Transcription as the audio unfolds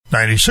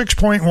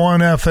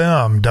96.1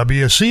 FM,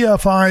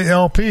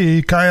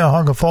 WCFI-LP,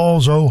 Cuyahoga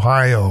Falls,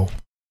 Ohio.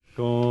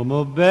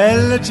 Come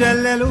belle c'è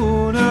la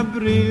luna,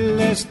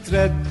 brille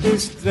strette,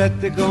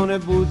 strette con le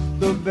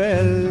butto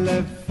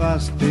belle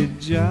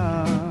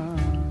fasteggiare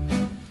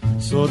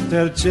sotto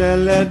il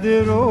cielo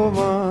di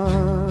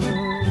Roma.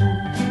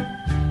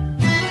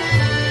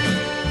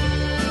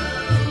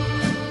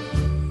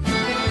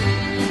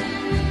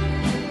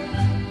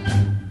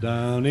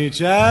 Down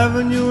each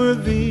avenue or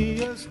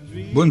via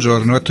street.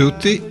 Buongiorno a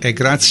tutti e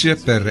grazie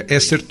per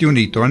esserti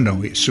unito a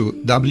noi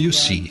su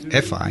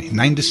WCFI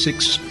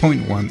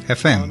 96.1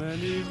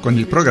 FM con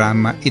il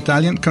programma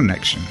Italian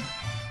Connection.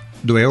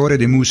 2 ore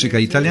di musica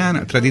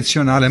italiana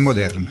tradizionale e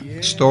moderna,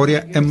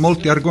 storia e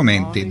molti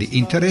argomenti di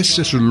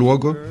interesse sul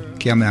luogo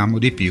che amiamo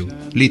di più,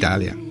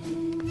 l'Italia.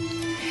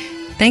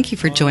 Thank you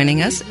for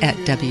joining us at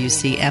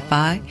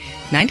WCFI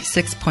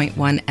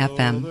 96.1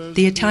 FM,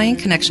 the Italian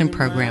Connection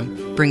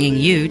program, bringing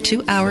you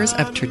 2 hours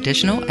of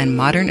traditional and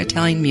modern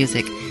Italian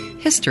music,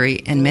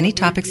 history, and many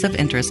topics of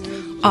interest,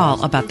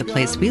 all about the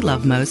place we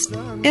love most,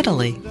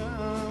 Italy.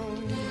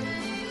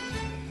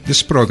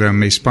 This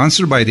program is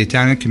sponsored by the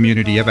Italian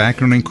community of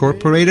Akron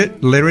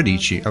Incorporated, Le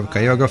Radici of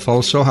Cuyahoga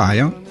Falls,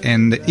 Ohio,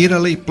 and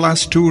Italy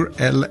Plus Tour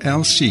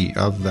LLC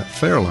of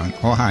Fairlawn,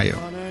 Ohio.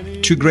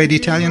 2 great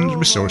Italian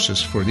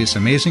resources for this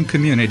amazing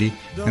community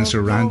and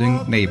surrounding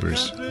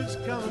neighbors.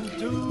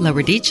 La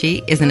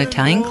Radici is an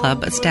Italian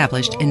club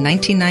established in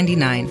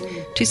 1999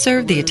 to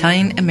serve the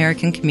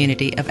Italian-American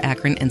community of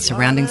Akron and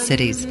surrounding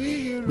cities.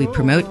 We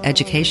promote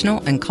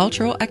educational and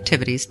cultural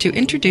activities to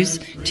introduce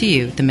to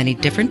you the many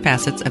different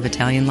facets of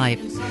Italian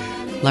life.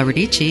 La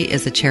Radici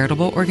is a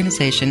charitable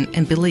organization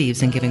and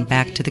believes in giving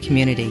back to the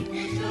community.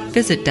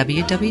 Visit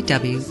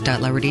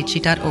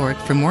www.laradici.org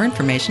for more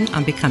information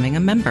on becoming a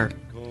member.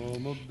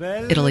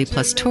 Italy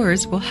Plus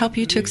Tours will help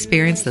you to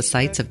experience the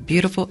sights of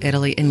beautiful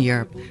Italy and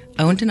Europe.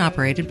 Owned and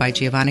operated by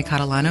Giovanni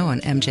Catalano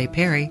and MJ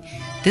Perry,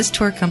 this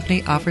tour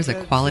company offers a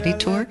quality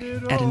tour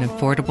at an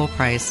affordable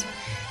price.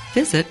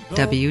 Visit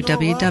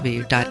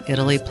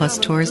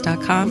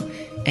www.italyplustours.com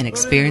and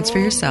experience for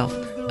yourself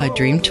a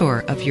dream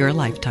tour of your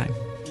lifetime.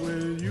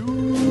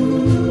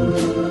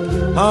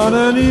 On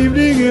an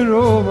evening in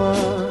Roma,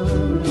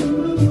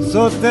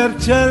 sotto il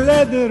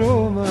cielo di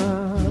Roma.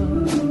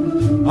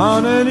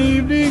 On an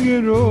evening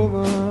in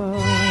Roma.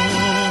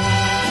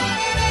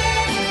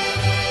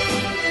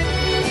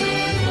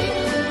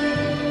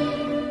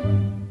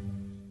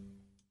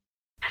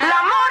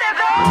 L'amore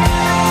vero.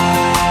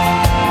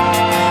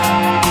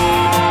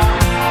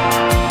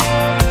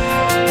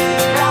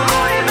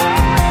 L'amore vero.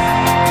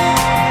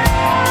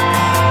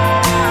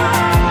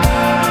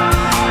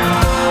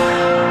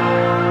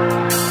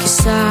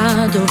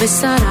 Chissà dove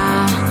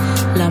sarà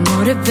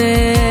l'amore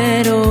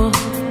vero,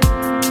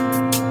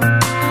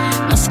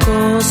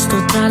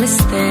 nascosto tra le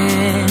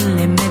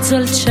stelle in mezzo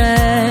al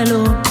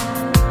cielo,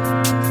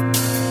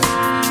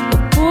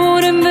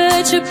 oppure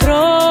invece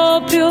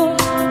proprio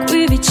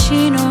qui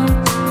vicino,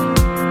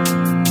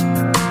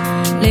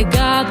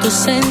 legato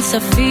senza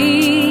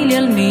fili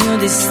al mio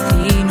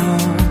destino.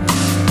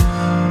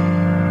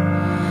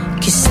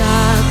 Chissà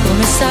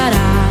come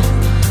sarà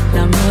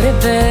l'amore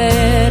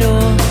vero,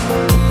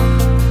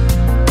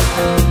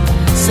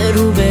 se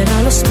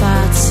ruberà lo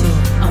spazio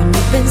a ogni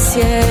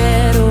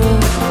pensiero,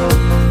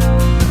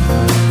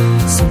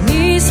 se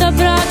mi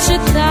saprà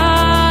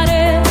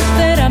accettare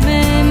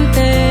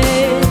veramente,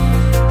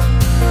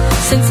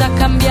 senza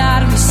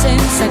cambiarmi,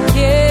 senza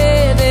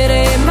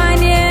chiedere mai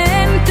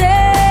niente.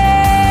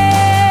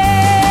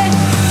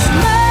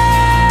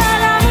 Ma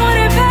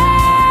l'amore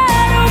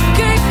vero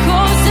che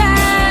cos'è?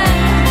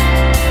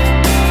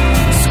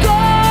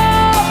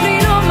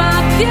 Scoprilo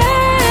ma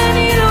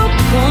tienilo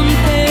con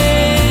te.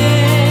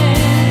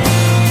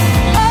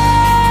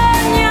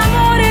 Ogni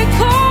amore è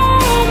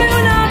come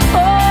una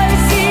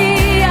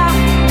poesia,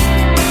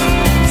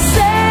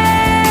 se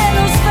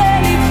lo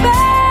sveli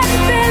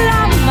perde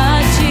la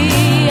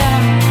magia.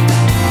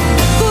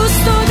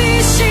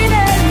 Custodisci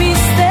nel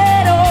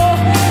mistero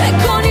e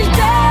con il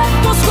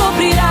tempo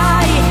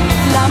scoprirai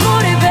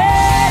l'amore vero.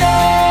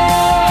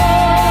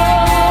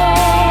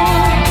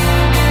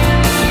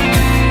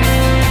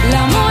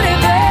 L'amore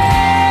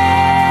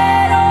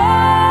vero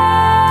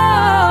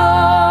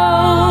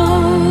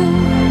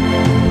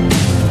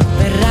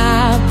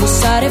verrà a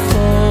bussare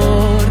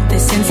forte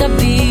senza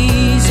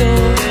avviso.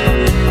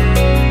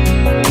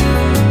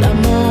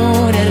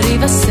 L'amore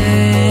arriva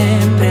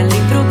sempre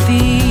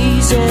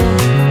all'improvviso,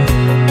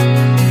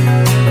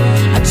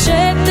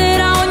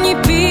 accetterà ogni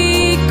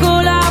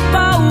piccola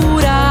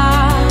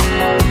paura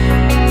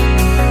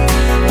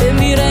e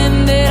mi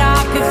renderà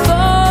più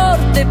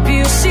forte,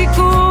 più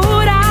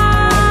sicura.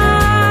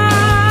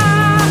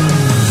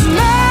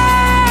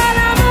 Ma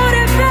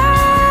l'amore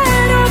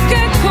vero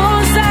che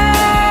cos'è?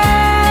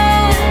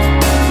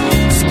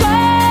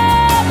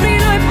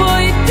 Scoprilo e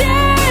poi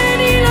tienilo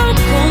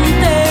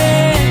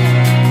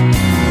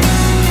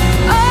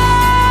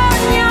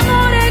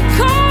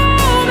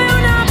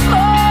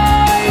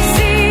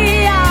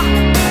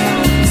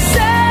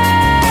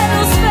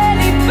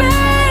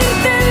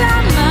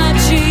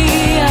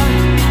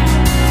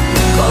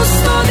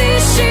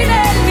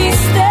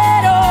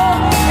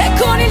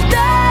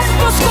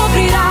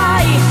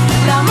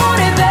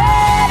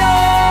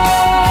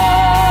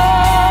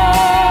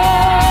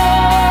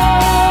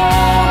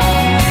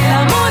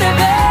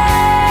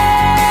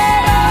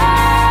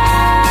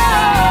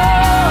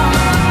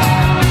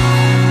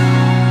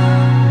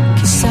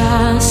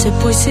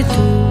poi sei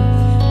tu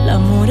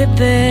l'amore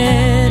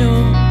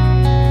vero,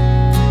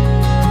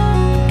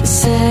 che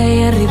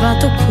sei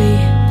arrivato qui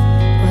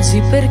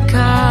quasi per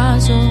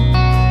caso, ma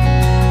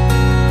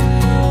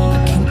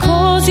che in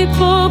così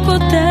poco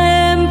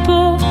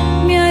tempo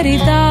mi hai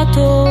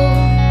ridato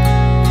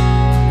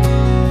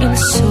il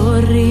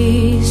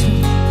sorriso,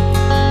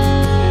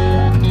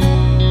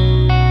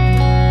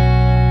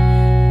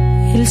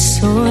 il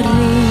sorriso.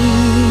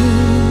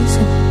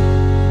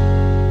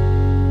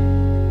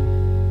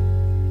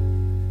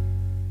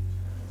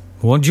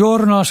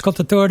 Buongiorno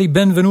ascoltatori,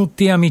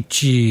 benvenuti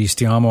amici.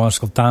 Stiamo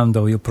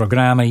ascoltando il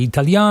programma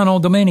Italiano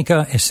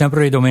Domenica e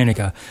sempre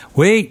domenica.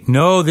 Wait,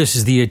 no, this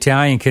is the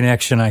Italian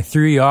Connection. I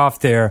threw you off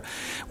there.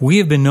 We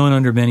have been known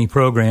under many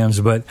programs,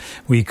 but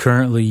we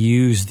currently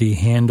use the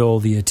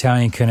handle the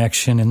Italian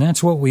Connection, and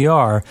that's what we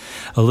are.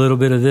 A little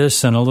bit of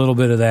this and a little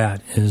bit of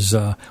that, as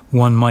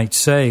one might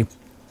say.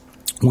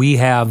 We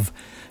have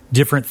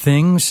different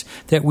things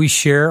that we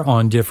share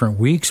on different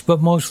weeks,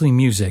 but mostly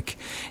music.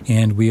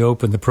 And we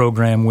opened the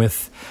program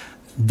with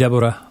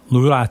Deborah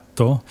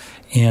Lurato,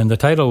 and the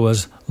title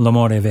was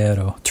L'amore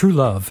vero, True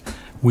Love.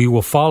 We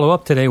will follow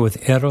up today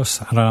with Eros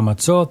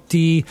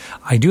Ramazzotti.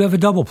 I do have a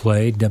double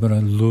play,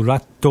 Deborah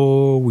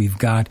Lurato. We've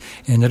got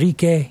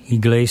Enrique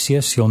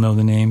Iglesias. You'll know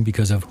the name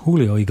because of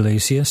Julio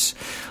Iglesias.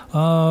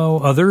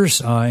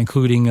 Others,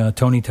 including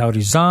Tony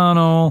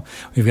Taurizano.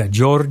 We've got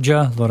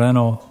Giorgia,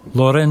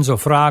 Lorenzo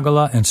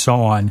Fragola, and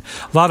so on.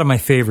 A lot of my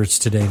favorites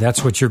today.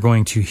 That's what you're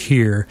going to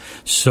hear.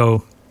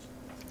 So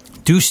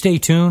do stay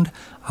tuned.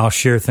 I'll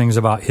share things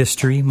about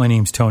history. My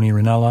name's Tony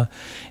Ranella,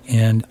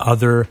 and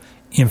other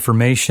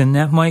information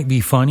that might be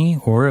funny,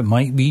 or it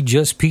might be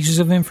just pieces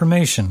of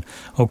information.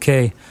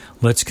 Okay,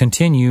 let's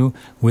continue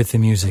with the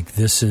music.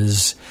 This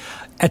is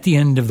At the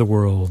End of the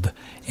World,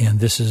 and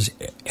this is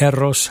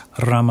Eros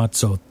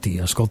Ramazzotti.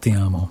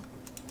 Ascoltiamo.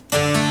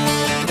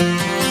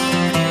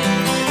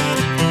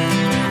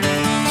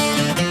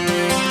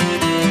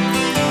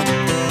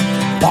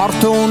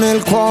 Porto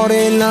nel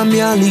cuore la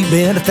mia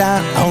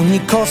libertà, a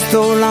ogni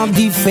costo la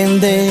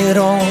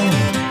difenderò.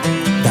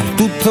 Dal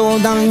tutto,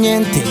 dal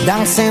niente,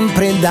 dal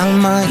sempre, dal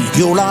mai,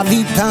 io la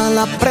vita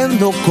la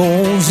prendo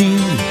così.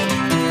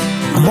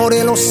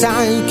 Amore, lo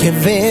sai che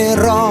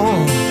verrò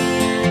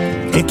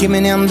e che me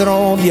ne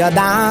andrò via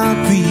da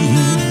qui,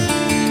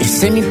 e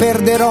se mi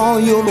perderò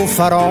io lo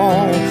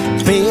farò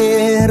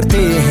per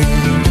te.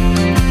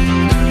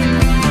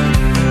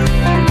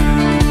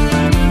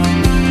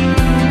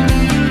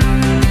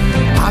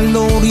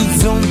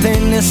 All'orizzonte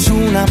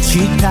nessuna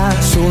città,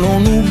 solo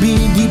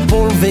nubi di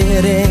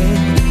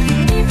polvere.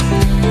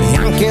 E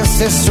anche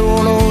se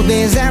solo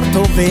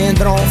deserto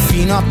vedrò,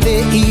 fino a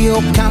te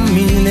io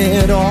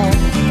camminerò.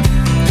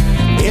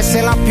 E se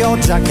la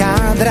pioggia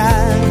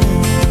cadrà,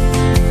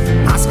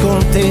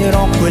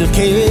 ascolterò quel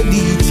che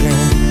dice.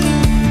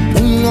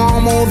 Un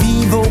uomo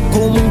vivo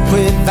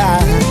comunque va,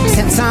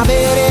 senza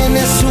avere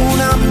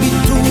nessuna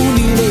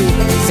abitudine,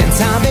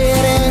 senza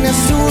avere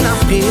nessuna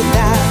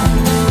pietà.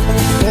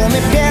 Come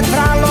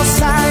pietra lo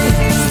sai,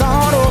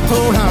 sto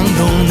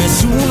rotolando,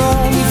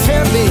 nessuno mi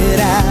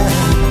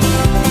fermerà.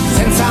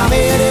 Senza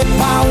avere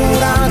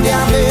paura di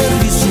aver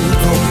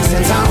vissuto,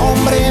 senza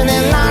ombre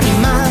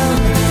nell'anima.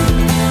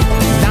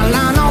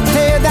 Dalla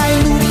notte,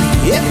 dai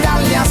lupi e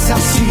dagli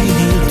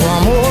assassini, il tuo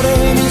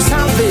amore mi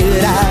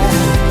salverà.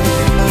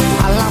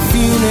 Alla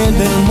fine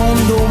del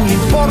mondo mi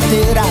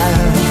porterà,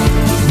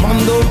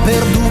 mondo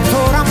perduto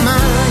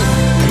oramai.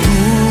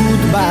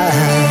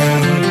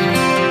 Goodbye.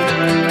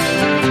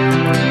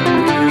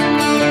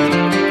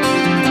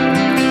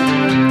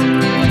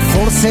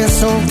 Se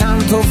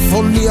soltanto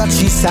follia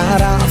ci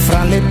sarà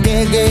fra le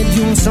pieghe di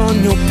un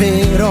sogno,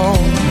 però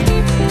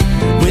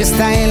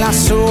questa è la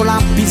sola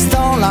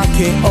pistola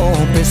che ho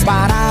per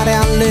sparare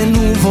alle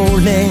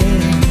nuvole.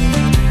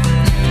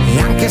 E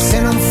anche se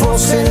non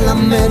fosse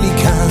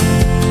l'America,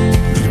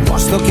 il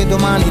posto che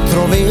domani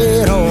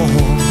troverò,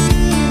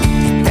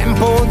 è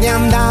tempo di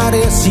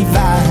andare, si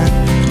va,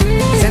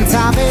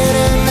 senza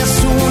avere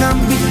nessuna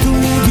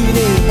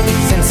abitudine,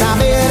 senza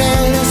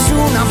avere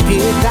nessuna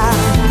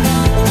pietà.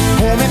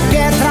 Come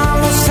pietra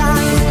lo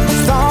sai,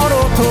 sto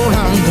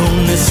rotolando,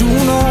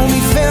 nessuno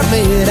mi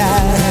fermerà.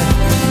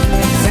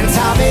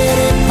 Senza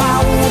avere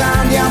paura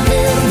di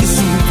aver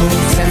vissuto,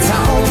 senza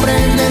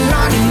ombre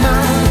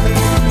nell'anima.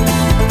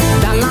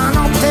 Dalla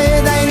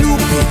notte, dai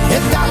lupi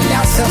e dagli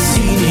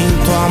assassini, il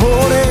tuo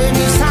amore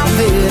mi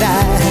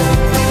salverà.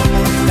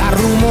 Dal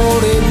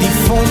rumore di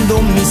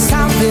fondo mi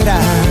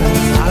salverà,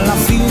 alla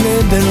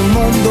fine del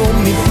mondo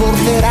mi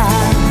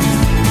porterà.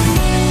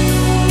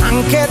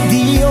 Anche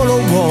Dio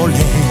lo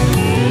vuole,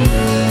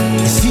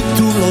 e sì,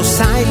 tu lo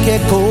sai che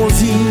è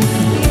così,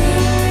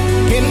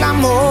 che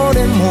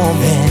l'amore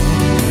muove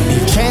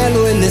il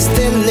cielo e le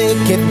stelle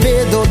che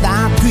vedo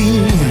da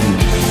qui.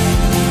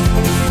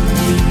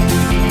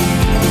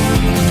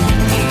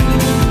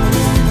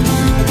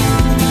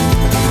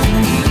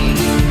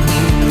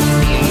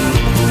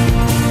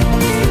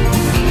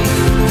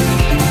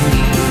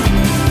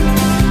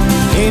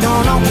 E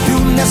non ho più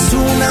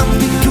nessuna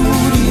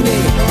abitudine,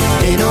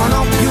 e non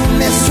ho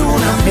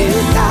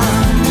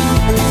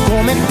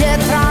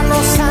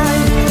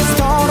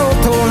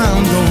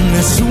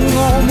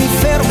nessuno mi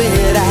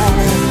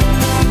fermerà.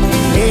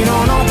 E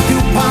non ho più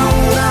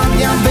paura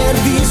di aver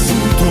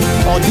vissuto,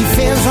 ho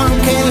difeso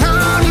anche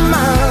l'anima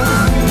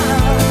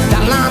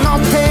dalla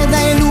notte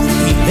dei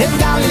lupi e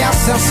dagli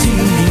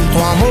assassini. Il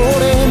tuo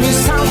amore mi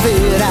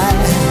salverà,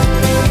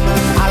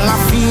 alla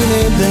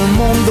fine del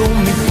mondo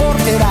mi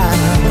porterà,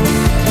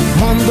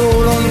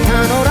 mondo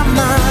lontano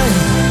oramai.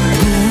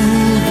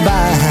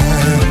 Goodbye,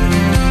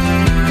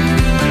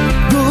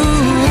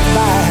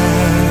 goodbye.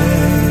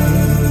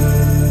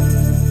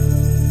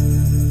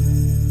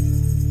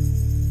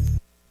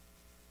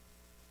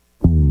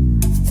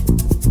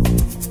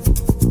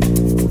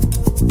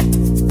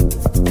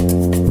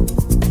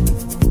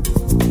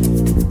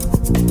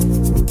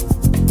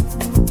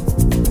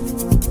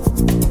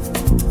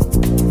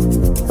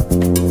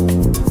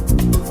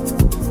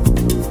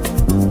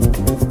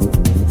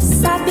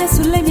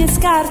 Sulle mie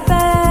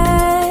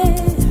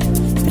scarpe,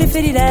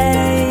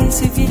 preferirei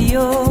sui piedi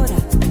ora,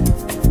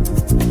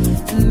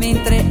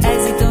 mentre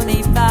esito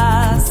nei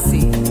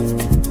passi,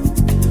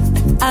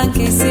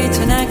 anche se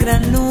c'è una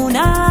gran luna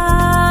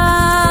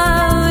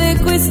e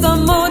questo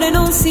amore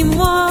non si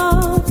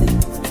muove,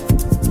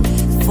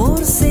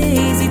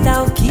 forse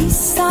esita o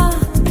chissà,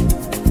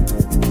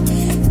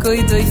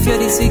 coi tuoi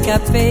fiori sui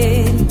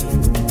capelli,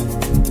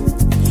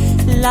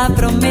 la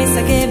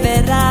promessa che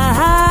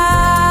verrà.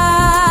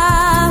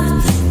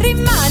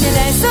 Rimani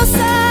adesso,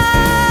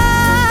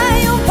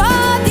 sai, un po'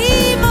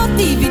 di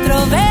motivi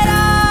troverò,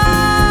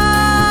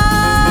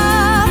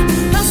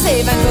 ma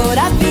se vai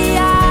ancora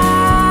via,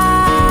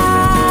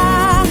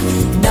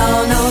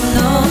 no, no,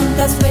 non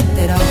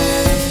t'aspetterò,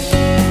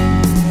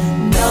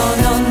 no,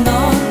 no,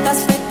 non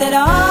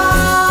t'aspetterò.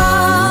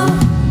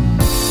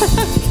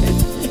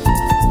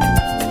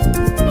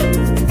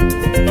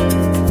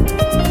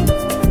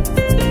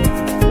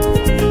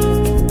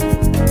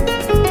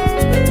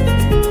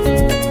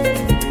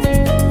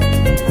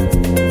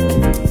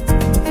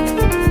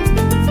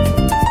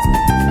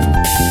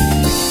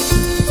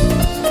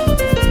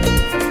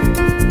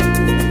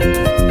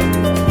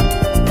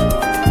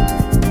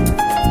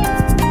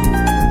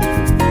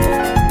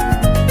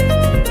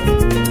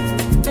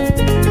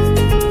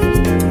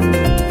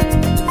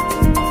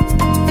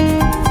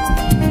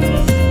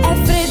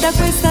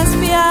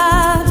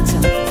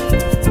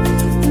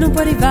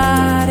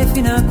 Arrivare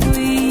fino a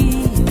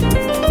qui,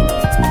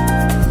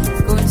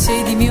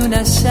 concedimi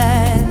una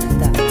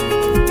scelta,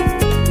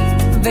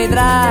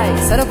 vedrai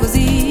sarò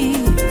così,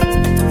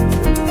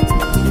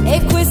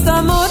 e questo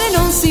amore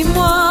non si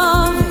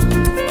muove,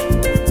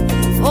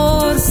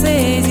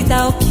 forse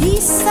esita o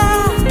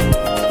chissà,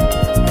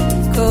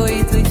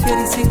 coi tuoi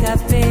fiori sui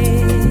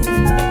capelli,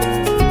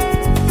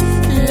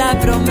 la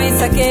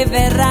promessa che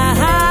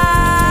verrà.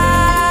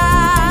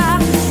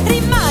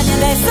 Rimani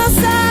adesso,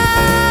 sai,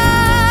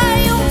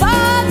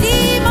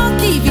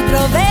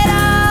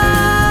 troverà,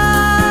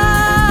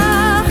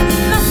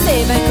 ma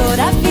se vai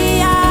ancora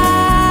via,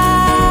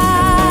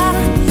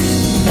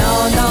 no,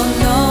 no,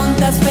 non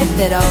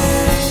t'aspetterò,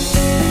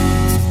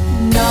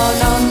 no,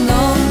 no,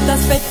 non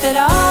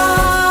t'aspetterò.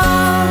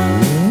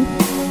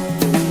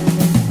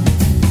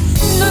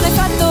 Non hai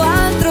fatto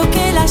altro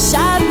che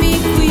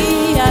lasciarmi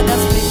qui ad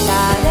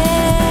aspettare,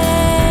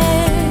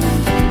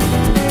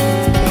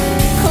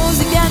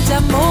 così piange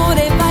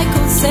amore, vai,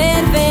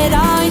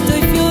 conserverò i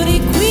tuoi fiori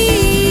qui.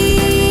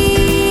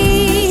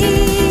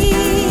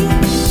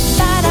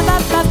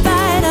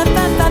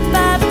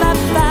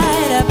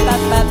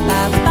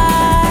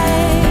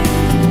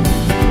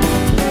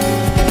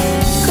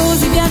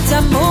 Così viaggia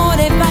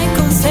amore, vai,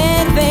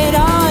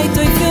 conserverò i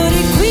tuoi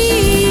fiori qui.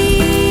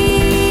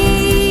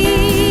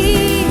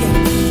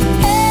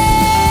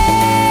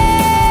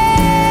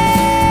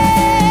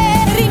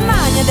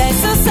 Rimani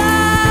adesso,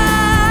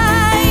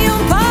 sai,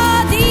 un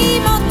po' di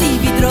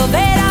motivi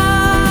troverò,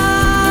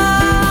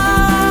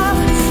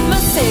 ma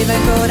se vai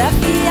ancora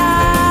via,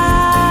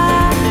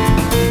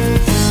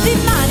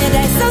 rimani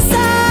adesso,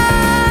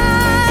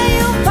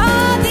 sai, un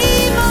po'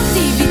 di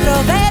motivi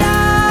troverò,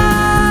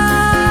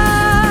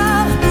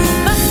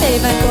 ma se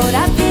vai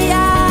ancora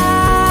via,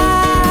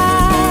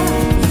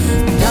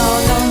 no,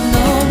 no,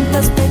 non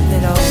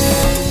t'aspetterò,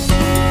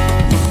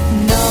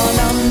 no,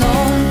 no,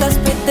 non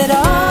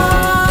t'aspetterò,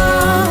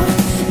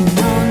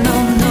 no, no,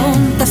 non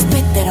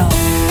t'aspetterò.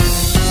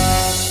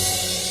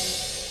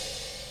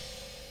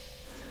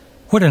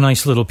 What a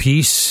nice little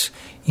piece.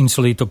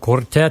 Insolito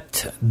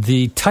Quartet.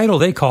 The title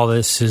they call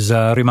this is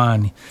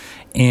Rimani,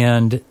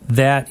 and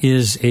that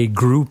is a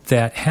group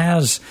that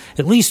has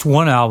at least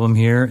one album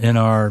here in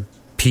our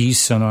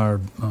piece, in our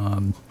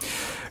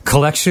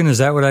collection. Is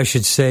that what I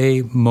should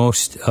say?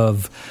 Most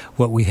of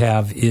what we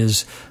have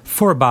is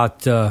for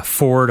about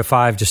 4 to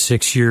 5 to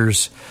 6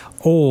 years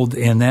old,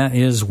 and that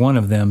is one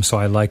of them. So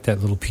I like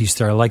that little piece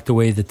there. I like the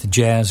way that the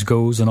jazz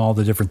goes and all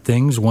the different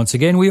things. Once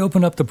again, we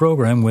open up the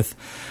program with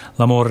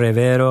L'amore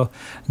vero,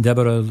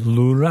 Deborah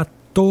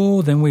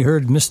Lurato. Then we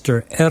heard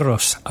Mr.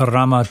 Eros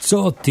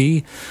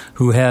Ramazzotti,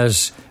 who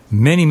has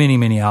many, many,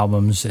 many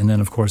albums. And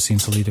then, of course, the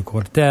Insolita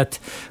Quartet.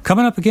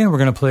 Coming up again, we're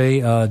going to play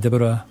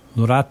Deborah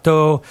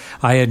Lorato.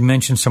 I had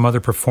mentioned some other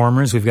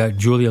performers. We've got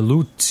Giulia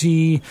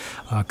Luzzi,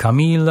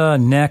 Camilla,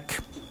 Neck,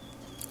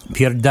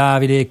 Pier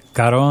Davide,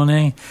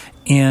 Carone.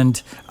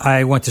 And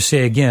I want to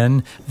say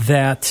again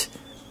that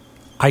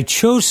I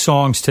chose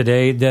songs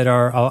today that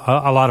are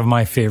a lot of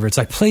my favorites.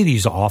 I play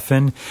these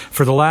often.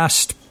 For the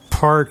last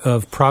part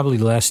of probably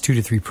the last 2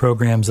 to 3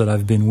 programs that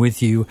I've been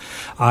with you,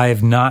 I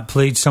have not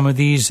played some of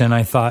these, and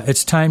I thought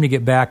it's time to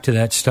get back to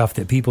that stuff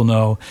that people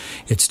know.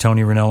 It's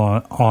Tony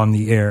Ranella on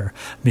the air,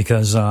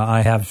 because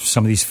I have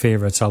some of these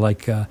favorites. I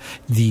like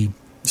the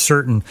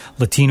certain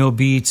Latino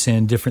beats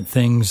and different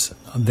things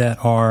that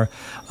are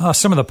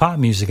some of the pop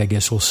music, I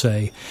guess we'll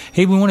say.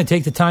 Hey, we want to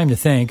take the time to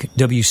thank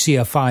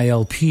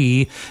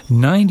WCFI-LP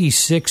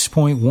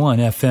 96.1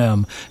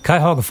 FM,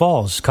 Cuyahoga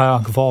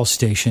Falls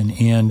station,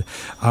 and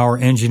our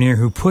engineer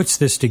who puts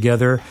this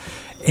together.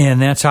 And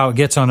that's how it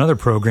gets on other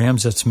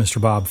programs. That's Mr.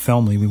 Bob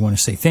Felmley. We want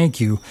to say thank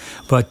you,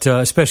 but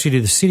especially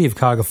to the city of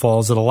Cuyahoga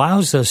Falls that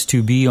allows us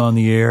to be on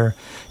the air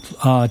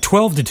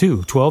 12 to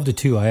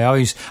 2.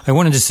 I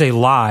wanted to say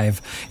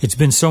live. It's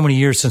been so many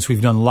years since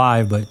we've done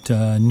live, but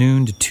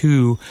noon to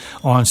 2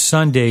 on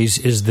Sundays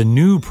is the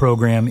new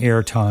program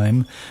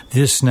airtime.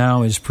 This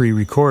now is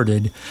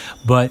pre-recorded,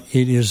 but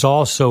it is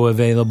also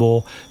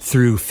available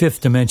through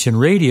Fifth Dimension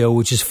Radio,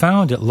 which is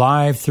found at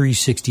Live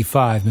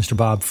 365. Mr.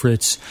 Bob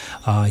Fritz,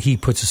 he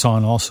puts us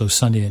on also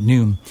Sunday at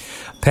noon.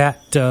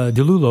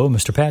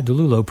 Mr. Pat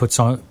DeLulo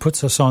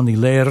puts us on the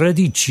Le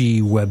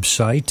Radici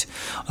website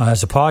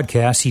as a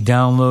podcast. He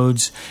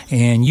downloads,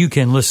 and you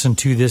can listen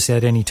to this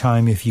at any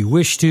time if you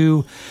wish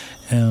to.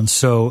 And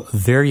so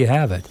there you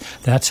have it.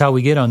 That's how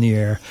we get on the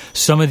air.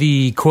 Some of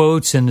the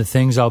quotes and the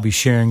things I'll be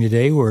sharing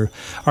today are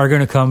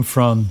going to come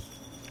from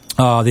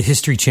the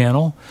History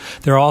Channel.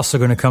 They're also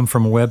going to come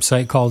from a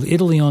website called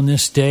Italy on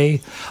This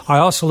Day. I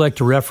also like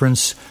to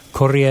reference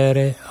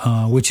Corriere,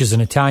 which is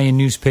an Italian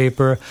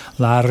newspaper,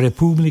 La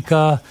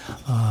Repubblica,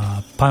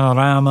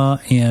 Panorama,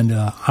 and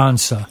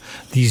ANSA,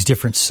 these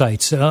different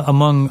sites,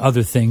 among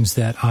other things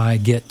that I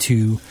get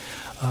to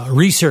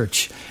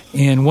research.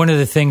 And one of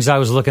the things I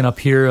was looking up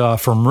here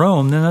from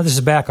Rome, now this is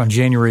back on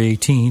January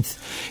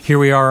 18th. Here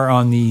we are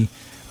on the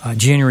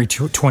January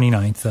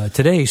 29th,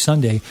 today,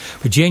 Sunday.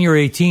 But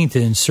January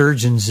 18th,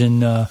 surgeons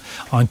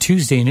on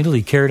Tuesday in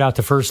Italy carried out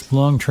the first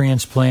lung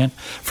transplant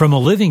from a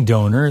living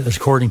donor,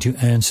 according to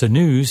ANSA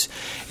News,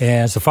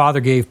 as the father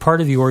gave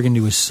part of the organ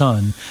to his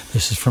son.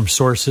 This is from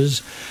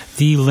sources.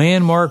 The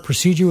landmark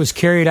procedure was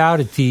carried out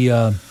at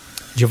the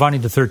Giovanni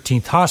XIII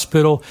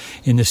Hospital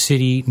in the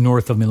city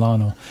north of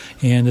Milano.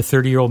 And the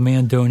 30-year-old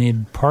man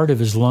donated part of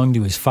his lung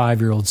to his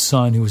 5-year-old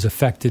son, who was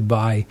affected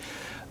by,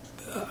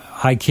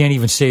 I can't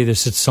even say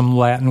this, it's some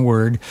Latin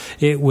word.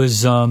 It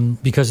was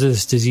because of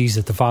this disease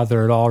that the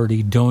father had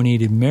already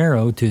donated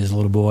marrow to his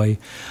little boy.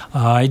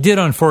 It did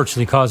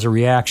unfortunately cause a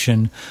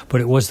reaction, but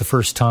it was the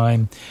first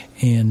time,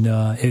 and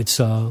it's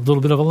a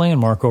little bit of a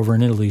landmark over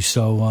in Italy.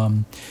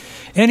 So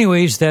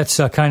anyways, that's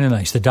kind of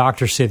nice. The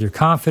doctors say they're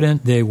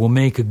confident they will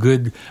make a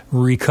good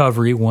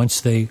recovery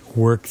once they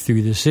work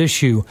through this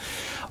issue.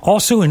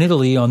 Also in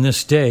Italy on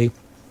this day,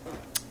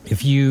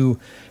 if you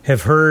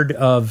have heard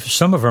of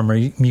some of our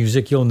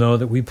music, you'll know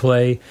that we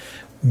play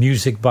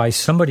music by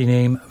somebody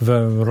named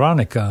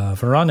Veronica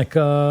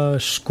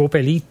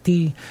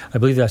Scopelliti. I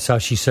believe that's how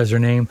she says her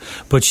name,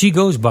 but she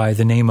goes by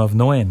the name of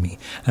Noemi.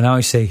 And I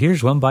always say,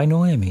 here's one by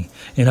Noemi.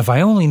 And if I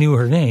only knew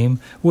her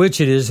name,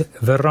 which it is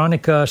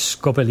Veronica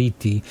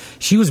Scopelliti,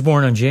 she was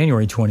born on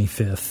January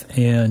 25th,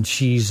 and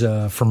she's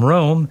from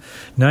Rome,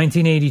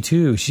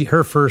 1982.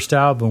 Her first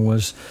album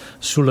was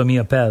Sulla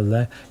mia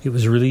pelle. It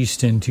was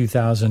released in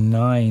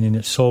 2009, and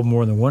it sold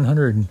more than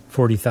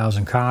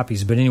 140,000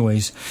 copies. But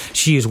anyways,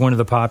 she is one of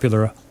the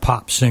popular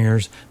pop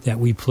singers that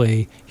we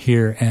play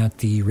here at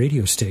the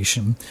radio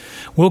station.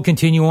 We'll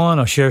continue on.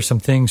 I'll share some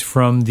things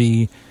from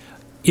the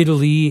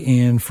Italy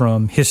and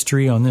from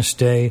history on this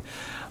day.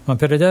 Ma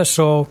per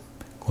adesso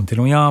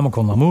continuiamo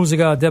con la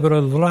musica. Deborah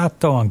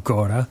Lorato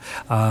ancora.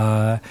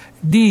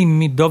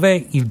 Dimmi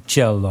dov'è il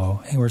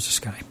cielo? Hey, where's the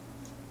sky?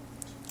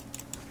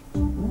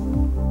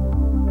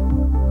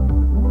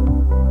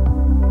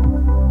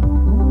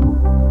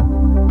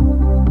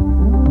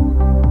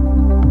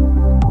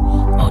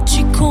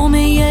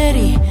 Come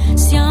ieri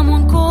siamo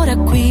ancora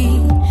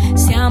qui,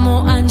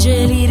 siamo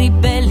angeli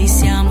ribelli,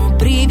 siamo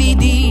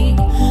brividi,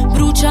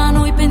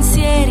 bruciano i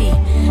pensieri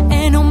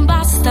e non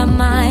basta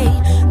mai,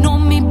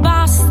 non mi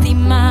basti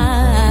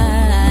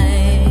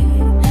mai.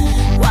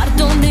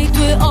 Guardo nei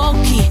tuoi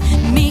occhi,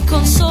 mi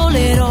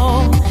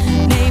consolerò,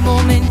 nei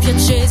momenti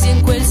accesi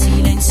in quel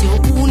silenzio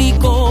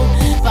unico,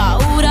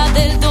 paura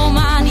del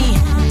domani,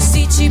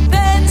 sì ci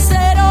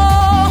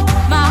penserò,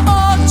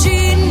 ma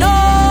oggi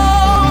no.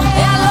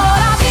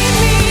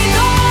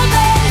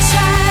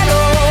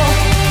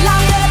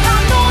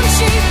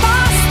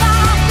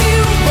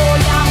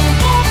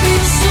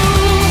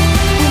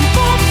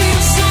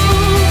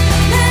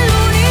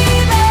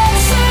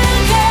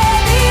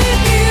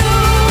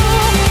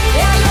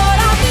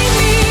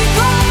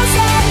 Cosa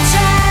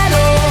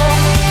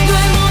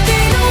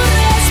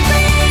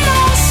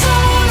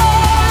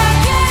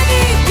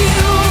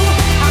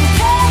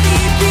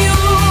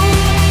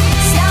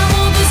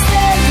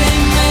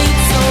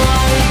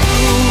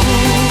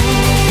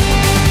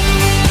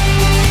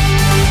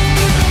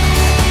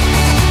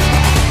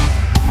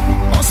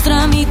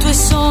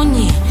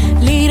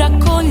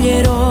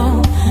raccoglierò.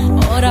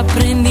 Ora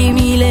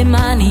prendimi le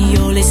mani,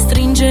 io le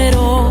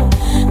stringerò.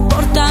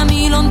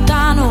 Portami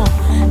lontano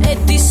e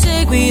ti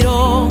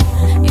seguirò,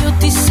 io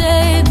ti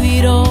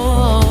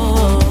seguirò.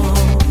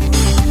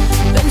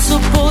 Penso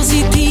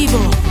positivo,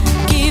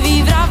 chi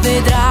vivrà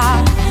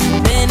vedrà.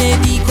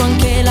 Benedico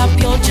anche la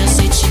pioggia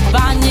se ci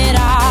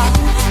bagnerà.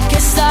 Che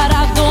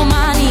sarà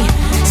domani,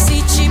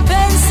 sì ci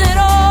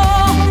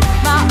penserò,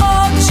 ma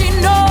oggi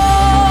no.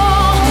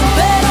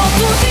 Però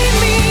tu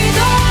dimmi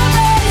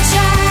dove è il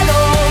cielo,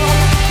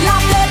 la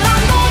terra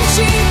non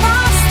ci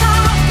basta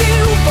più.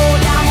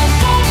 Vogliamo un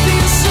po'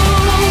 più su,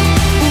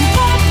 un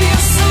po' più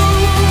su,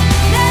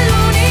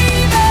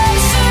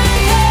 nell'universo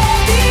che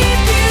di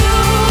più.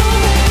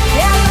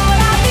 E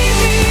allora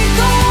dimmi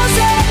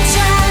cos'è il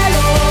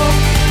cielo,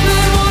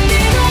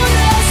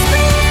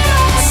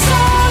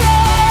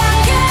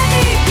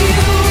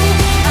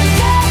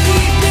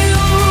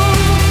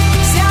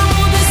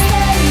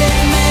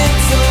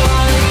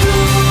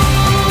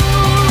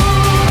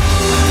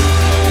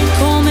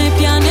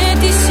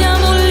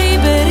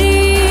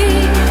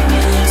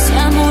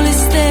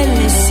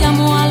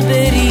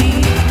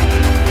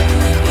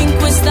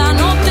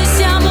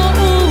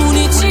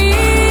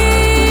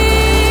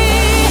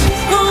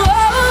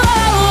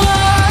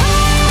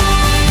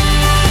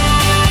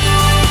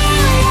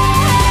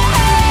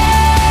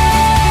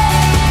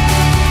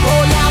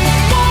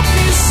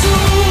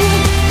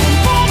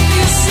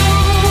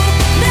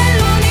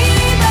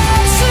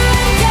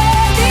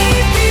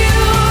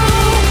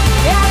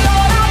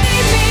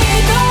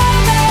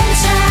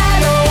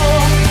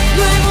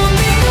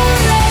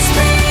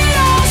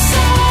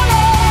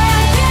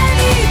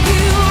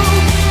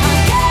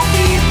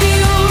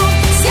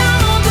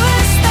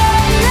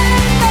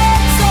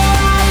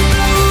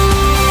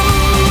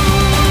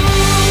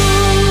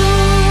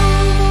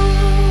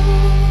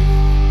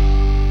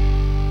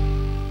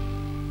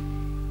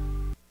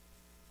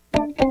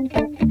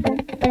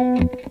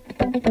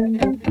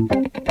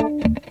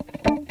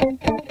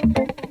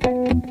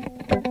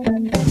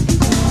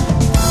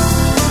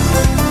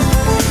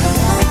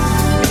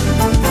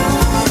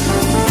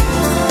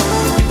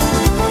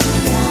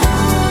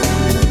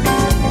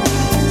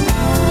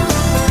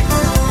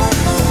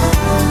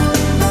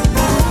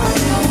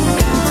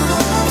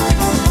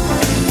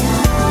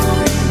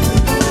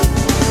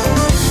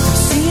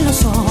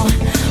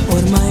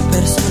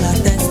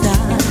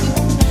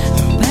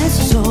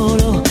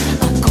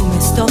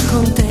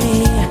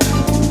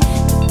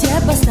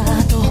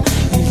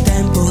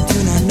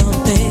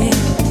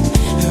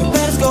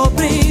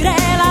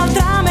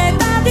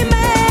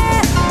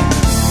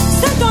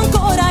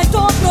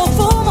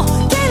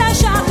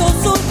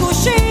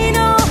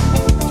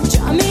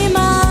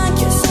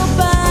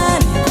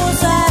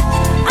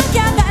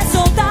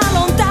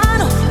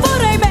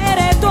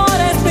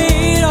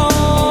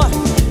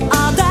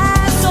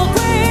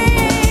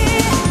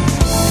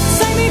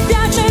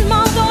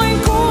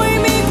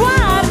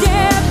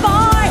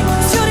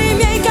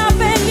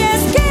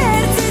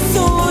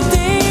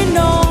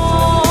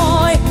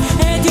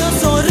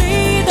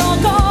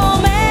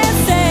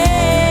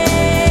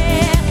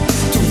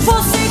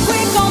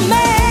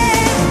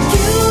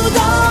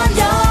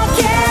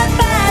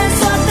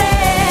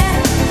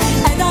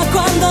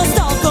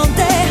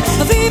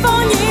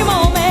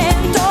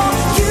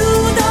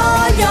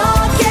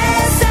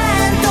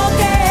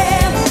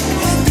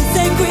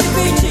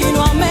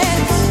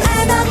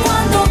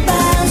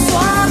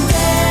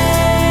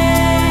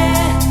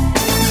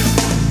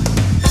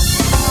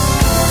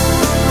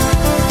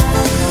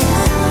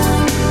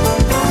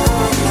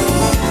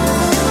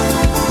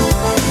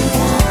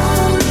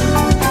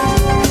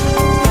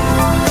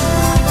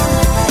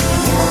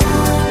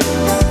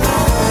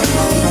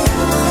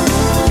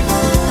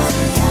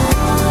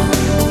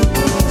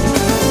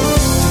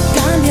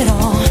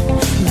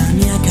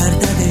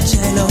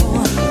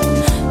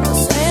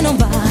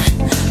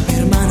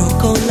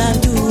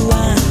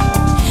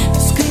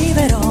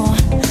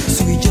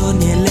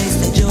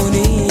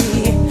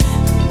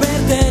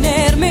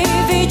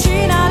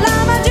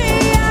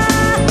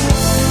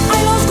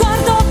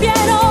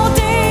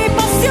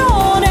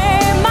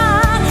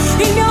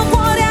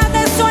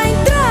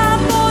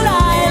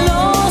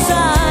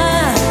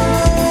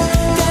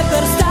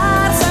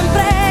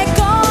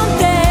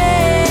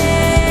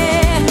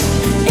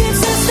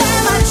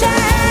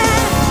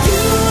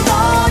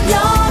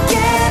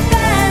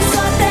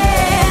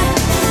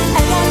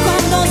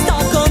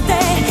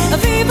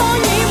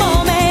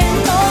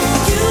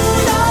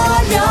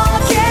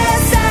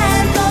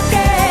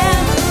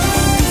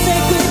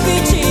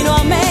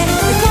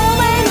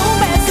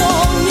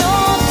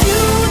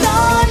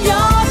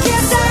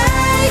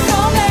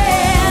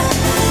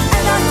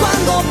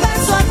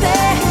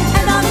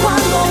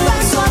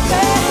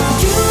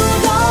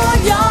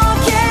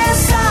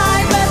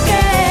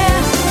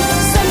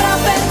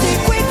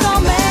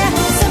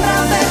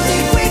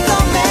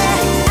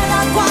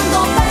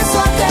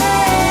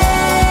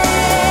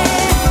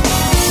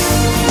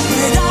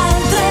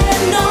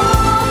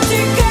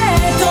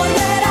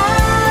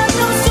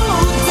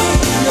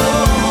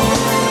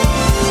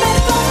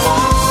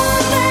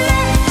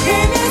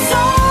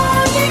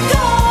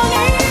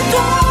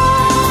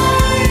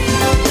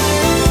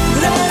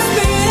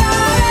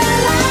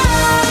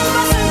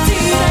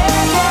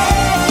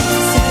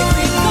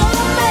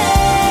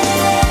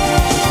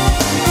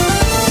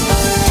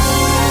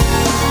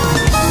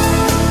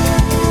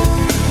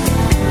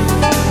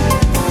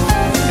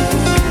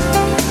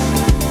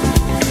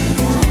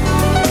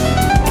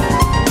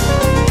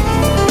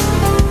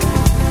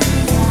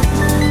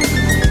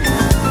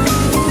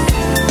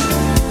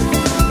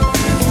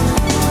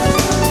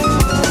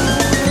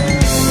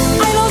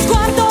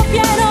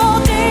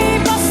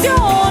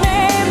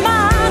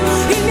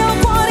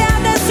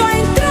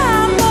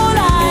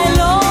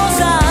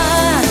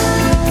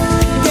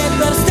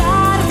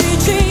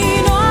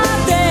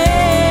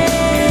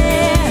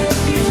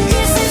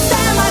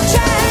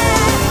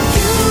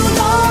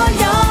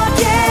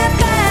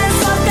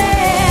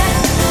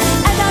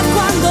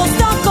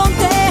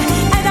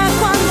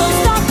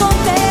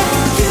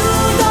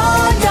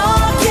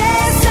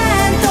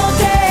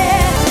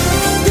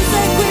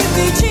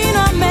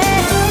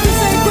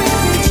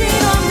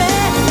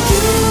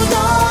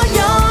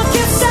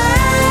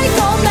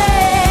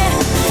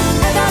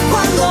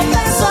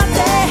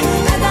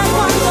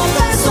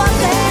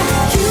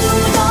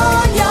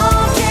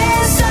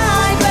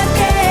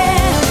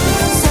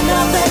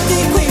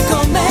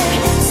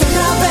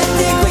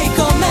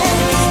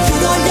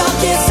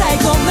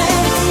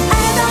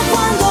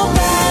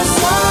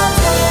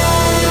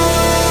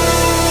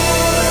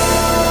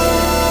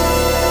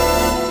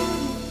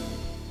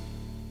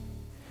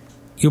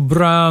 il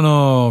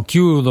brano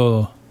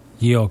Chiudo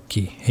gli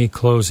occhi, hey,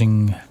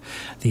 closing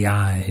the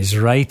eyes,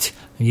 right?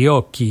 Gli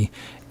occhi.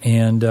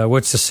 And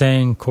what's the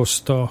saying?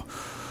 Costa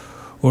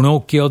un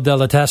occhio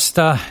della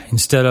testa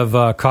instead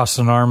of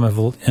costa an arm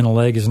and a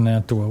leg. Isn't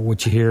that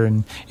what you hear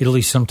in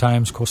Italy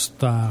sometimes?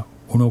 Costa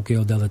un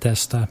occhio della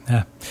testa.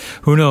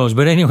 Who knows?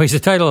 But anyways, the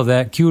title of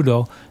that,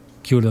 Chiudo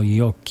gli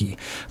occhi.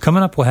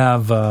 Coming up, we'll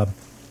have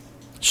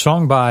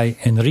song by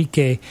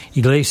Enrique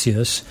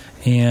Iglesias,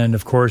 and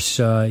of course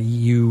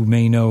you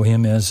may know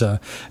him as a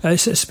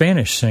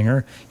Spanish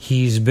singer.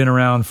 He's been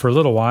around for a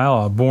little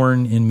while,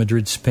 born in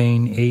Madrid,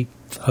 Spain, 8th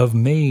of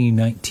May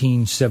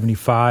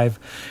 1975.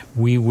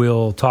 We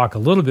will talk a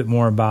little bit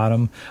more about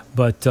him,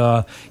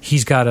 but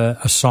he's got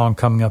a song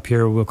coming up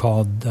here we'll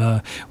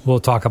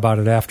talk about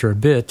it after a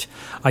bit.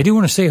 I do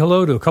want to say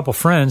hello to a couple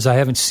friends. I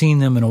haven't seen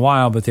them in a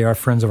while, but they are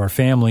friends of our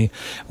family.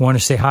 I want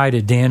to say hi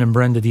to Dan and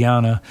Brenda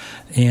Diana,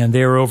 and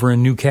they're over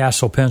in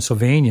Newcastle,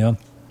 Pennsylvania.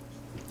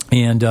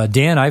 And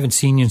Dan, I haven't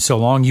seen you in so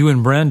long, you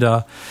and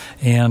Brenda,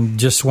 and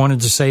just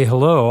wanted to say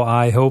hello.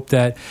 I hope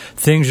that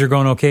things are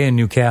going okay in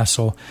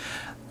Newcastle.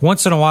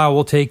 Once in a while,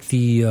 we'll take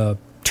the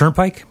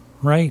turnpike,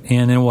 right?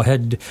 And then we'll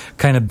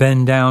kind of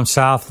bend down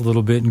south a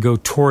little bit and go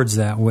towards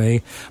that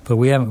way. But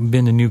we haven't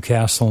been to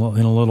Newcastle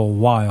in a little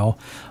while.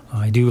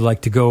 I do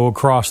like to go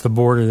across the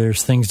border.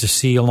 There's things to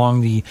see along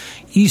the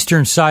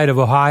eastern side of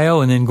Ohio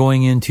and then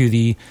going into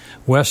the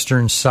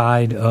western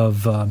side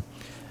of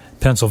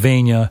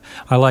Pennsylvania.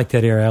 I like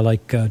that area. I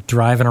like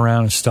driving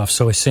around and stuff.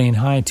 So I was saying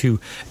hi to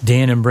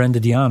Dan and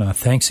Brenda Diana.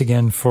 Thanks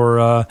again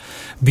for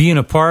being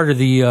a part of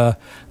the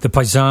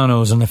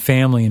Paisanos and the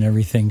family and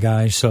everything,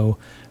 guys. So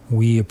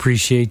we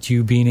appreciate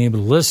you being able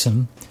to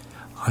listen.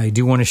 I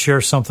do want to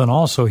share something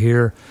also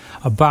here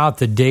about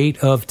the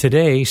date of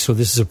today. So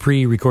this is a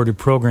pre-recorded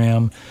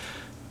program.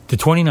 The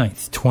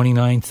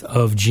 29th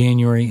of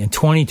January in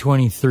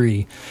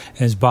 2023.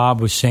 As Bob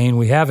was saying,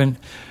 we haven't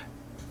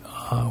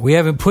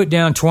put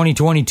down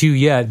 2022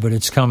 yet, but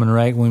it's coming,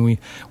 right? When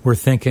we're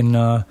thinking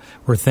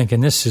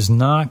this is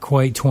not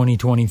quite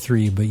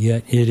 2023, but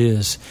yet it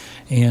is.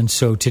 And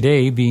so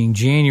today, being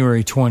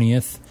January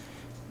 20th,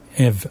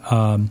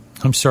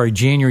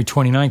 January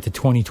 29th of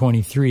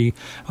 2023,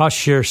 I'll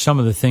share some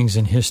of the things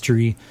in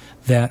history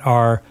that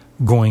are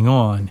going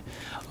on.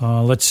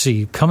 Let's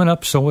see. Coming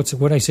up, so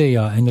what I say?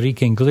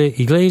 Enrique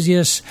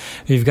Iglesias.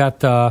 We've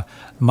got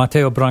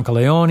Matteo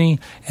Brancaleone,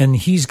 and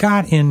he's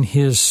got in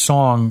his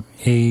song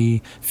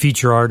a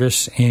feature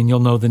artist, and you'll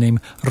know the name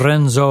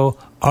Renzo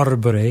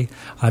Arbore.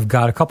 I've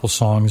got a couple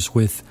songs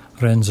with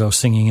Renzo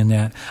singing in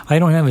that. I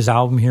don't have his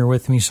album here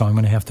with me, so I'm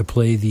going to have to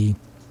play the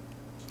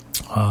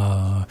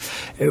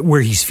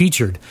where he's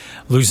featured,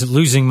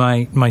 losing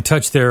my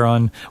touch there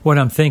on what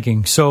I'm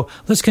thinking. So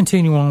let's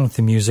continue on with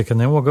the music, and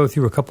then we'll go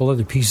through a couple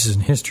other pieces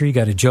in history.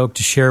 Got a joke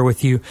to share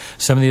with you,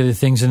 some of the other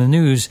things in the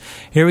news.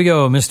 Here we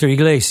go, Mr.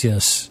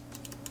 Iglesias.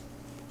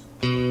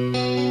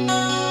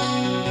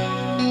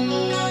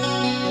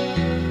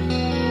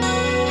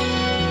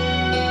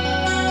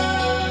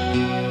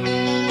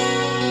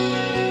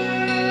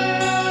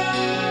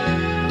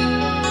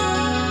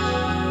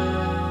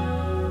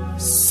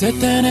 Se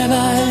te ne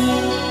vai,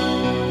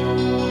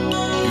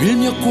 il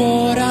mio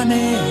cuore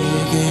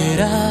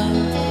annegherà,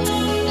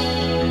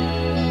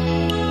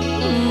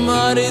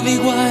 mare di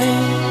guai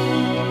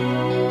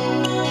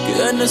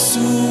che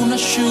nessuno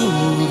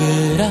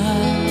asciugherà.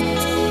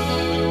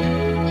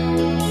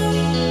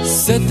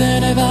 Se te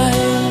ne vai,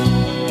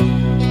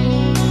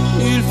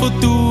 il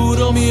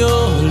futuro mio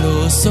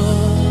lo so,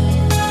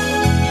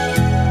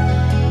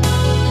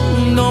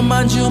 non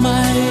mangio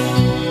mai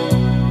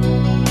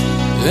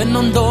e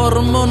non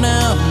dormo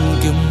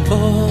neanche un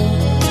po'.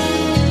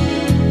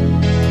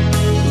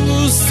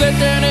 Se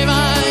te ne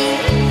vai,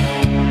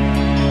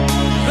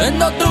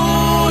 prendo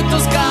tutto,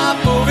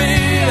 scappo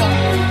via.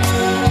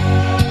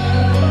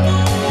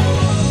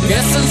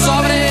 Che senso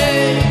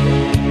avrei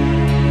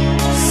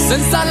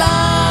senza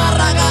la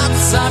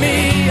ragazza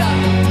mia?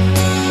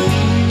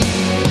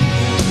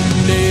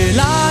 Le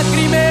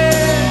lacrime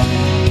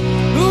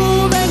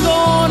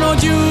vengono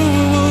giù,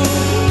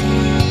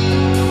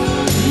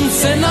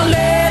 se non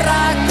le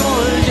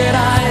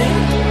raccoglierai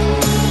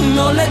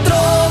non le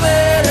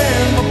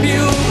troveremo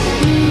più.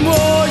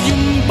 Vuoi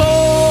un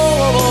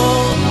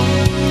po',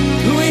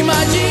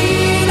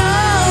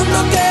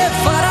 immaginando che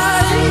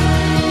farai,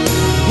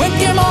 in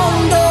che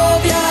mondo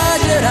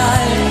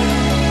viaggerai,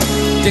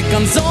 che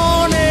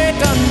canzone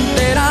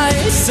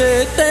canterai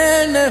se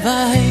te ne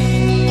vai.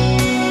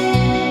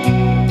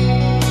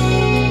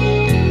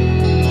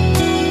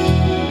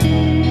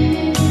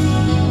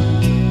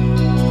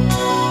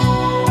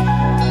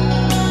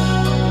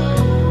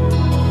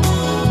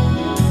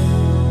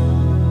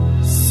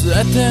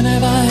 Se te ne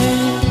vai,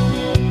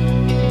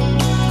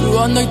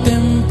 quando hai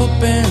tempo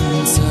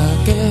pensa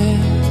che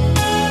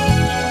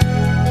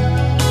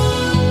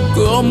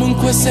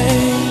comunque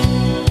sei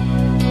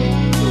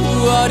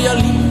aria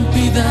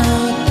limpida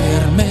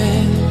per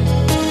me.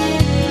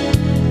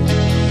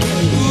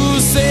 Tu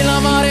sei la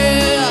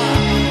marea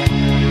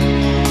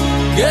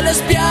che le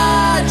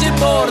spiagge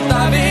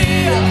porta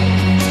via.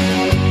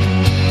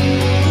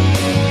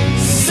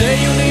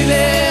 Sei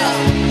un'idea,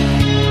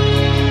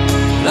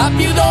 la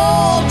più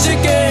dolce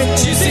che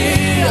ci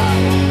sia.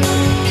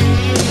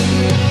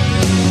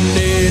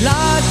 Le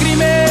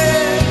lacrime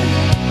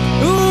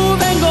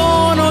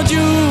vengono giù,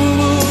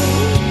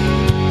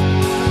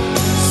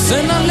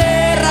 se non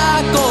le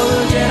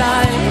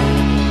raccoglierai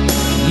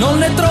non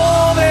le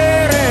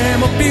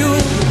troveremo più.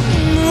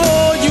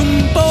 Voglio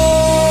un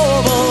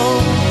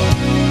po',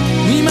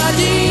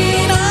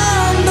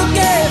 immaginando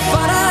che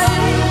farai,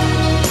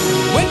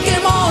 in che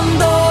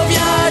mondo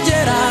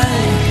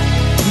viaggerai,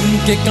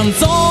 che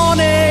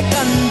canzone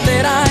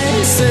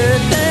canterai se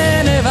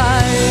te ne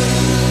vai,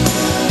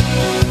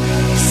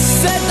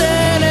 se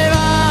te ne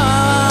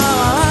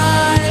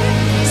vai,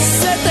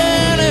 se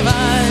te ne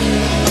vai,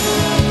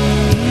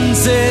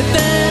 se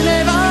te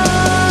ne vai.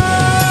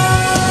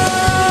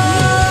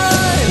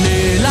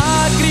 Le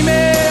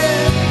lacrime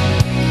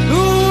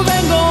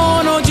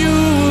vengono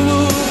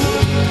giù,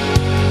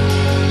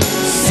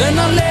 se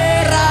non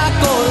le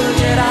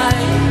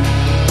raccoglierai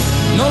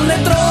non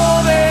le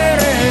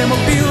troveremo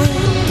più.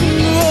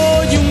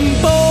 Voglio un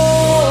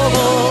po',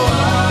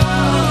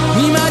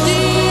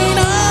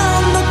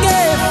 immaginando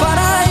che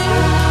farai,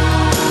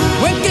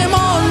 in che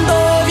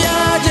mondo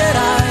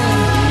viaggerai,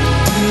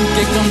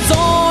 che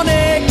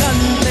canzone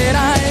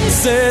canterai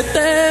se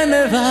te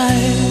ne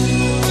vai.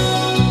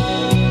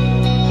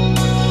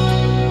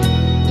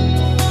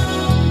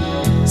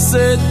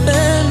 Se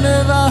te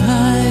ne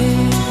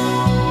vai.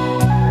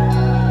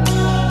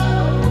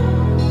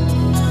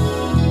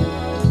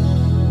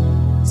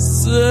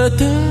 Se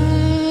te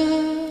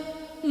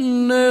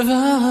ne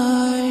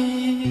vai.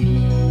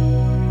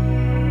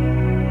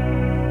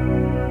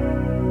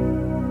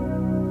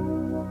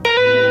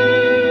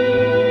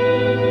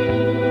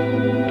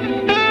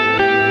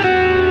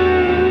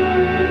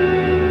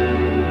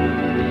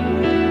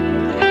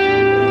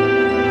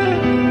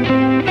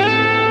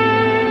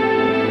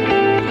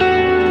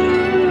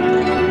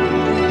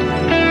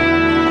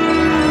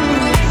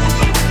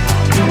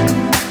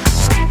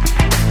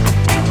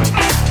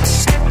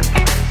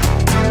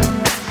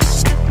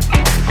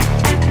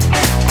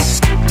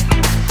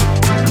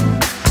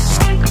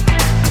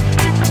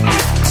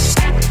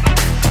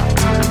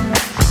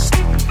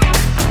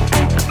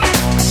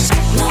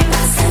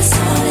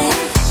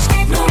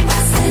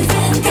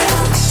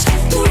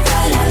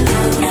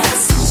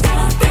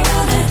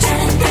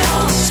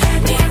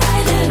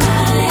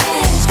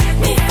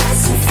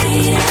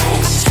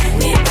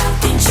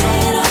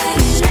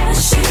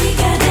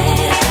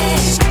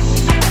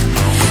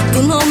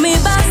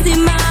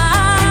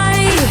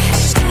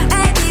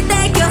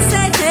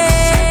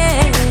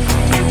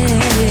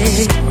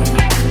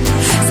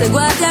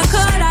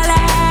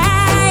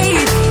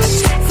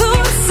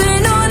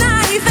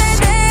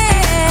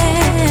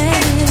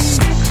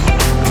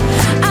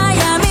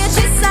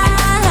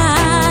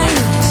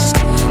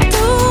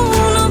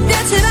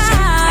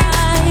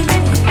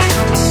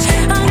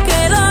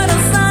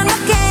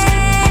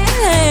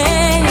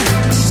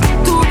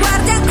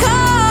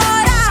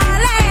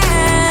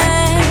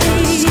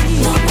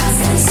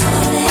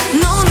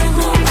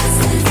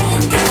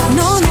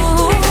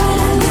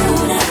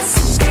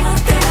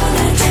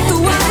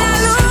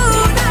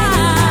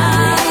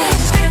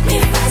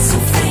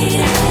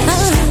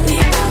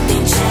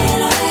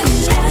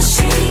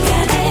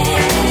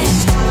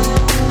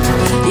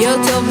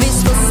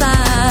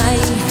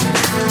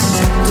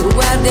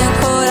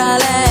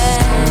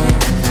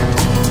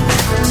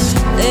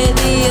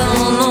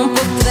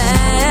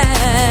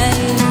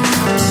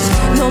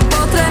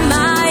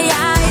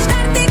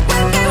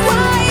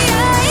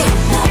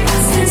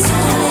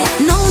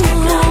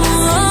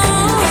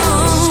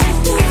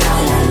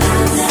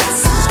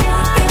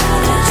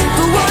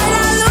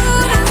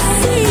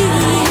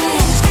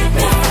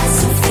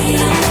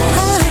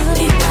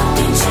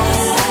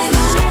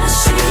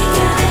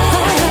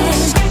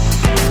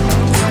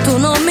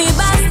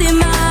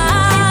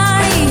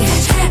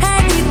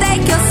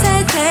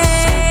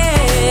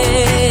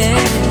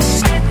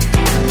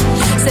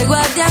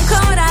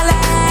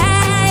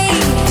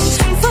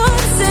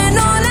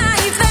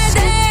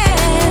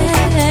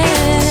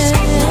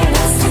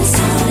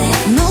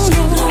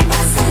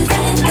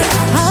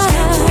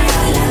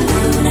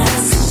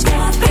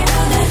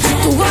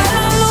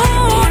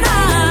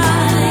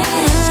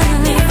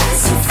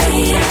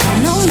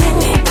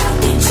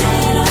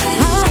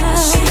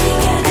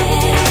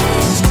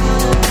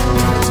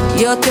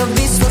 Io ti ho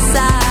visto,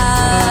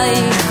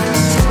 sai,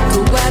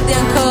 tu guardi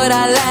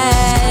ancora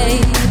lei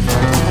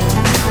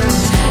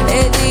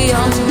ed io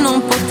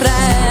non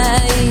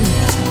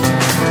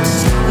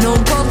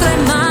potrei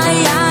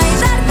mai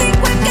darti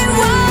quel che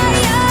vuoi.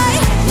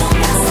 Non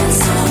basta il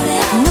sole,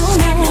 no,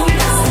 non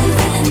basta il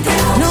vento,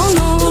 no,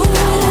 no.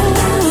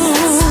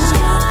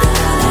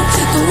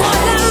 Tu vuoi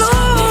la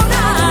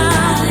luna,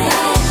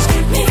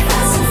 mi fa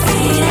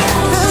soffrire,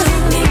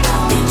 mi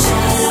porti in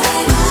cielo e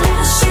mi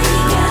lasci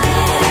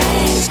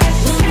cadere.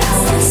 Non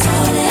basta il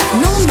sole,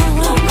 no,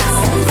 non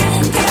basta il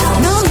vento,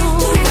 no, no.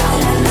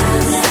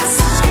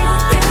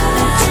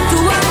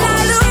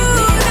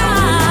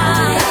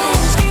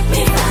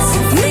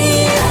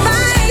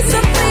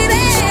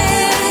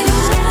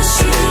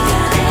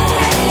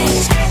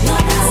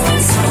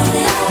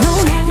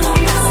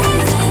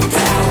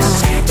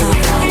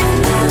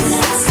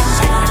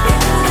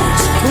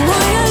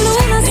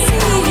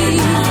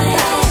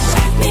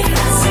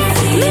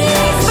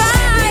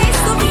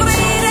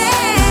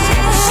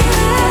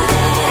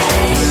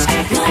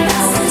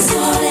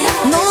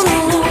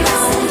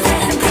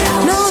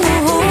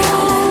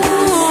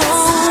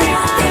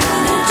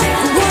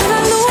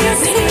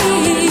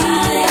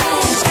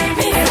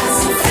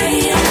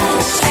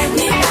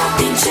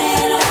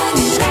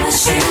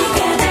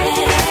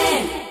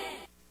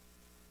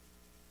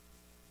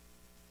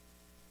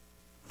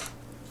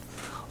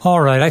 All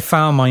right, I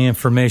found my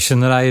information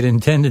that I had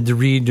intended to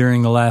read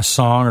during the last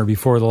song or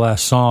before the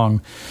last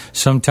song.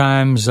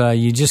 Sometimes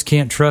you just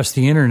can't trust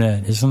the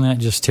internet. Isn't that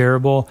just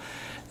terrible?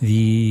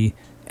 The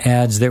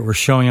ads that were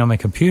showing on my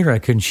computer, I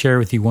couldn't share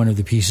with you one of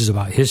the pieces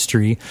about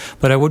history,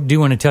 but I do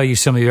want to tell you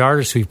some of the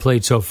artists we've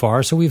played so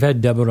far. So we've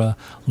had Deborah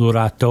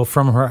Lurato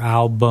from her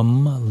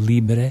album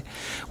Libre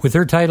with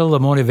her title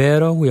Amore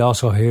Vero. We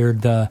also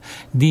heard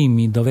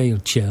Dimmi Dov'è il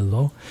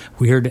Cielo.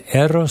 We heard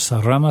Eros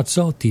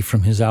Ramazzotti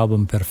from his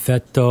album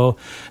Perfetto.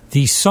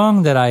 The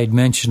song that I had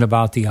mentioned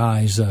about the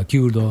eyes,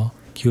 Chiudo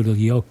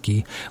gli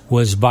occhi,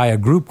 was by a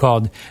group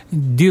called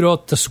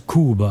Dirotta su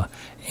Cuba.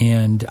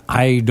 And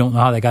I don't know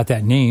how they got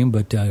that name,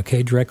 but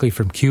directly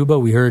from Cuba.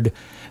 We heard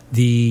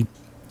the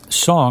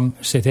song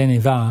Se te ne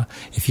va,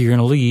 If You're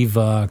Gonna Leave.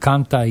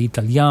 Canta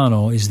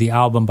Italiano is the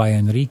album by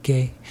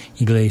Enrique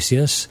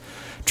Iglesias.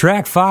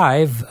 Track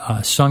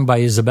 5, sung by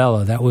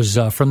Isabella. That was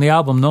from the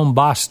album Non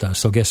Basta.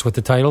 So guess what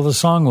the title of the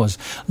song was?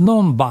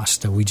 Non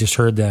Basta. We just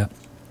heard that.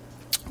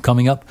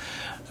 Coming up,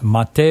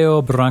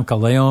 Matteo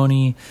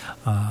Brancaleone,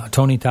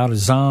 Tony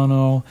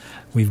Tarzano.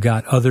 We've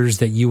got others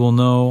that you will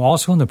know.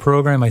 Also in the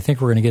program, I think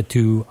we're going to get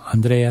to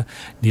Andrea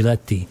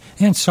Diletti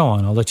and so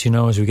on. I'll let you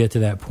know as we get to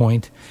that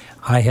point.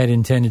 I had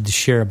intended to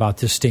share about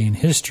this day in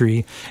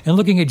history. And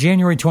looking at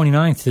January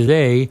 29th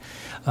today,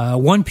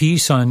 one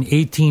piece on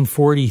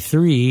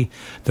 1843,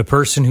 the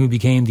person who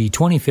became the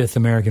 25th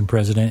American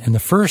president and the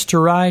first to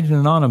ride in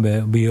an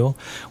automobile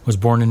was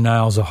born in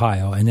Niles,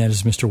 Ohio, and that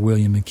is Mr.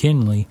 William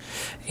McKinley.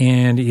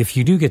 And if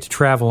you do get to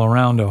travel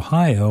around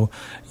Ohio,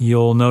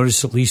 you'll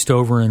notice at least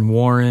over in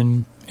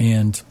Warren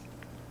and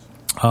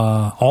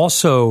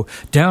also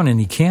down in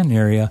the Canton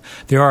area,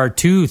 there are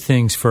two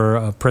things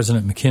for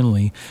President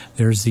McKinley.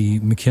 There's the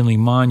McKinley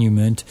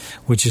Monument,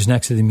 which is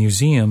next to the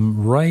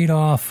museum, right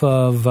off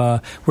of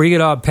where you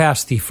get out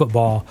past the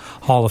Football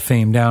Hall of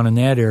Fame down in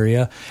that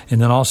area.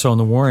 And then also in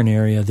the Warren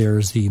area,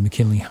 there's the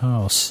McKinley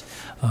House.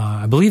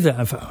 I believe that,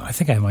 I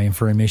think I have my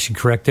information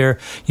correct there.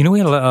 You know, we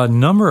had a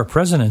number of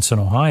presidents in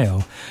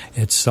Ohio.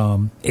 It's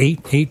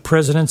eight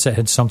presidents that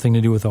had something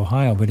to do with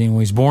Ohio. But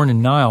anyways, born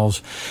in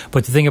Niles.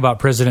 But the thing about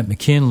President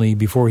McKinley,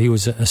 before he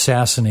was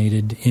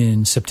assassinated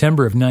in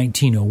September of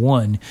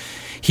 1901,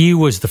 he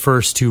was the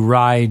first to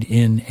ride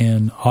in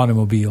an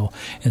automobile,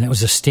 and that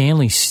was a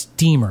Stanley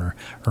steamer,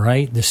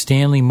 right? The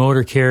Stanley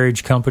Motor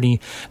Carriage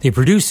Company. They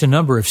produced a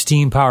number of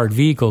steam-powered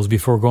vehicles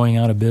before going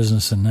out of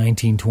business in the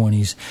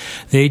 1920s.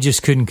 They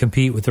just couldn't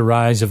compete with the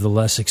rise of the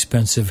less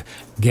expensive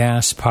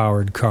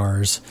gas-powered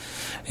cars.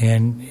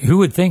 And who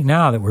would think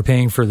now that we're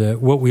paying for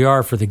what we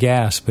are for the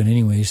gas? But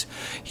anyways,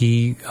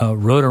 he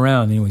rode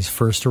around. Anyways,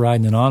 first to ride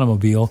in an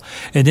automobile,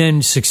 and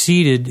then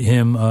succeeded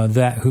him.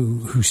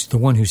 Who's the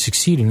one who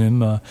succeeded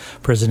him?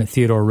 President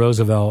Theodore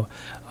Roosevelt.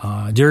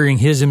 During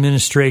his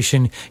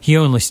administration, he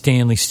owned the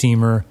Stanley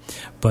steamer,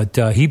 but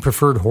he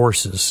preferred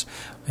horses.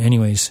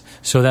 Anyways,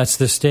 so that's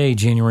this day,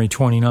 January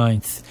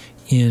 29th,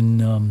 in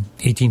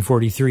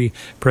 1843,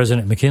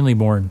 President McKinley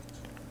born.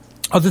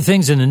 Other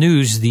things in the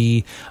news,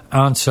 the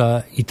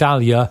ANSA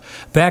Italia,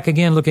 back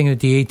again looking at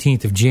the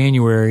 18th of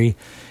January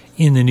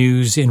in the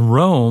news in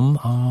Rome.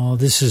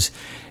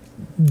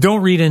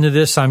 Don't read into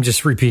this. I'm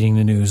just repeating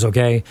the news,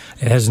 okay?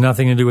 It has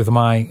nothing to do with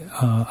my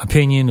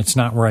opinion. It's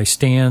not where I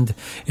stand.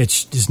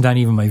 It's not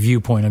even my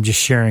viewpoint. I'm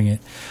just sharing it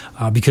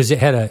because it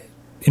had a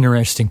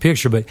interesting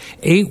picture. But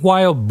 8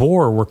 wild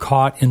boar were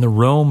caught in the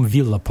Rome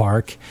Villa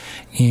Park,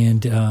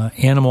 and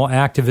animal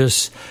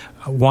activists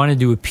wanted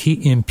to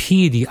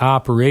impede the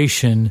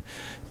operation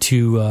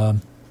to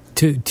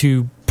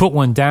put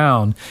one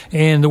down.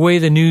 And the way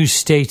the news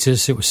states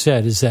this, it was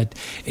said, is that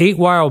 8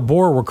 wild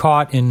boar were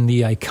caught in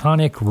the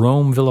iconic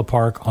Rome Villa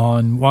Park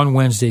on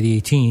Wednesday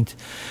the 18th.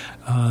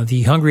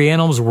 The hungry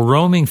animals were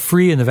roaming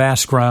free in the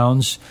vast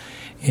grounds,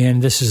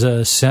 and this is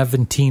a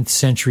 17th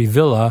century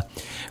villa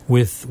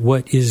with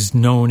what is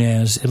known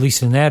as, at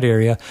least in that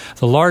area,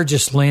 the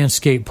largest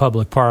landscape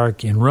public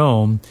park in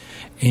Rome.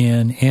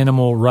 And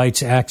animal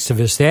rights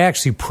activists, they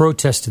actually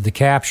protested the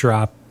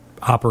capture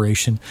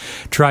operation,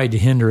 tried to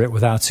hinder it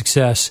without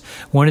success.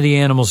 One of the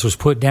animals was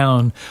put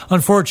down,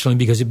 unfortunately,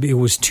 because it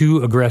was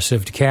too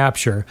aggressive to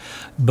capture.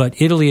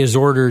 But Italy has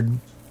ordered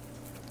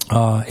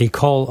a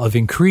cull of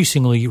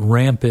increasingly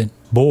rampant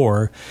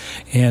boar,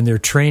 and they're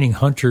training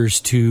hunters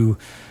to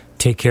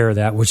take care of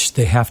that, which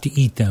they have to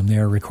eat them. They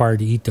are required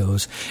to eat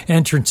those.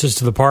 Entrances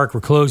to the park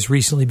were closed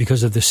recently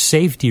because of the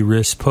safety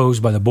risks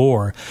posed by the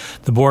boar.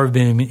 The boar have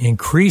been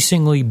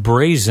increasingly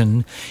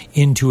brazen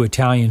into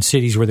Italian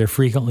cities where they're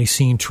frequently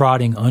seen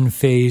trotting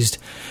unfazed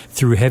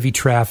through heavy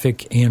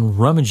traffic and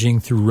rummaging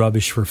through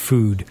rubbish for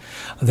food.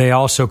 They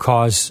also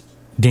cause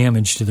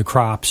damage to the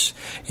crops,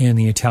 and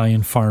the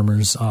Italian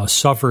farmers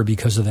suffer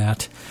because of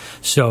that.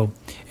 So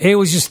it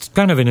was just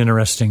kind of an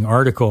interesting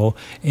article,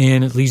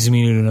 and it leads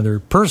me to another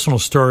personal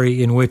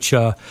story in which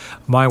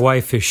my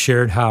wife has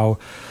shared how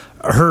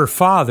her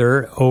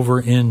father over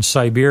in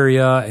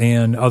Siberia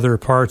and other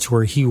parts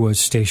where he was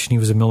stationed, he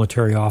was a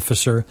military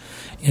officer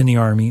in the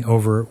army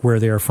over where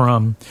they're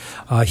from.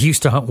 He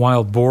used to hunt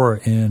wild boar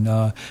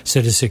and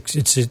said it's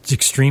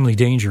extremely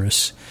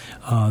dangerous.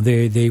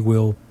 They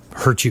will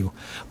hurt you.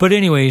 But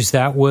anyways,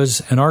 that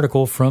was an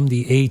article from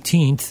the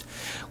 18th.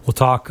 We'll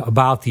talk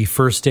about the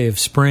first day of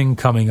spring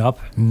coming up,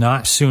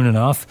 not soon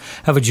enough.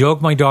 Have a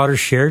joke my daughter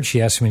shared.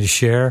 She asked me to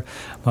share.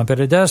 Ma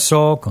per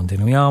adesso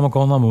continuiamo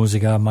con la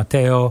musica.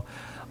 Matteo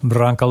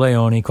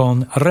Brancaleoni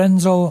con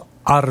Renzo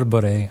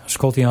Arbore.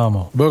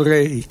 Ascoltiamo.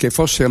 Vorrei che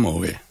fosse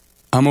amore,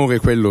 amore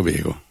quello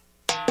vero.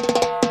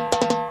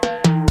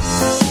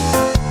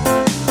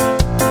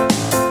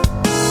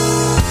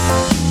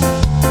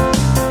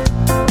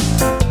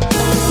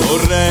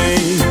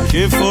 Vorrei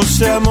che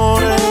fosse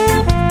amore,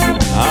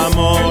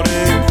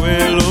 amore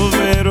quello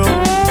vero,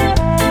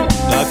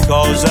 la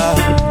cosa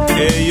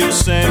che io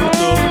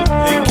sento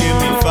e che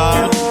mi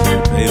fa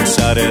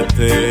pensare a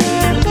te.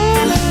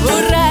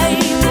 Vorrei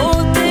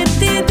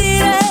poterti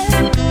dire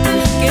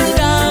che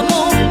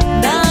t'amo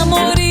da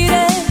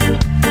morire,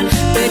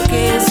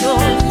 perché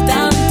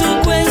soltanto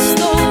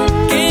questo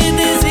che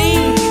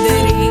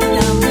desideri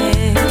da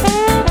me.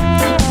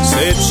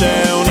 Se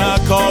c'è una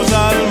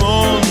cosa al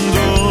mondo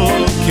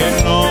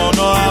che non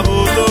ho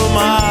avuto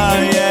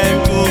mai,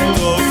 è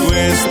tutto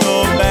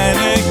questo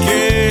bene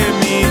che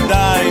mi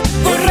dai.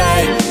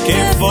 Vorrei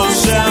che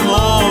fosse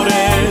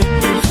amore,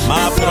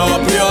 ma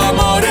proprio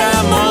amore,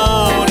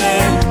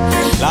 amore,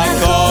 la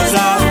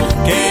cosa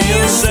che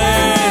io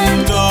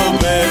sento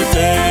per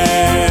te.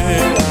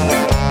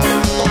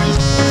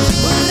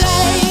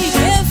 Vorrei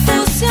che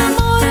fosse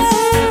amore,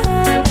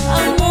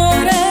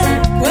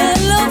 amore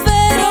quello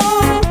vero,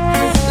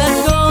 la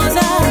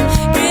cosa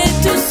che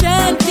tu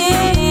senti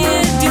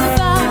e ti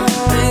fa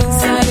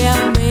pensare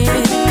a me.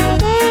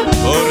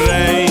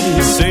 Vorrei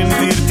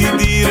sentirti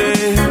dire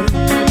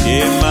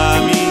che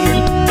m'ami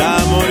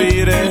da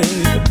morire,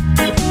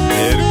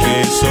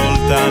 perché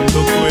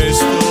soltanto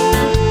questo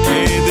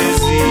che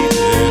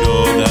desidero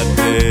da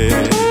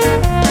te.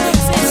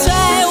 Se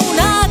c'è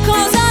una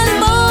cosa al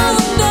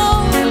mondo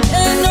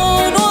che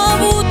non ho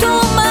avuto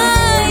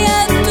mai,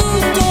 è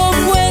tutto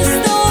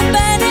questo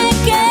bene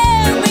che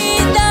mi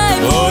dai.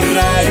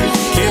 Vorrei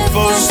che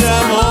fosse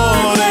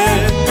amore,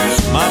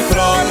 ma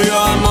proprio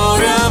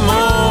amore,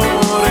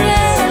 amore,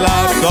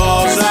 la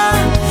cosa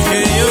che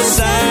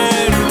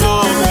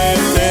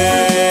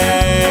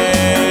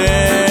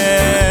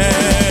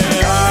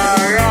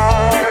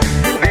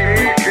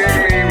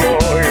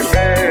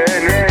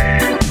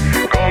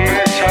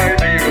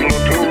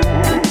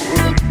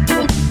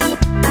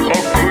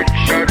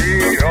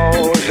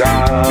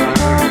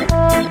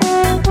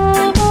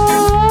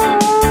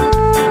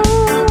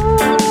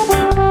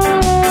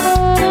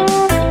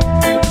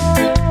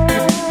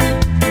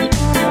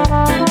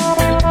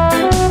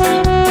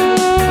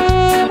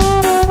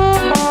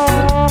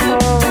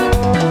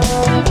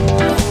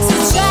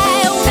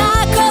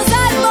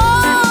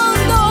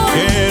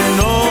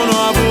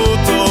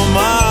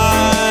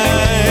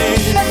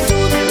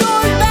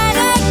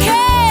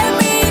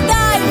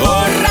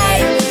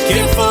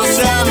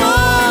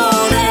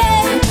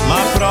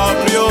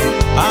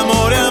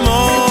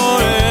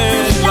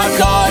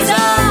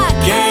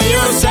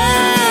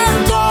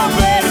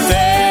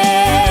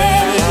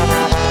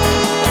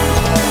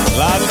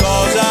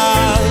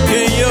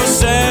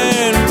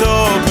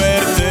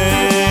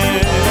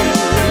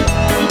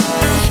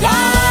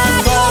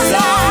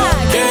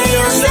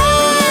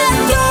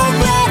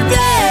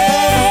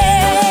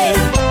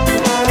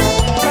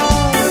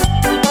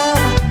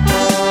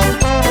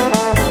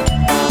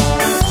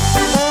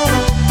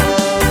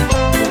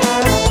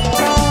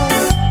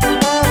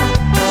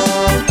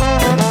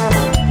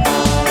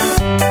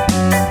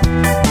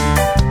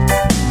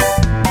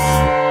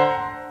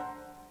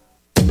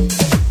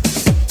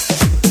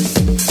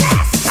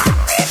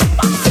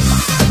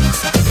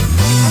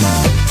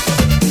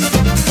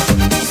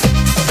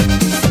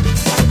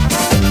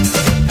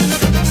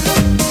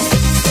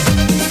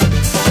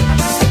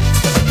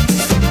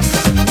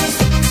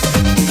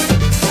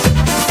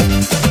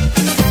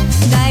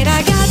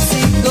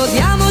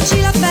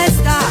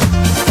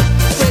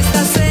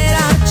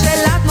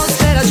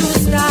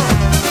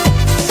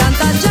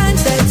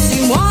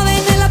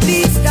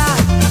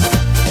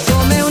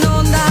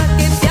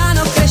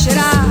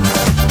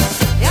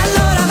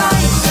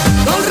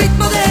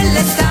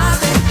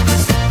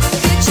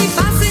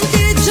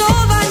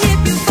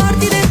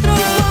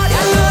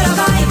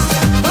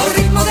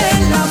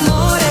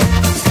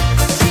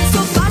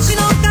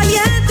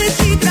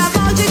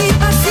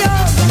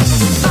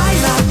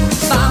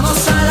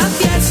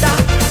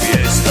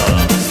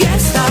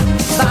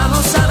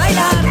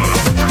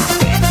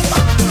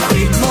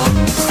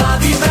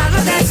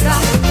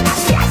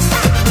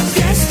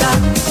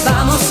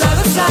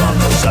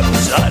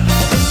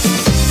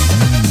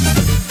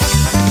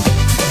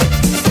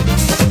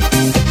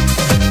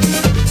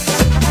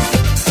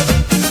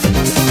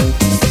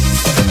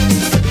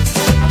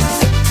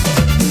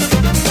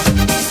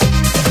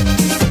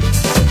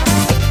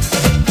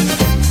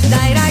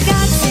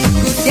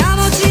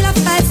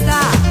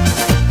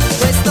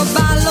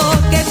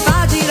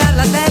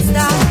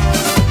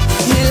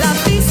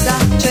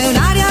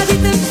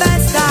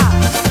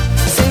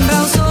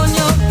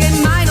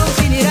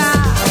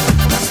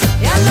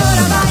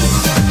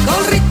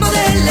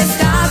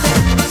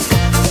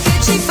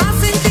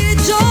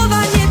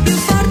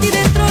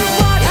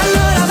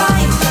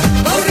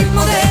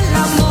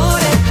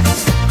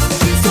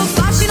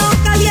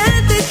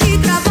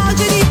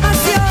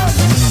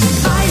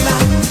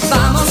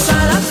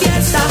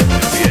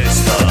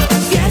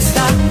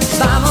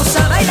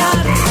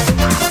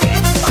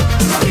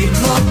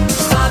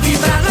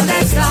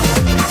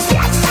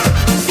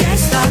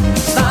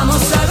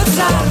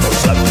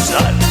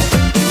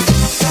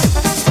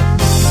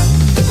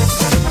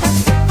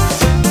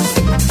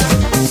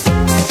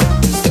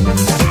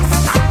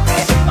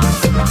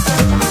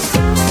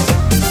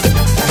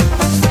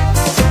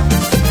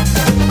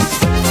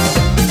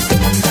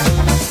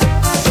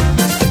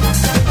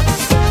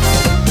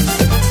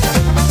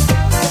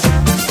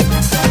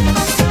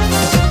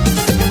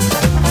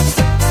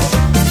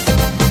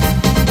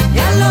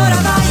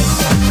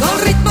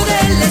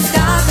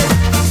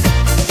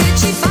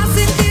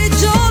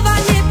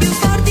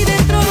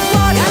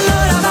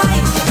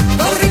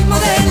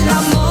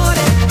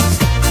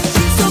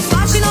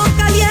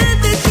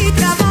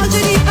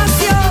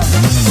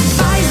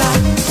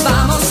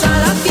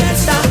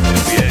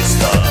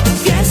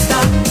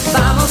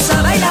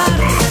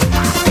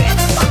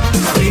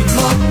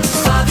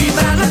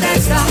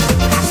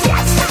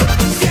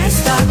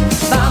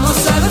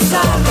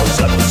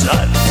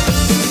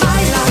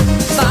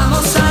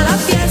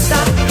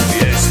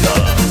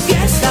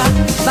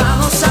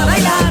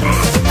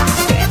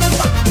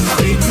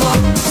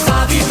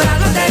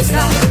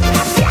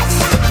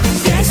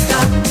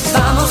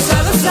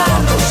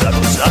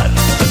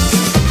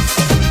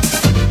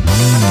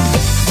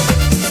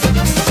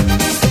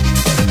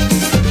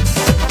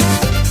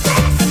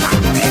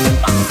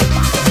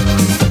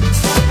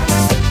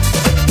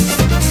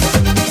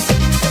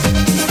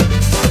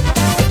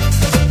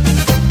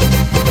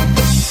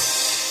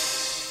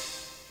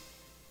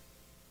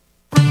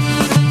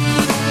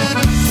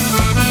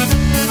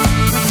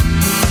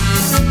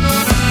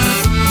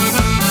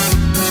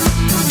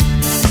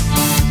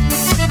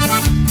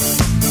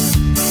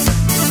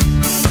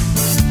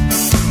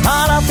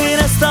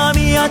finestra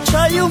mia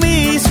c'hai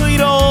messo i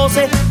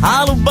rose,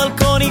 allo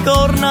balcone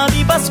corna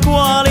di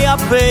Pasquale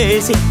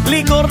appesi,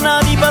 li corna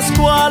di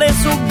Pasquale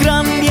su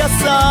grandi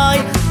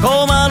assai,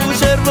 come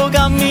lucervo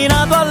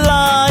camminato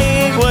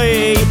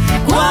all'highway.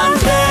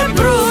 Quanto è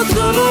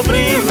brutto lo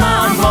primo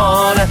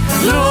amore,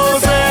 lo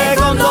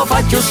secondo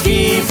faccio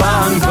schifo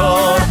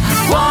ancora.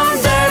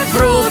 Quanto è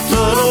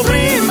brutto lo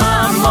primo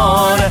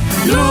amore,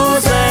 lo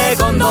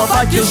secondo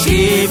faccio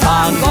schifo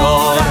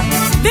ancora.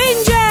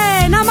 Vince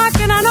una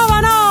macchina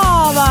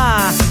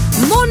nuova,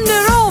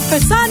 monne rofe,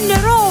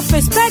 sanne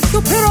rofe,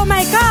 specchio per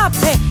make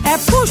up e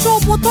puso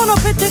un bottone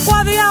per te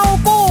quadri al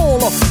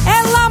culo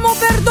e l'amo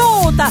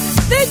perduta,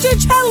 dici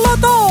cello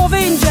tu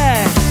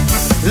Vince.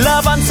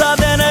 La panza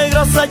tene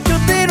grossa più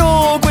di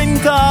un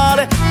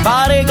quintale,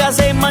 pare che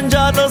sei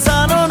mangiato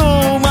sano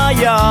un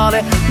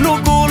maiale, lo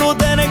culo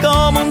tene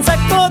come un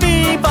sacco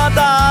di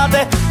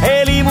patate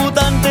e le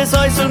mutande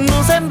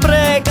sono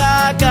sempre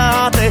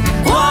cacate.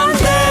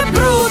 Quanto è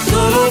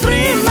brutto lo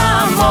primo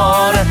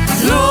amore,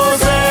 lo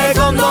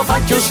secondo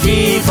faccio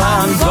schifo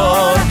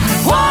ancora.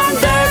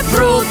 Quanto è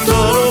brutto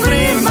lo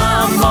primo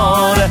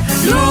amore,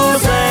 lo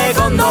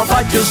secondo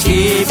faccio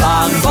schifo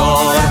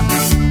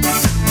ancora.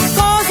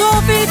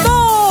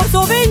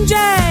 Fitoso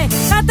Vince,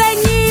 che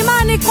tegni i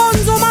mani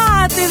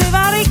consumati di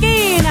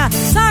varichina,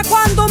 sa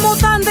quanto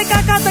mutante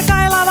cacate che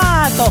hai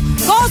lavato.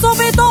 Coso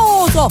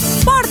fitoso,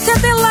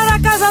 portatela a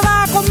casa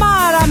da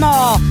comare,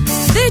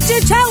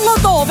 dici cello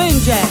tu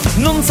Vince.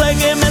 Non sai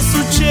che mi è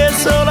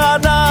successo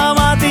la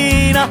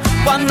mattina,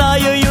 quando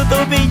io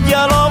ti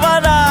piglio l'ova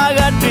da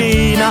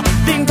gattina,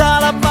 tinta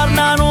la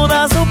barna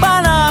nuda su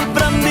una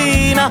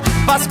brandina,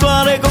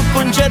 Pasquale con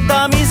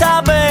concetta mi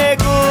sa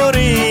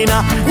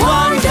pecorina.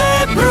 Quanto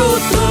è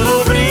brutto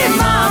lo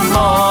primo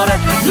amore,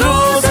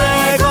 lo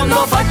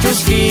secondo faccio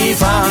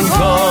schifo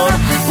ancora.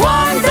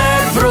 Quanto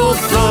è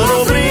brutto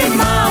lo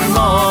primo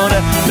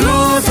amore,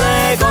 lo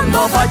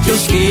secondo faccio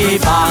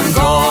schifo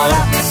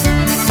ancora.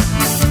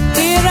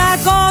 Tira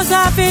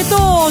cosa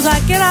fitosa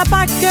che la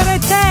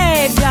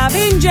paccheretteggia,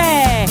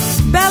 Vince,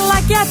 bella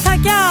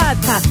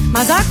chiatta,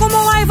 ma sa come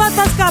l'hai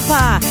fatta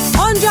scappare?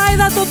 Oggi hai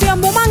dato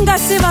tempo, manca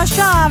si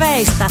fascia la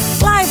vesta,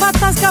 l'hai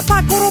fatta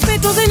scappare con un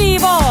petto di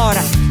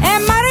nivora, e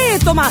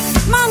marito, ma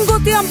manco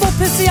tempo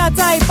per si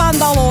alzare i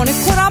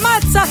pantaloni, con la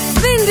mazza,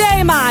 Vince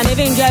le mani,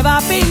 Vince va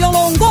a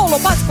pigliolo un golo,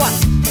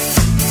 Pasquale.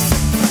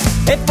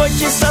 E poi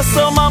ci sta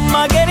sua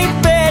mamma che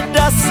ripete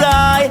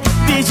assai,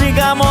 dice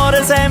che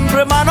amore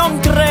sempre ma non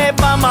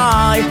crepa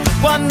mai,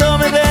 quando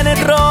mi viene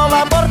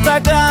trova porta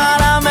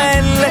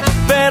caramelle,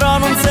 però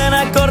non se ne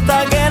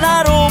accorta che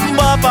una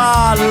romba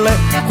palle.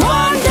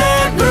 Quanto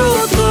è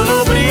brutto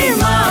lo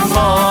primo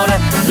amore,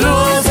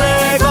 lo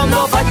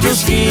secondo faccio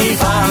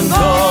schifo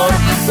ancora.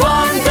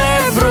 Quanto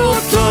è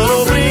brutto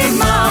lo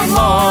primo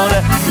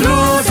amore,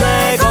 lo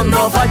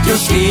secondo faccio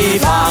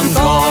schifo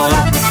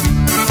ancora.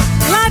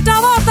 L'altra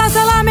volta si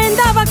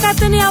lamentava che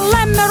tenia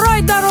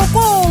l'emmeroid al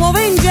culo,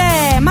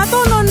 Vince, ma tu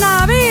non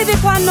la vedi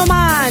quando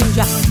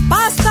mangia.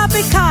 Pasta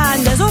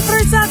piccante,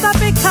 soffrizzata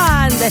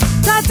piccante,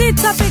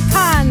 salsiccia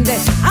piccante,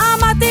 a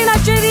mattina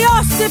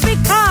ceriosti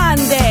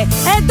piccante,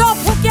 e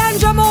dopo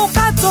piangiamo un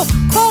cazzo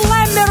con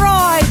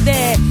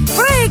l'emmeroid.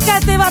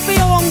 Fricati va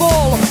più un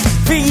golo.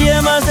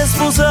 Figlia ma sei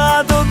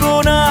sposato con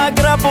una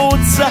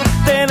grapuzza,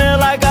 tiene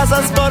la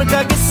casa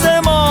sporca che se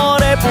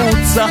muore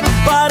puzza,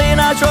 pare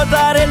una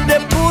ciottarella e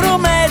pure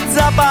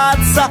mezza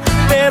pazza,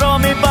 però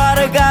mi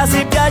pare che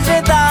si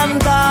piace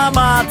tanta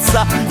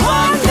mazza.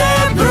 Quanto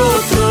è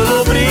brutto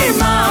lo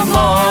primo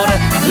amore,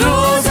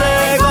 lo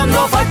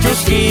secondo faccio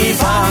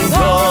schifo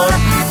ancora.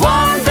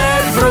 Quanto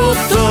è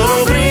brutto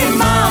lo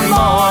primo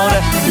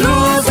amore,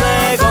 lo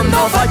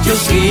secondo faccio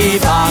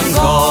schifo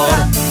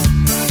ancora.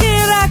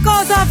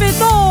 Cosa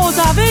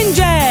fetosa,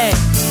 Vince,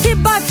 che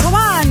bacio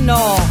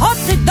vanno,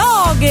 hot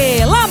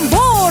dog,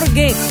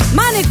 lamborghini,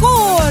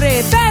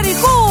 manicore,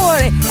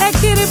 pericore, e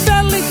che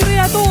ribelli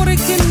creatori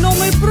che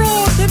nome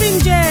brutte,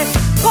 Vince,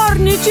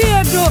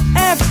 corniciaggio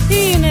e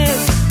fine,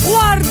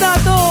 guarda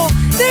tu,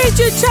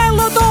 dici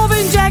cello tu,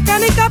 Vince, che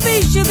ne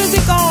capisci di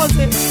queste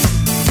cose.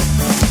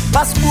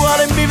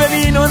 Pasquale in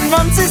Viverino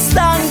non si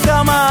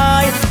stanca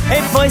mai,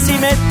 e poi si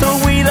mette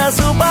guida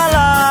su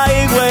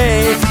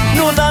highway,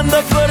 non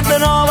tanto forte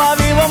nuova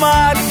vivo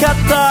ma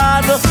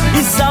accattato,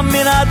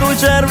 esaminato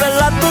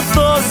cervello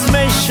tutto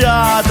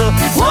smesciato.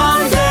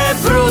 Quanto è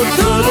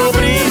brutto lo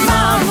primo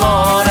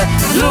amore,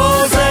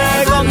 lo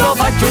secondo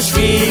faccio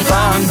schifo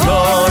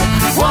ancora.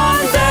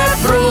 Quanto è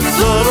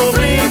brutto lo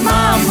primo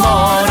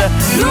amore,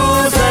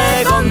 lo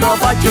secondo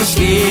faccio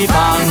schifo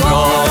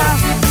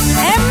ancora.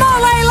 E mo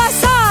l'hai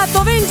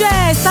lasciato,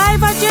 Vince, stai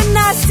facendo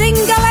a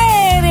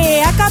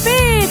singaleri, ha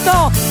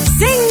capito?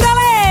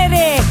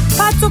 Singaleri,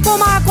 faccio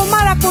come a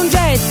comare a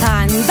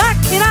concetta,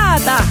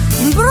 indacchinata,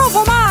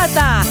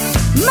 profumata,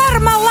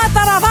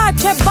 marmellata la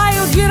faccia e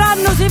vai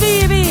girandosi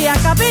via,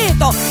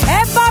 capito?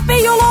 E va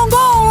piglio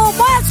longolo,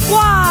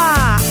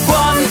 Pasqua!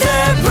 Quanto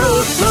è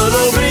brutto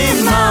lo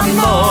primo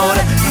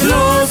amore,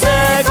 lo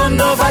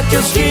secondo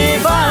faccio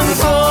schifo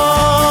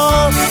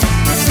ancora.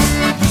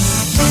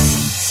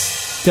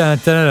 Da,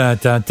 da, da,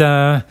 da,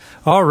 da.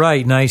 All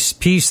right, nice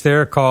piece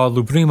there called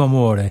Lu Primo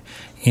Amore.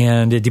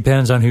 And it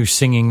depends on who's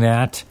singing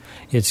that.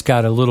 It's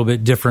got a little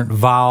bit different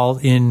vowel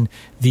in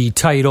the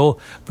title.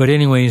 But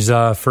anyways,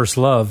 First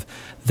Love.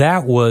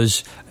 That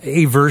was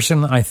a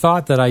version I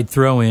thought that I'd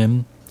throw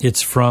in.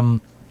 It's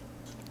from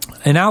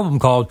an album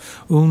called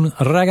Un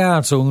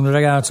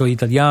ragazzo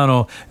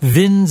italiano,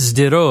 Vinz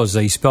de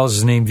Rosa. He spells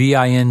his name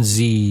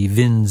V-I-N-Z,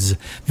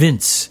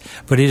 Vince,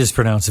 but it is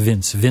pronounced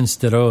Vince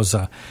de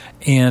Rosa.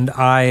 And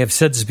I have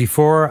said this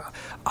before,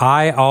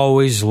 I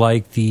always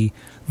like the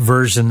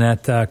version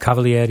that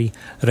Cavalieri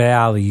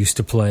Reale used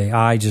to play.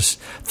 I just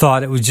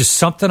thought it was just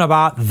something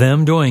about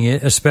them doing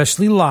it,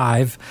 especially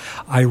live.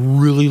 I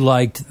really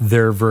liked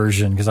their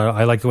version because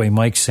I like the way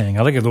Mike sang.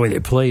 I like the way they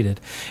played it.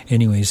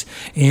 Anyways,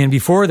 and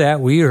before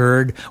that, we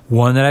heard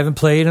one that I haven't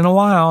played in a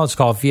while. It's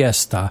called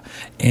Fiesta,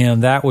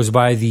 and that was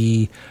by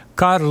the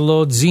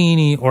Carlo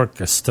Zini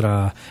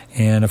Orchestra.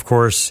 And of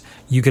course,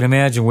 you can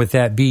imagine with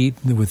that beat,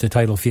 with the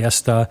title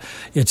Fiesta,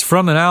 it's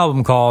from an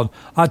album called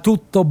A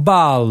Tutto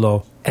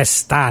Ballo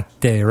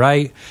Estate,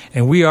 right?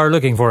 And we are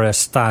looking for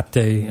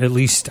Estate, at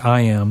least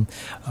I am,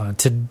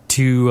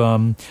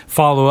 to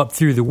follow up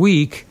through the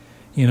week.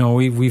 You know,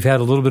 we've had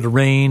a little bit of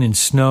rain and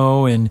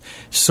snow, and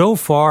so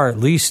far, at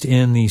least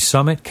in the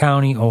Summit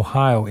County,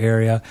 Ohio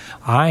area,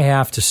 I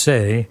have to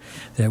say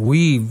that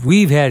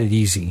we've had it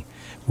easy.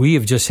 We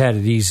have just had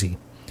it easy.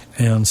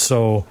 And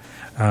so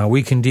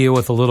we can deal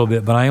with a little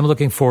bit, but I am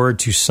looking forward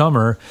to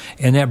summer,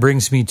 and that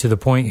brings me to the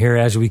point here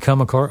as we come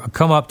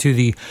up to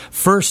the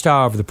first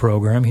hour of the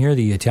program here,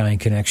 the Italian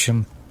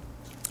Connection.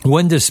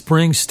 When does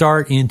spring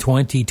start in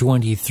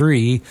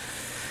 2023?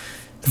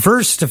 The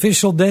first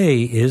official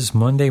day is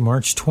Monday,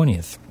 March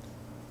 20th.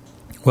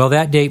 Well,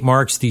 that date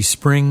marks the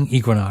spring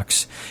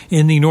equinox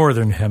in the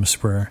northern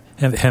hemisphere,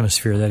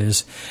 that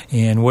is.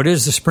 And what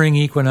is the spring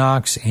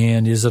equinox,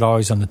 and is it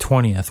always on the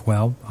 20th?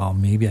 Well,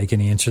 maybe I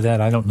can answer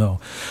that. I don't know.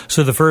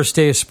 So the first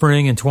day of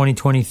spring in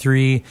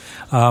 2023,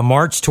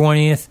 March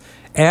 20th,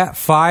 at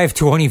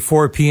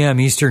 5:24 p.m.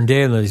 Eastern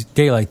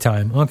Daylight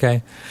Time.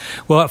 Okay.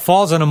 Well, it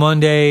falls on a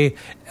Monday,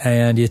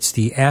 and it's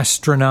the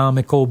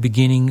astronomical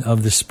beginning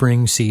of the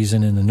spring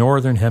season in the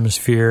northern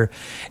hemisphere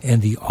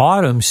and the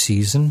autumn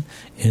season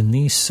in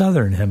the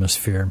southern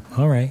hemisphere.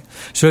 All right.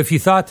 So if you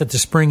thought that the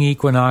spring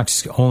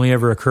equinox only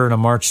ever occurred on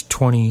March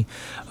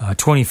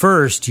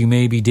 21st, you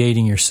may be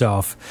dating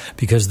yourself,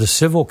 because the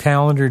civil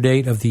calendar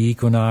date of the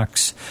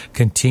equinox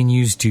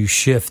continues to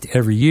shift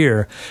every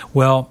year.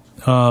 Well,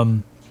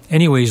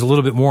 anyways, a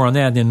little bit more on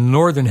that. In the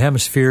northern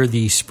hemisphere,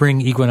 the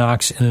spring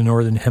equinox in the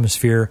northern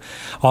hemisphere,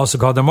 also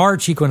called the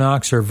March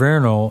equinox or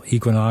vernal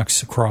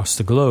equinox across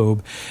the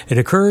globe, it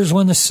occurs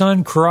when the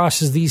sun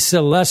crosses the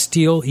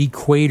celestial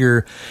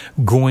equator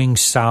going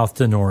south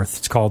to north.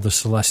 It's called the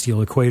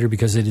celestial equator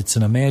because it's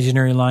an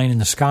imaginary line in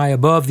the sky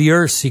above the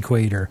Earth's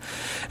equator.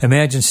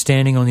 Imagine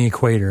standing on the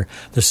equator.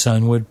 The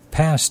sun would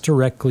pass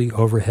directly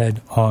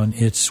overhead on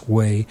its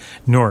way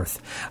north.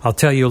 I'll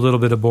tell you a little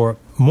bit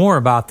more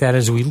about that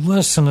as we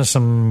listen to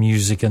some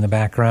music in the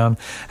background.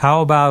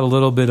 How about a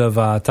little bit of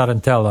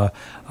Tarantella,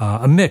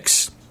 a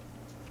mix?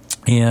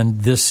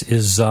 And this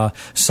is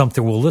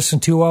something we'll listen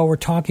to while we're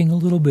talking a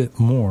little bit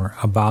more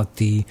about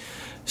the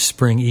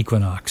spring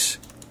equinox.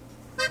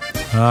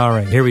 All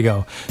right, here we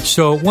go.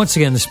 So once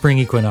again, the spring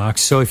equinox.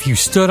 So if you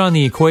stood on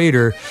the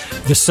equator,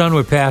 the sun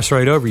would pass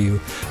right over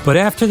you. But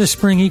after the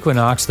spring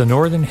equinox, the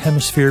northern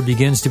hemisphere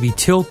begins to be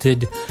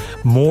tilted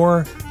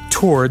more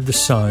toward the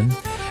sun,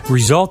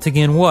 resulting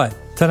in what?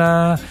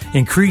 Ta-da!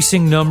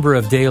 Increasing number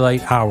of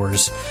daylight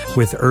hours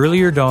with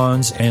earlier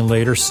dawns and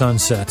later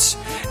sunsets.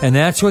 And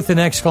that's with an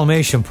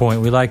exclamation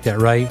point. We like that,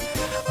 right?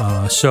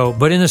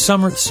 But in the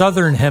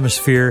southern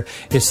hemisphere,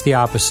 it's the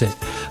opposite.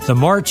 The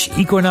March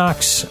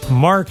equinox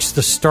marks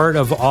the start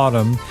of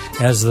autumn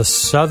as the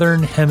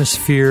southern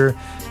hemisphere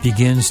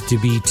begins to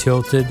be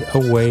tilted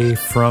away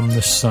from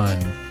the sun.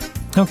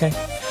 Okay,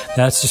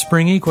 that's the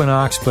spring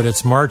equinox, but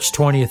it's March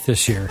 20th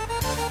this year.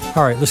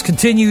 All right, let's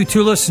continue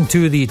to listen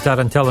to the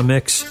Tarantella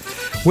mix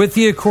with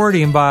the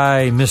accordion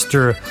by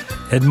Mr.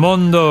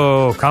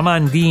 Edmondo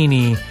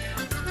Camandini.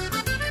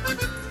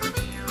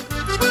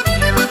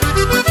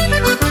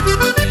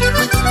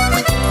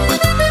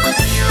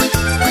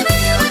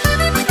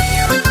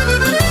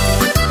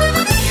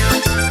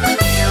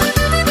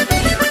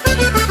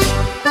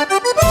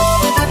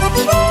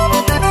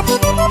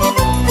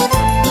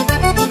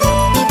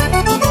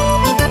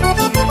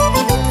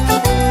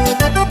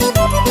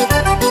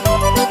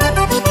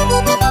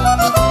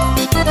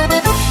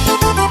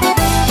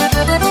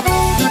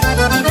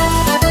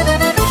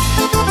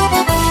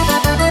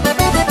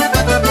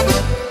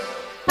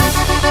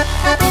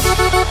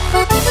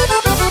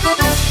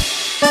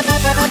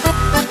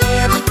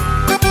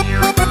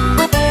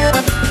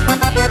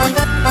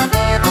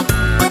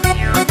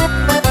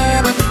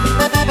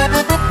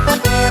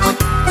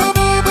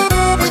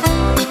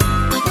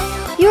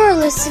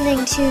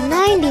 Listening to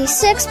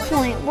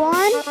 96.1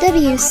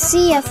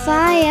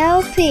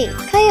 WCFI-LP,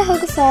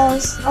 Cuyahoga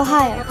Falls,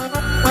 Ohio.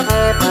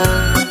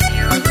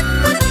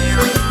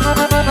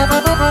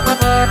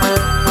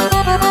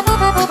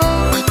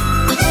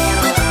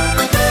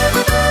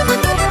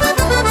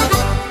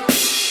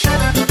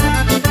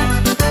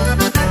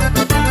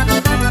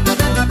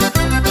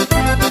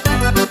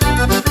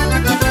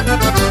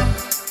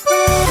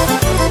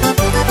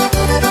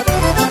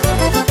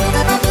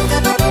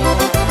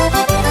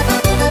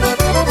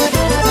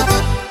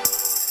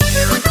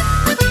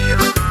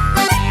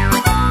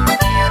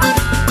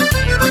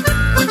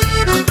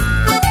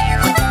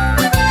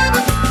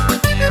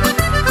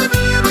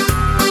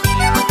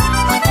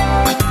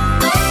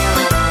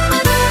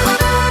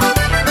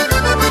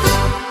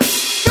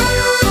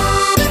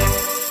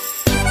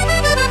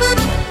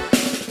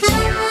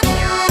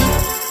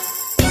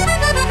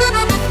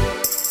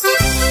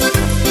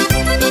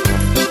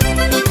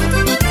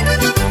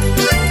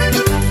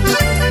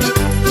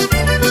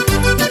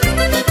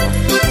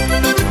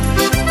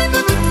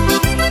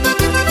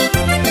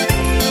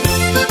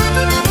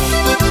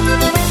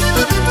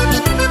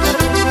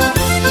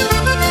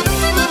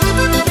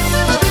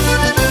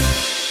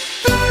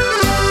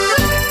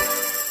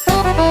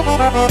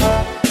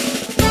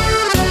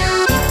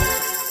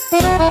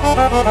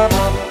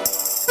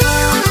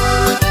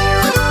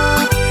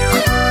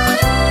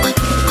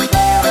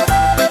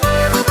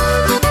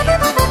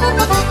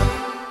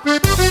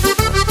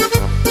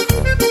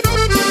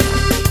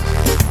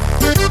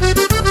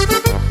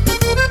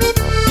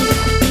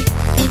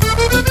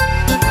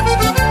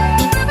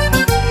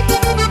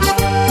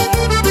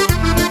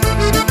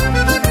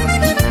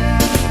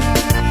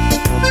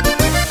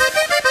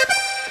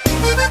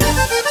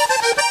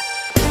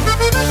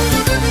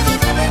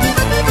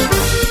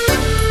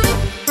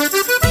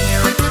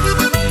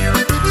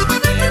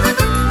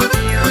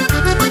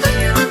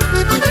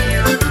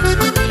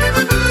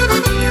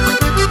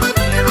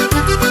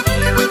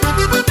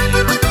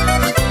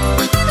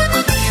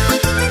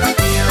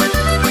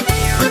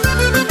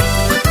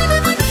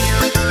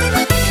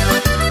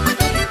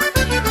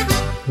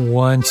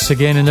 Once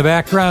again, in the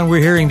background,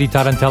 we're hearing the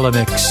Tarantella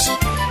mix.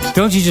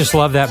 Don't you just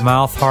love that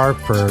mouth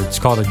harp, or it's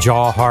called a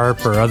jaw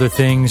harp, or other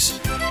things?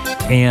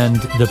 And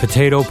the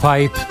potato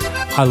pipe.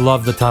 I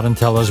love the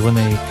Tarantellas when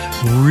they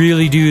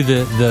really do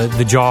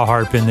the jaw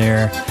harp in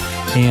there.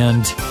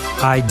 And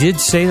I did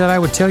say that I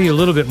would tell you a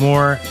little bit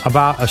more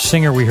about a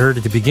singer we heard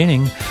at the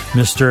beginning,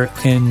 Mr.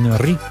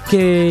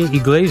 Enrique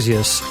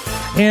Iglesias.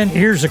 And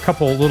here's a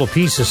couple little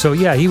pieces. So,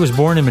 yeah, he was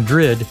born in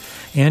Madrid,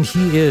 and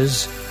he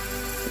is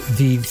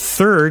the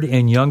third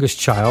and youngest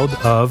child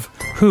of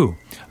who?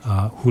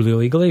 Julio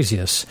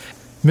Iglesias.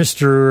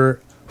 Mr.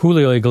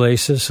 Julio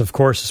Iglesias, of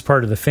course, is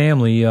part of the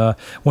family.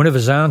 One of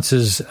his aunts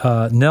is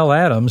Nell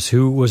Adams,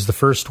 who was the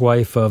first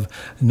wife of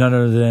none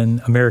other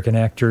than American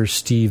actor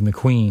Steve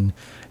McQueen,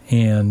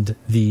 and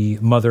the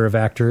mother of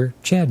actor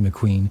Chad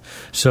McQueen.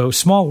 So,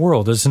 small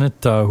world, isn't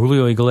it?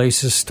 Julio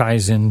Iglesias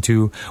ties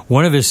into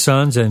one of his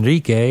sons,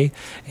 Enrique,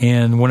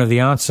 and one of the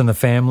aunts in the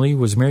family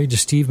was married to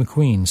Steve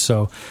McQueen.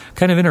 So,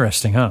 kind of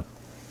interesting, huh?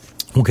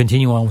 We'll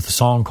continue on with a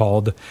song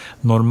called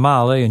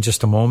Normale in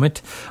just a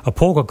moment, a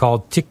polka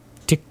called Tick,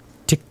 Tick,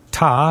 Tick,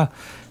 Ta,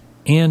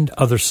 and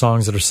other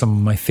songs that are some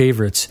of my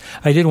favorites.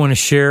 I did want to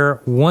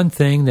share one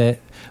thing that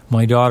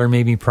my daughter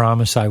made me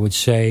promise I would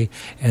say,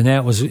 and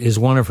that is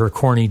one of her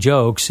corny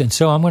jokes. And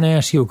so I'm going to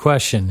ask you a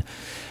question.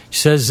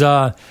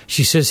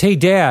 She says, "Hey,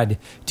 Dad,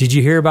 did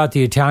you hear about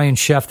the Italian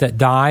chef that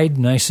died?"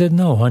 And I said,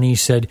 "No, honey." He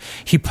said,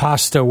 "He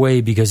passed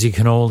away because he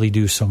can only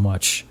do so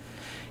much."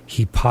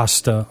 He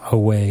passed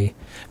away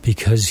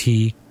because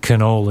he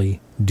can only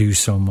do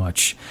so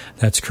much.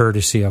 That's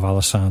courtesy of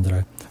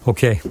Alessandra.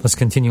 Okay, let's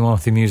continue on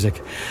with the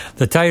music.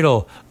 The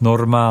title,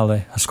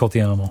 Normale.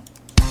 Ascoltiamo.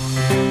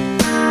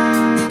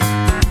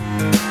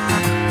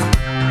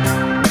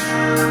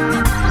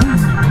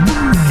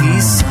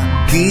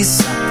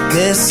 Chissà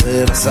che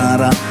sera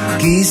sarà,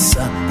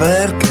 chissà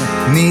perché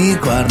mi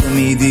guarda e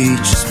mi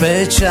dice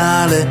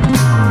speciale,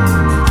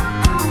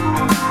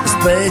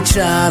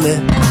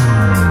 speciale.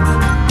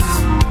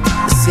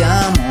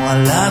 Siamo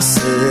alla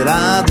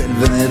sera del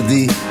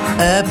venerdì,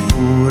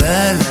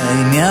 eppure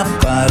lei mi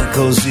appare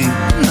così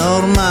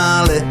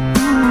normale,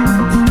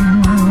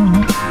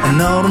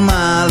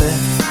 normale.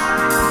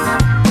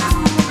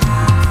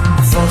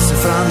 Forse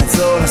fra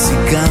mezz'ora si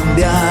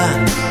cambia,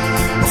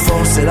 o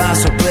forse la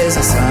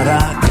sorpresa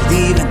sarà che è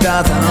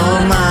diventata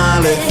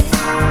normale,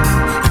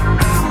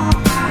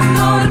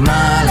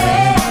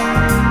 normale.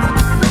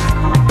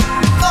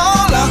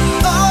 Hola,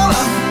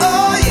 hola,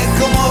 oh, e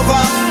come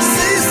va?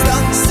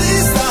 Si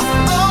sta,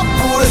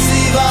 oppure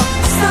si va?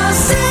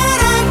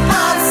 Stasera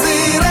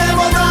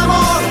impazziremo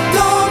d'amor,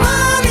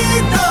 domani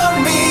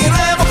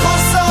dormiremo con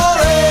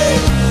sole.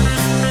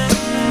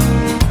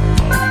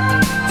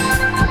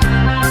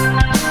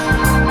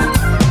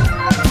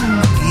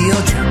 Io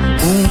già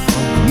un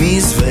po' mi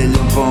sveglio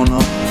un po',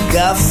 no,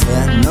 caffè,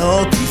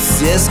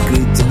 notizie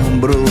scritte in un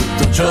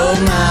brutto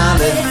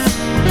giornale,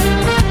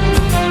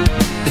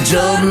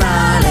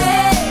 giornale.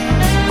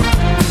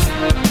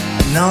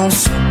 Non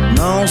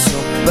so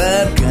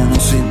perché non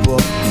si può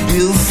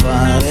più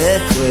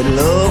fare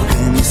quello che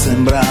mi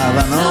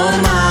sembrava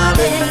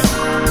normale,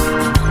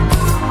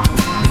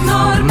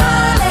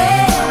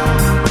 normale.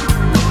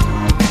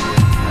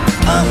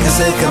 Anche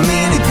se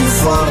cammini più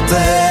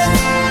forte,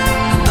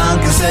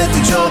 anche se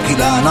ti giochi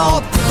la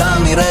notte,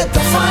 dammi retta,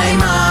 fai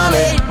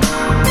male,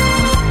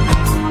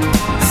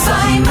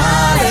 fai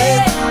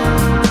male.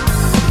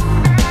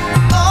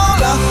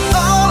 Hola,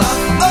 hola,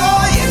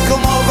 oh, e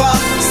come va?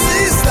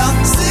 Si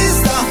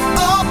sta,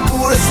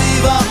 oppure si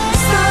va?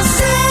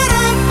 Stasera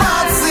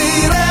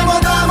impazziremo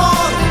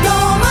d'amor,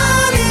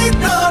 domani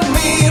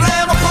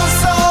dormiremo con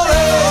sole.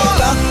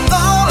 Hola,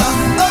 hola,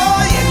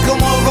 oh, e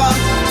come va?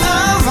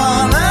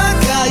 Havana,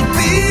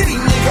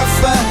 caipirinha e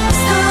caffè.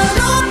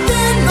 Stanotte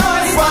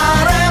noi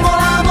faremo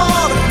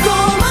l'amor,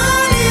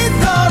 domani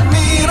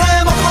dormiremo.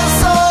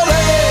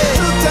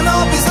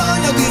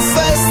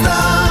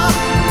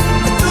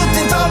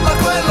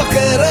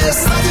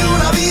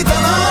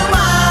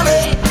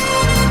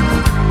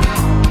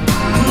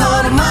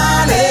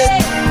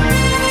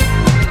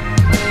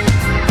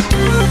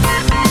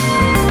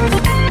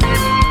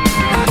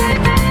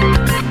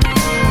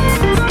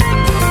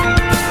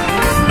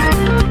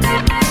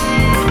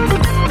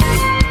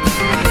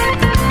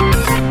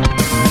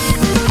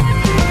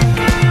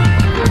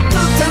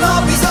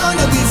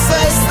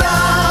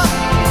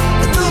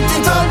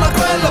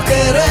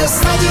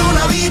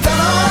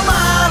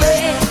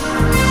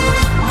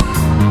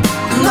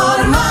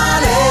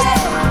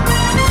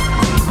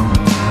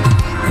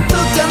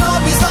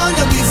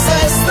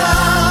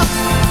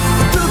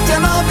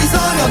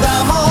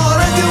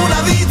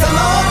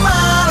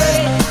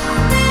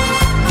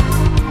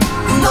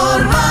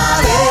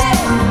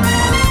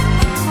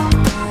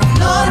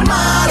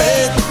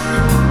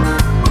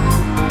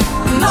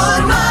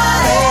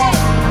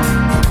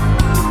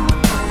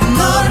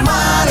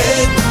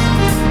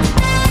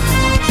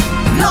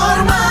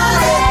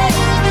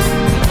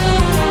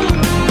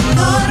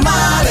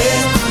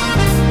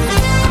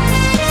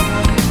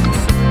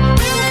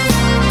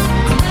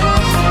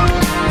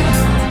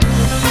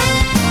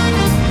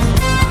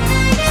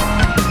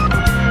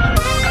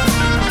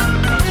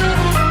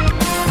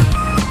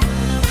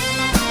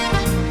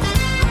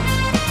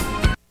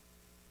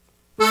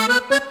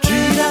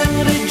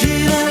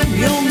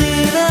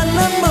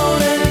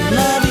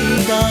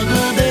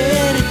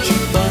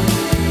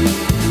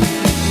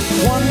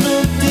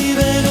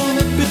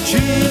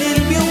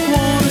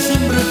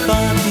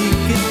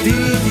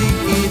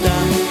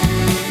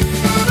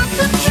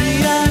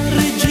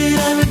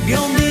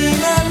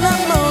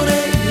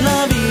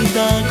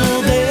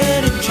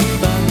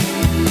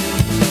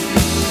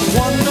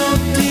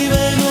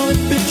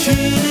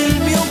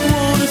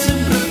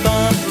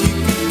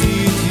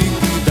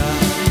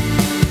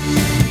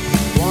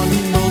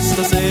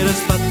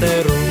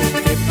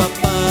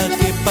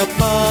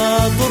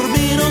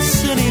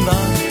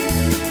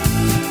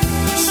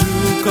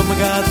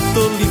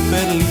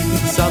 per lì,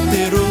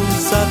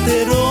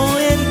 salterò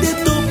e di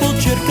dopo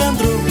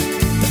cercandrò.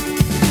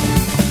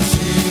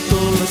 Sito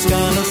la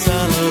scala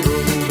salerò,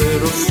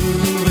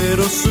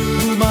 vero su,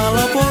 ma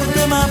la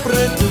porta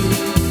m'apre tu.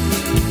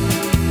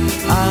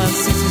 Ah,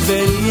 si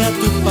sveglia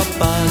tu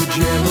papà,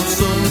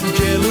 geloso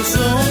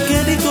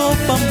che di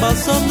coppa un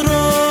basso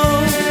andrò.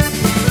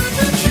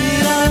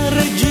 Gira,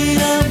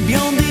 regira,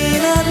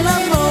 biondina,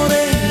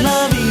 l'amore,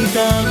 la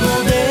vita,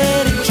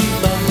 godere ci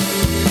fa.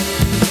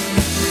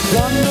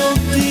 Quando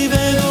ti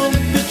vedo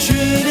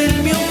piacere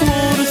il mio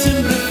cuore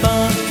sempre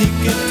fa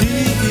tic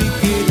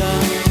da.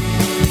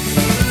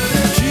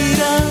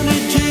 Gira,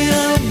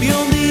 regira,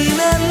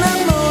 biondina,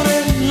 l'amore,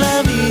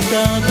 la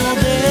vita,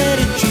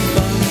 godere ci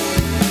fa.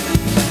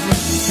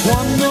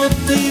 Quando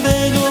ti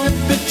vedo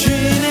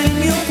piacere il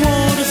mio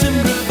cuore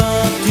sempre fa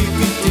tic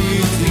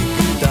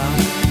da.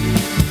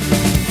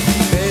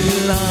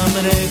 Bella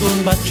me ne con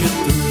un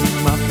bacetto,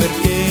 ma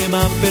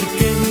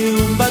perché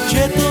un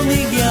bacetto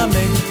mi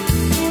chiami?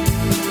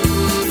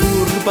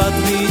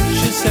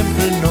 Furbatrice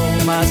sempre no,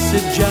 ma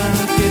se già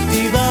che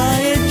ti va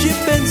e ci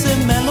pensa e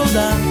me lo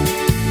dà.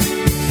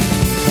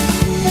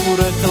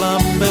 Pure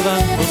clambe va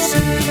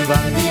così,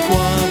 vanti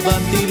qua,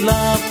 vanti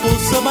là,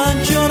 possa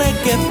mangiare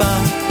che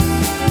fa.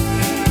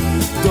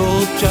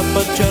 Dolce a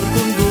baciar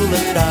con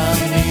guletta,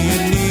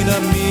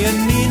 mia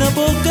nina,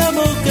 bocca a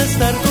bocca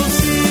star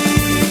così.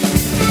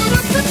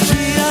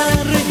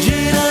 Gira,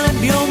 rigira,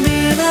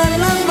 biondina,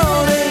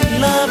 l'amore,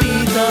 la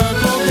vita,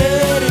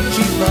 godere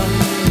ci fa.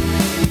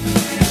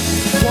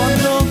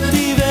 Quando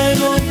ti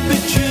vedo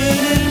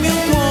piacere il mio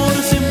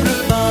cuore sempre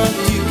fa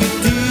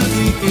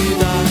tic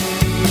da.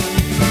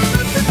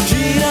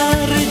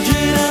 Gira,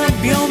 rigira,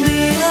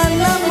 biondina,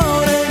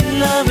 l'amore,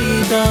 la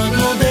vita,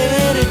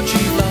 godere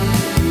ci fa.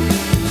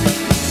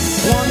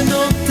 Quando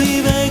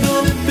ti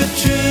vedo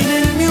piacere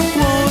il mio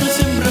cuore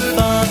sempre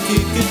fa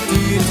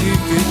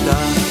tic da.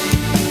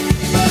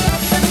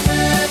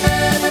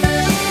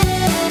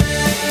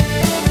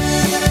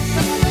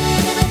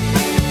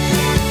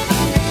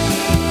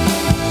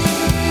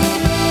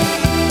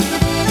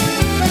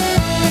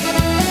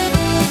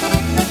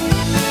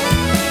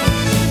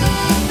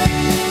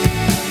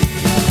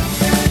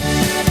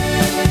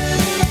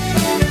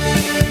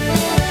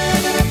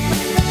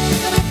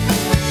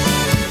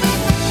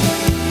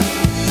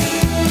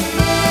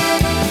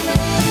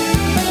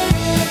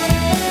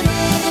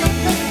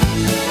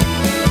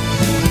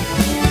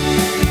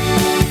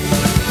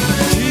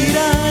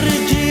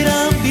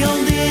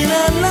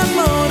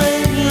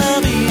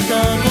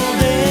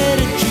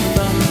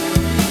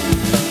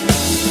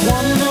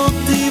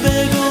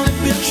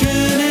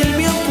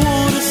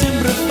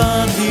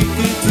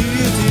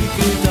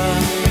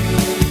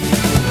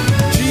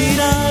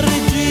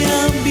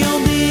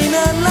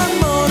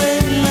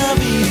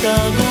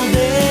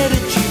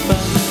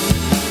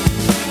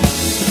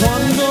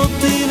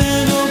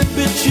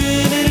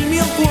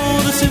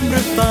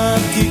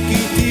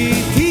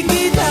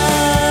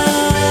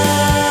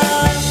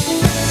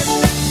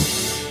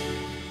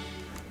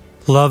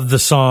 Love the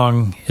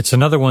song. It's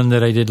another one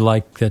that I did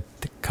like that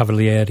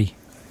Cavalieri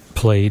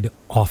played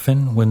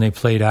often when they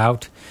played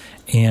out,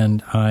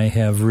 and I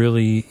have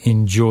really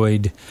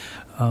enjoyed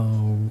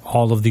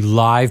all of the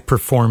live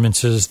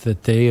performances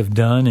that they have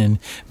done and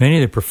many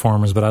of the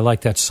performers, but I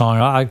like that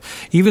song.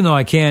 Even though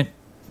I can't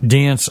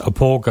dance a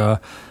polka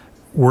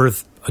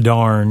worth a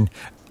darn,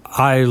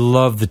 I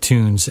love the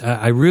tunes.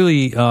 I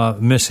really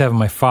miss having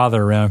my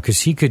father around because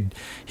he could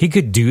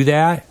do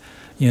that.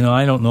 You know,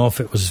 I don't know if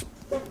it was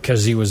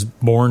because he was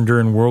born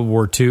during World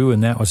War II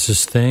and that was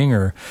his thing,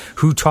 or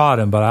who taught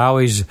him. But I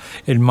always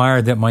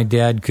admired that my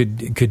dad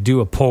could do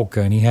a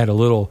polka, and he had a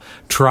little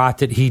trot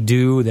that he'd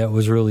do that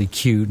was really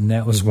cute. And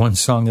that was one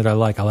song that I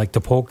like. I like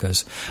the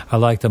polkas. I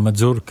like the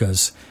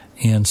mazurkas.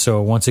 And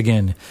so once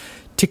again,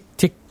 tick,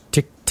 tick,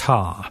 tick,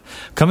 ta.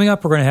 Coming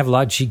up, we're going to have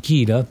La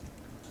Chiquita.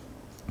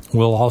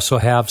 We'll also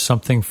have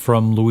something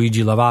from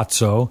Luigi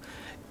Lavazzo.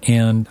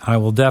 And I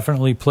will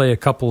definitely play a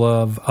couple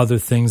of other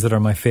things that are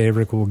my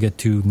favorite. We'll get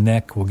to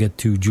Neck. We'll get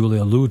to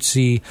Giulia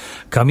Luzzi,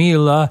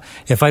 Camilla.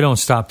 If I don't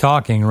stop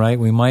talking, right,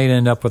 we might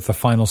end up with the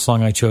final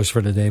song I chose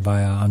for today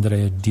by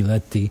Andrea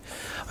Diletti.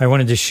 I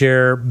wanted to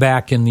share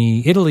back in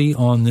the Italy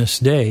on this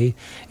day,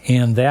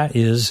 and that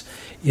is,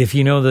 if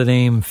you know the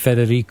name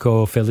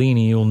Federico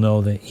Fellini, you'll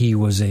know that he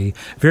was a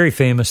very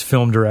famous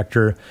film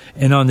director.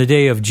 And on the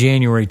day of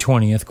January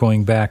 20th,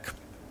 going back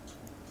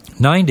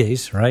 9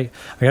 days, right?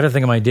 I got to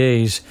think of my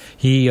days.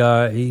 He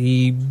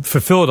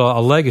fulfilled a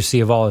legacy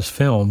of all his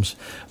films,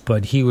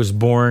 but he was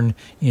born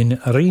in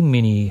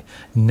Rimini,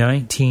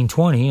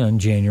 1920, on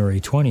January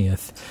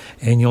 20th.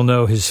 And you'll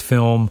know his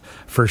film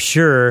for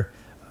sure,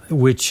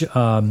 which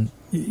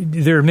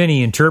there are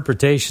many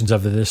interpretations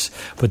of this,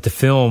 but the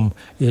film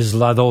is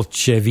La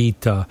Dolce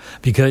Vita,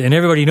 and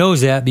everybody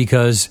knows that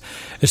because,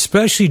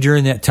 especially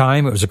during that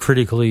time, it was a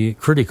critically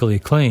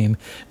acclaimed.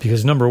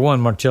 Because number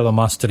one, Marcello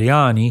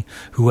Mastroianni,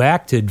 who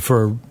acted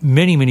for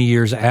many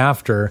years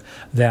after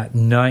that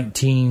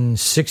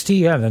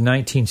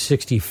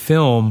 1960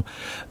 film,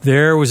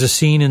 there was a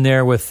scene in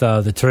there with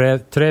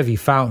the Trevi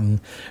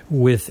Fountain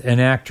with an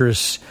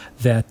actress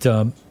that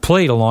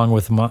played along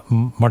with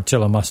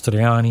Marcello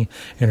Mastroianni,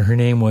 and her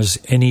name was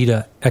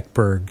Anita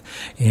Ekberg,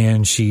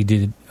 and she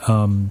did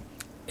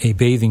a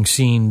bathing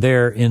scene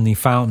there in the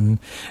fountain,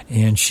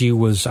 and she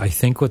was, I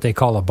think, what they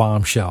call a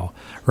bombshell,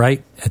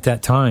 right, at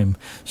that time.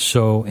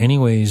 So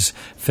anyways,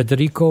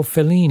 Federico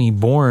Fellini,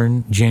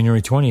 born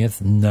January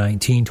 20th,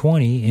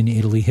 1920, in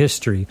Italy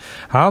history.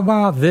 How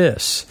about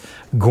this?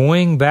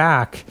 Going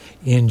back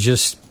in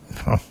just,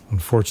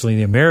 unfortunately,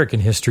 the American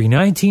history,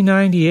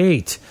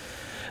 1998,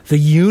 the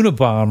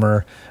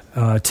Unabomber,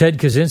 Ted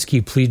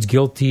Kaczynski pleads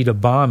guilty to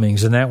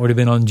bombings, and that would have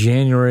been on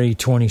January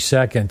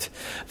 22nd.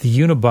 The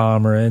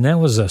Unabomber, and that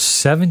was a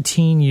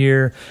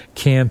 17-year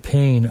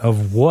campaign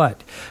of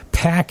what?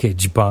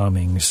 Package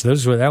bombings.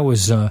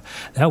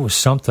 That was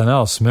something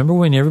else. Remember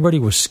when everybody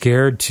was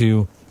scared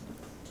to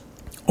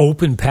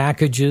open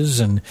packages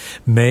and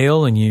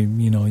mail, and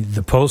you know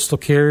the postal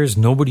carriers,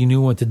 nobody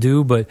knew what to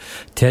do, but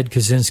Ted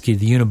Kaczynski,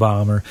 the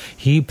Unabomber,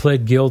 he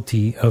pled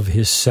guilty of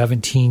his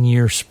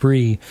 17-year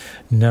spree,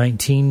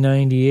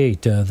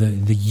 1998,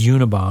 the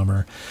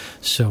Unabomber.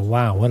 So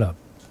wow, what a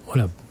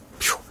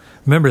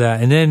remember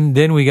that. And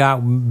then we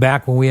got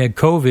back when we had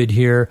COVID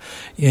here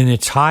in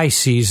its high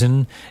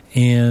season,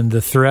 and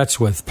the threats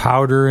with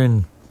powder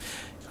and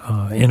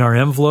in our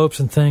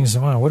envelopes and things.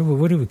 Wow, what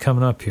are we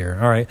coming up here?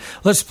 All right,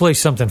 let's play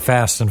something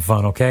fast and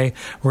fun, okay?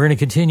 We're going to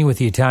continue with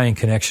the Italian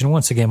Connection.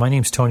 Once again, my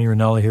name's Tony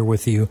Ranella here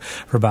with you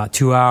for about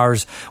 2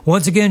 hours.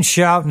 Once again,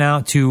 shouting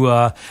out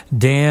to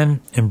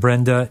Dan and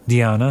Brenda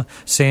Diana,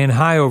 saying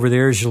hi over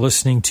there as you're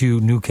listening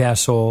to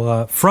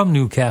Newcastle, from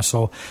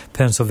Newcastle,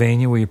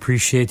 Pennsylvania. We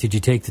appreciate that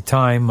you take the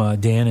time,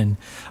 Dan and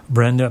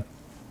Brenda,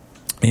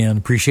 and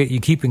appreciate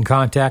you keeping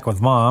contact with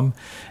Mom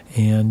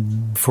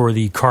and for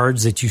the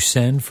cards that you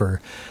send for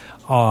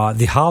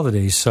the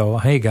holidays. So,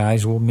 hey,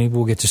 guys, maybe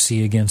we'll get to see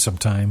you again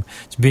sometime.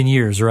 It's been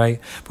years, right?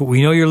 But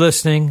we know you're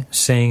listening,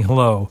 saying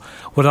hello.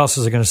 What else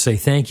is I going to say?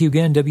 Thank you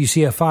again,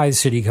 WCFI, the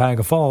City of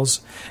Cuyahoga Falls,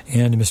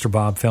 and Mr.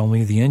 Bob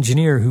Felmy, the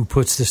engineer who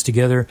puts this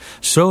together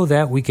so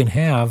that we can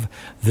have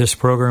this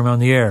program on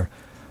the air.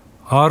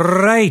 All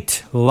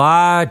right,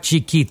 La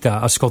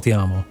Chiquita,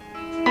 ascoltiamo.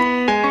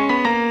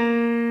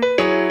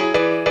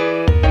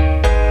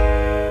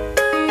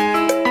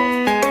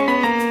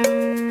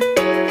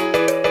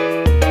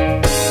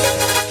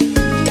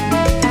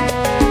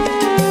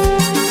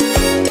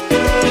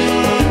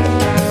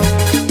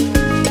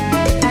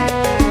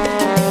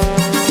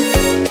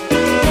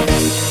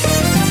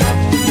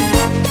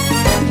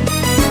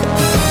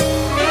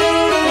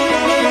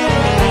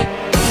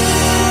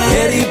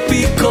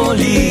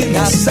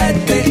 A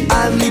 7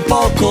 anni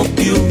poco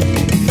più,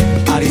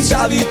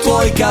 arricciavi i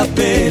tuoi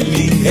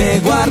capelli e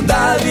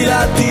guardavi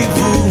la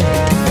TV.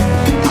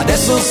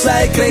 Adesso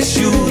sei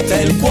cresciuta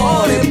e il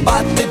cuore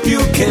batte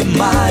più che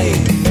mai,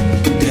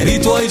 per i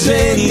tuoi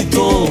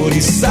genitori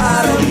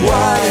sarà un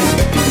guai.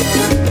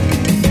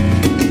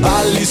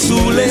 Balli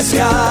sulle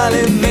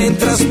scale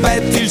mentre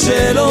aspetti il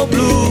cielo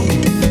blu,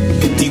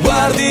 ti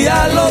guardi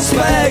allo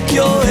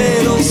specchio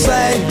e non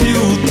sei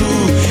più tu.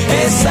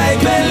 E sei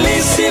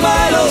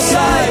bellissima e lo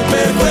sai,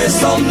 per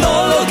questo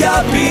non lo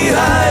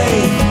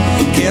capirai,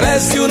 che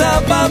resti una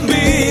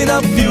bambina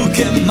più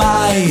che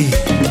mai.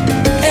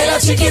 E la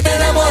chiquita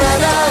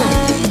innamorata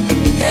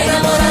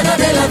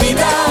della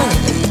vita.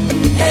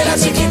 E la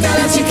chiquita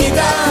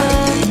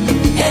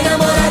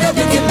innamorata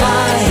più che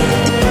mai.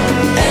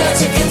 E la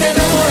chiquita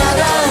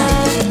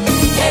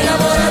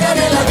innamorata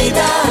della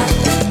vita.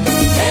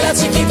 E la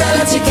chiquita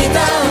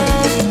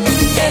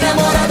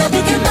innamorata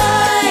più che mai.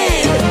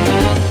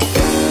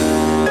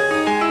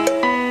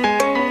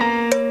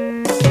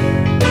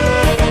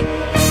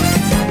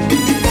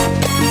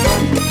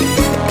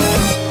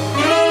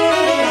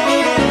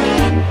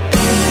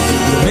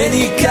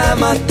 Domenica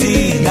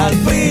mattina al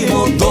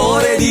primo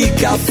odore di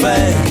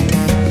caffè,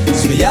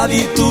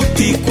 svegliavi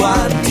tutti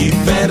quanti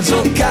per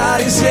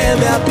giocare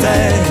insieme a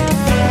te.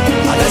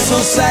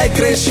 Adesso sei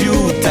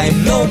cresciuta e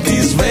non ti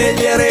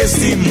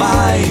sveglieresti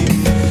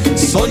mai,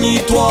 sogni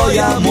i tuoi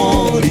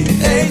amori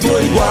e i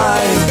tuoi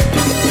guai.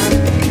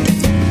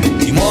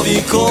 Ti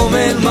muovi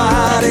come il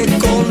mare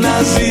con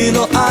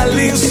nasino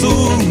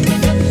all'insù,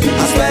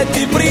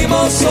 aspetti il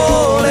primo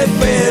sole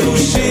per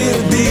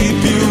uscire di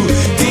più.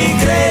 Ti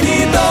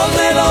credi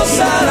donne lo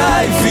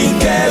sarai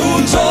finché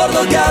un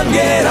giorno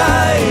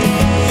cambierai,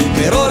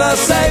 per ora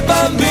sei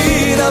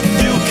bambina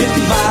più che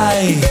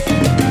mai.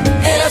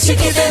 E la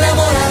chiquita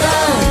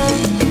innamorata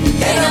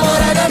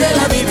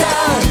della vita.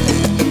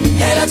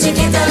 E la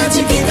chiquita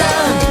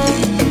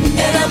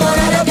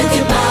innamorata più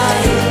che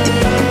mai.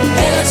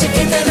 E la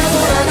chiquita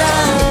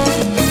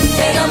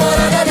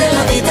innamorata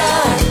della vita.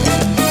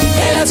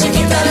 E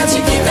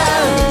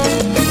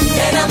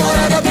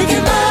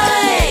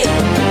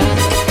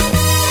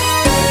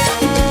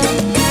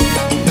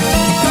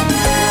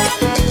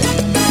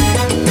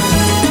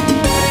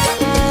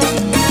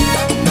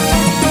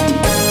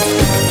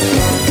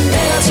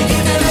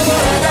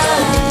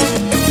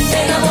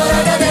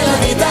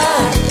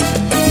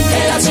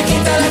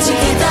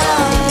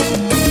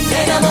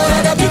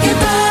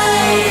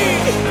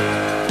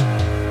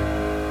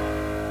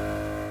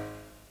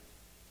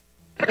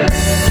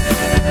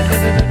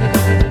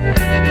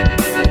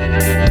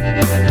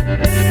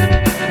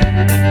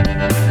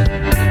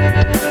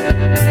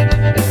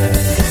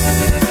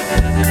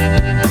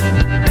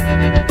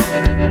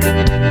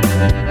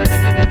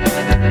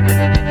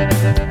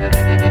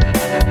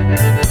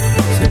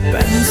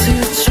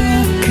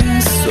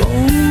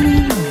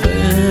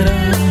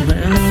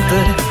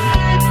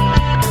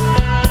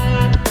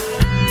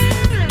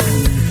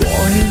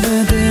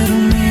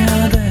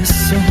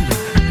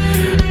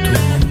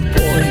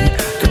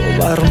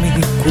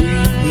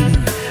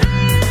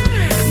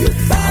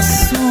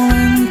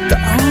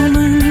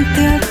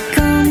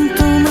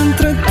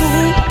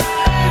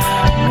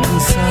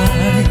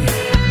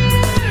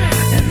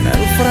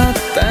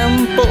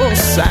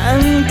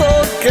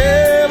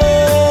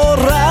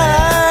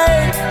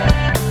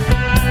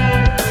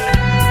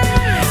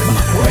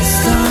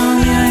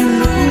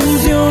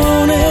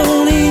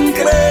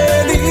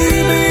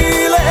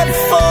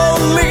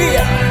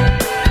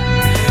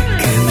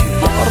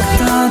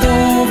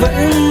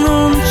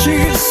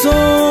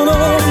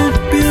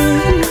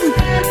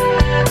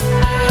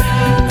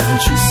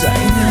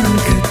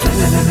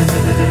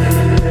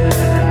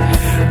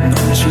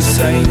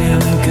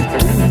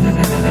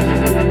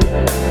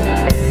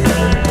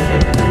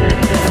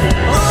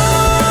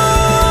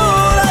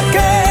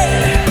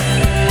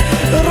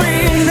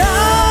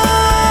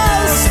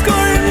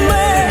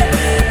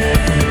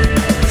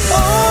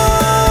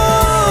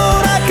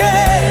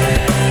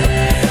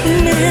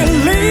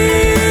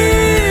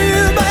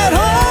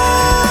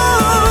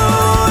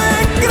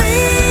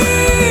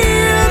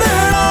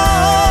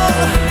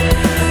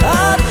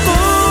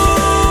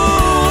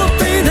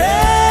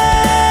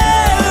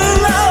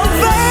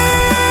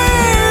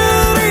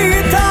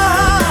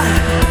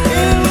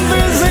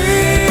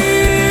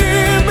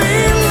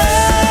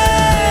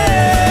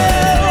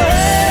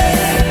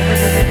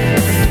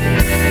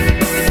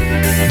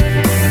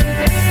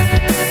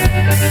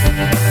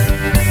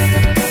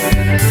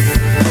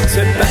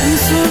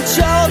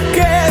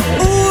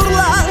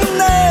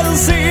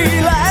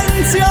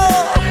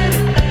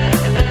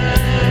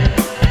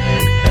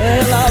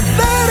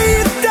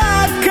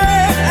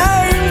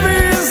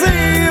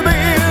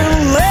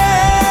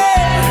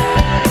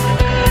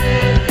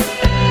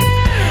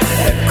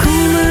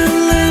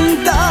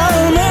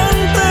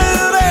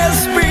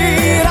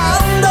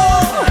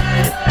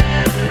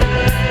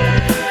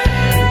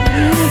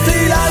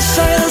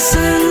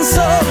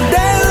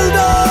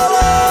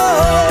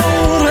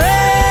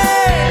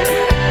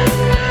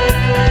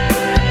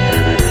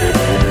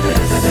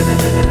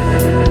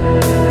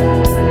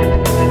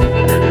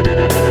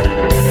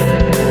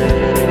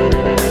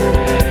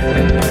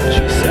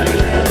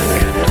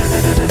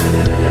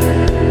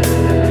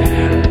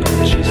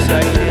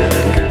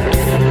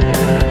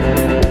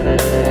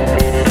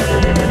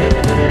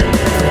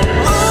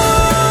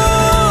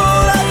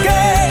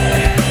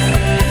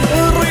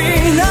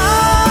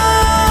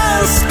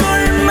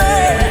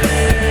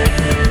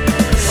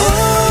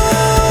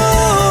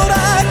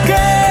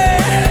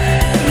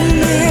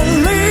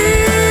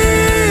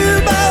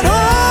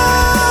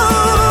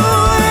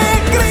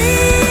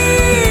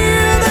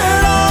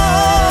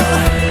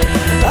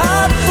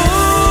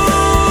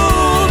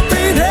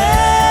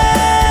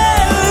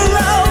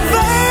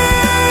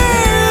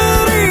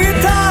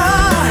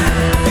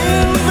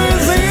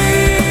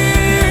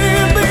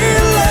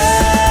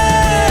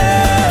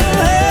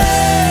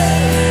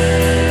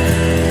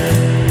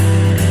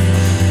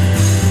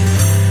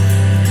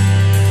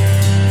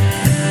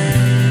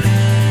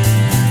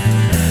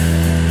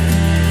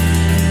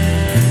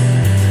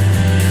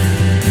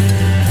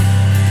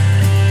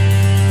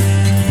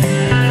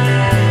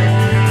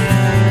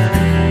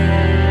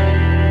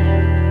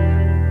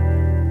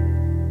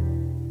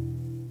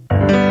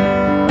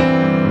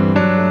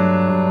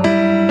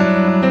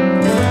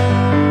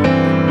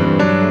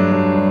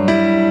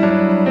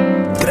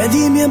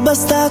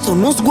bastato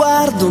uno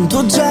sguardo, un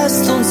tuo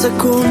gesto, un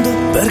secondo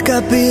per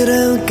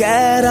capire che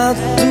era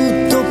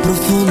tutto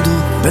profondo,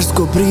 per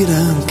scoprire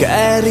che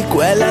eri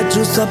quella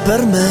giusta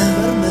per me.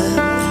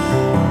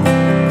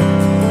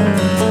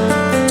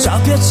 Ciao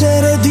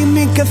piacere,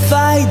 dimmi che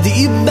fai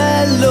di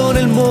bello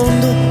nel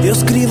mondo. Io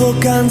scrivo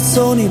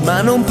canzoni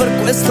ma non per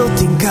questo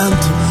ti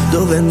incanto.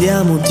 Dove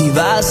andiamo ti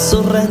va a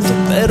Sorrento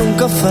per un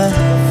caffè.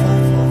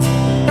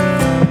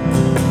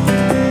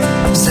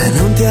 Se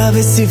non ti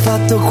avessi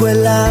fatto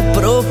quella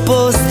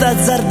proposta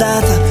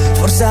azzardata,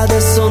 forse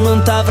adesso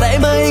non t'avrei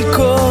mai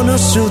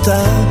conosciuta.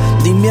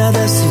 Dimmi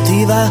adesso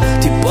ti va,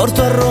 ti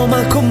porto a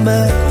Roma con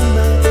me,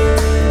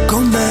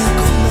 con me.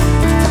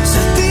 Se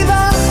ti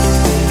va,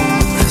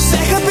 se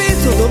hai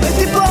capito dove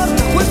ti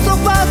porta questo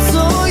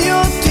pazzo, io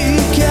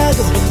ti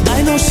chiedo,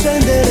 dai non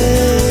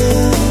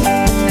scendere.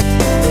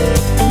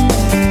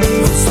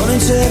 Non sono in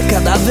cerca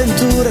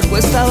d'avventure,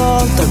 questa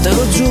volta te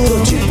lo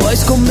giuro, ci puoi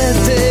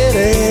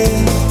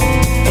scommettere.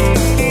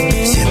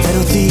 Se è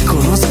vero ti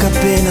conosco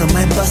appena,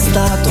 ma è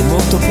bastato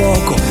molto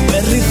poco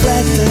per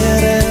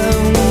riflettere.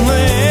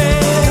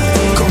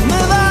 Come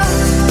va?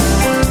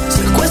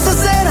 Se questa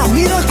sera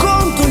mi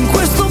racconto in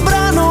questo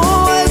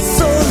brano è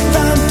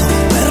soltanto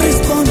per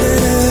rispondere.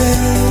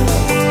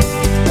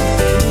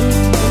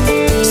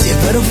 Sì è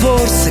vero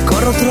forse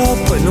corro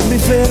troppo e non mi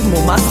fermo,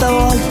 ma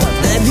stavolta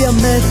devi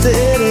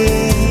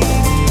ammettere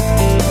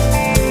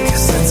che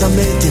senza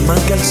me ti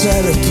manca il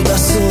cielo e tu da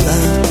sola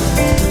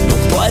non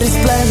puoi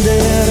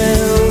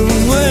risplendere.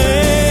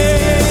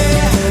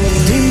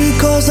 Dimmi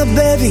cosa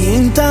bevi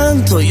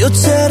intanto, io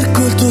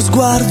cerco il tuo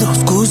sguardo.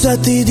 Scusa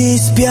ti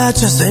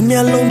dispiace se mi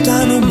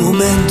allontano un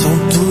momento.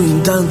 Tu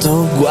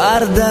intanto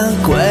guarda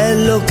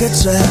quello che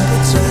c'è.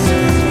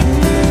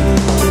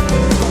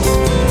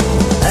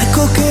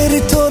 Ecco che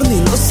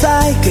ritorni, lo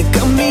sai che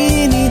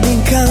cammini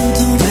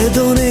d'incanto.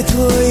 Vedo nei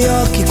tuoi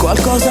occhi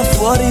qualcosa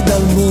fuori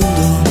dal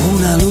mondo,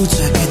 una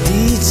luce che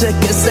dice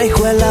che sei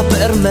quella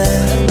per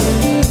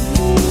me.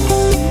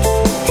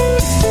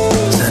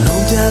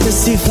 Se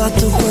avessi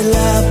fatto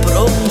quella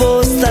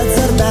proposta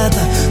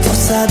azzardata,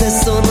 forse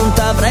adesso non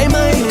t'avrei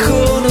mai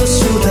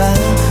conosciuta.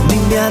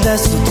 Dimmi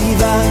adesso ti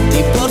va,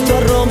 ti porto a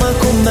Roma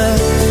con me,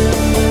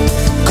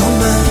 con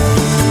me.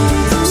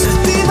 Se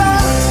ti va,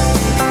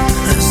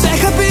 se hai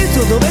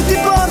capito dove ti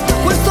porta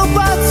questo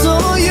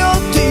pazzo,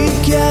 io ti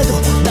chiedo,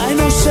 dai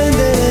non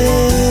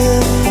scendere.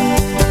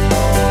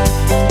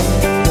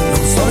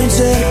 Non sono in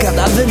cerca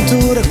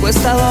d'avventure,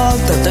 questa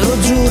volta te lo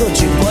giuro,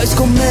 ci puoi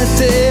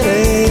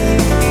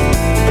scommettere.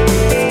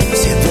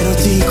 Sì è vero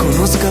ti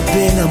conosco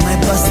appena, ma è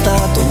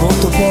bastato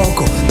molto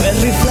poco per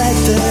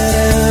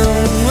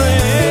riflettere.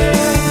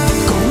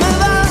 Come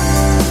va?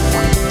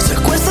 Se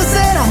questa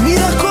sera mi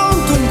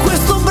racconto in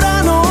questo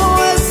brano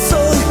è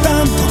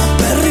soltanto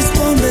per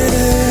rispondere.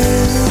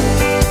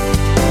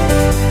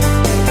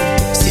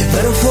 Sì è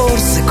vero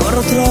forse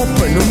corro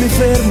troppo e non mi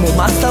fermo,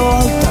 ma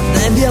stavolta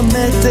devi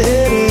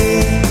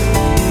ammettere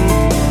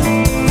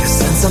che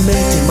senza me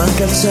ti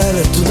manca il cielo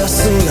e tu da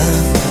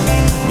sola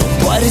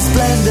puoi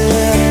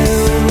risplendere.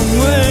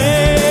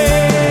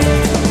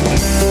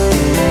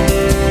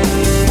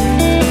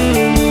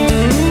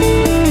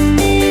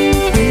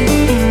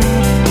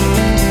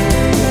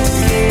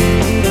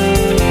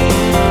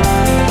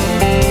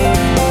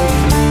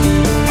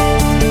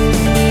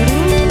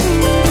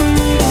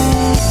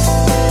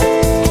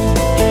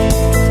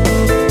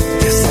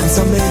 Che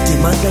senza me ti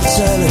manca il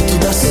cielo e tu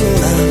da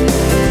sola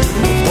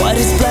non puoi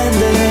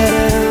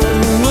risplendere.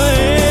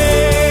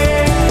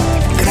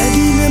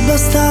 È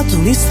bastato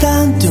un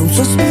istante, un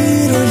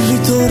sospiro, il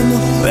ritorno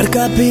per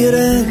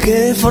capire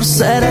che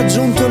forse era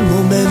giunto il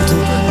momento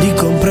di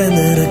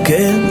comprendere che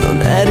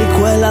non eri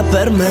quella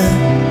per me,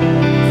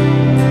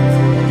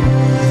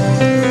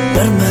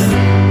 per me.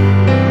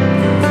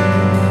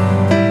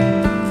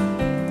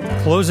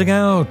 Closing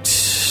out,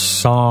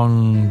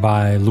 song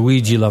by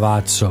Luigi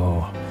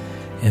Lavazzo,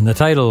 and the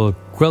title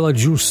Quella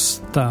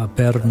Giusta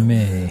per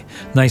Me.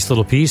 Nice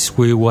little piece.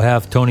 We will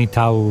have Tony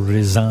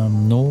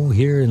Taurizano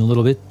here in a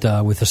little bit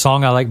with a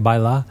song I like,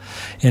 Baila.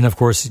 And of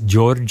course,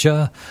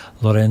 Giorgia,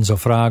 Lorenzo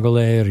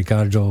Fragole,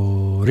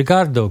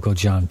 Riccardo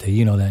Coggiante.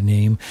 You know that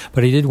name.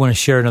 But I did want to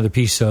share another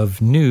piece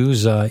of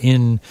news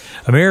in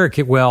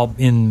America. Well,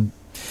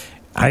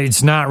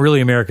 it's not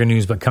really American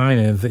news, but kind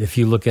of. If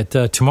you look at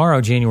tomorrow,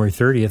 January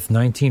 30th,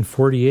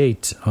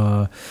 1948,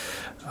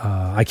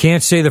 I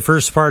can't say the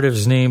first part of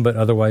his name, but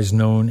otherwise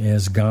known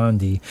as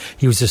Gandhi.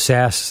 He was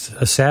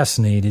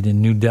assassinated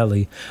in New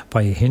Delhi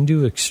by a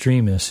Hindu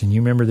extremist. And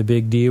you remember the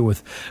big deal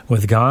with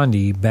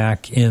Gandhi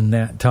back in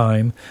that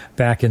time,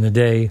 back in the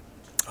day,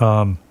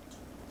 how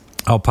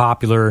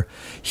popular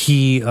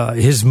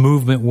his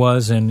movement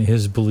was and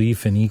his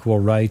belief in equal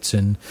rights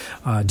and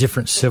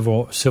different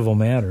civil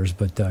matters.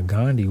 But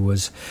Gandhi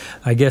was,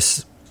 I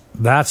guess,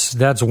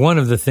 that's one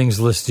of the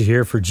things listed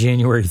here for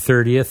January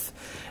 30th.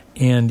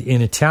 And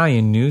in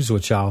Italian news,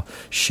 which I'll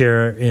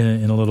share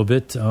in a little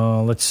bit,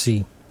 let's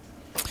see.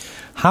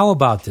 How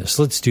about this?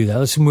 Let's do that.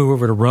 Let's move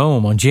over to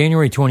Rome. On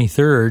January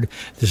 23rd,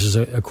 this is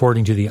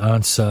according to the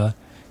ANSA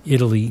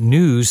Italy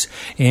news.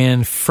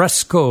 And a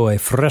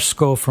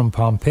fresco from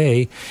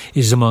Pompeii,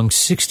 is among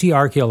 60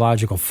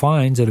 archaeological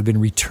finds that have been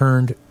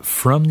returned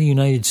from the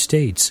United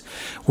States,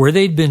 where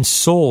they'd been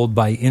sold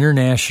by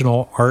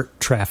international art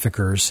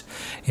traffickers.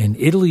 And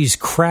Italy's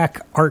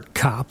crack art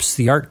cops,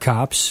 the art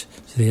cops,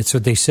 that's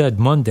what they said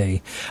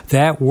Monday,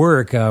 that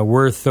work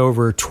worth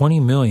over 20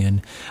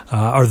 million,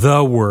 are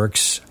the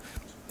works.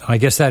 I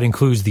guess that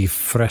includes the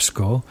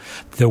fresco.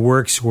 The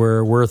works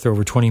were worth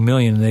over 20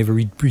 million, and they've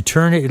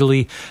returned to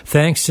Italy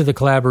thanks to the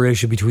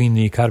collaboration between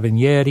the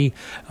Carabinieri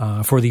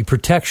for the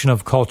protection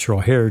of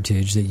cultural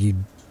heritage, that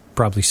you'd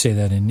probably say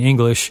that in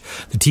English.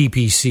 The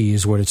TPC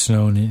is what it's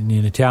known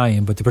in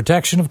Italian, but the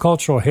protection of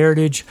cultural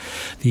heritage,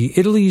 the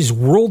Italy's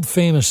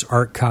world-famous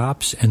art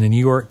cops, and the New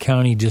York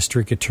County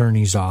District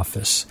Attorney's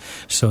Office.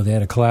 So they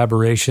had a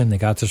collaboration. They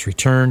got this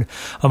returned.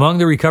 Among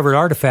the recovered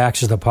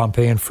artifacts is the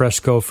Pompeian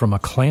fresco from a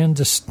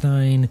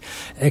clandestine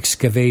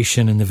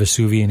excavation in the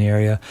Vesuvian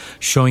area,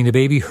 showing the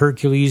baby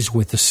Hercules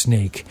with the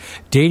snake,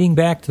 dating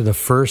back to the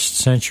 1st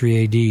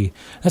century AD.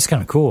 That's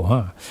kind of cool,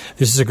 huh?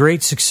 This is a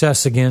great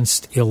success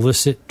against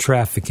illicit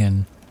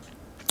trafficking,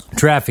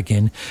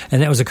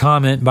 and that was a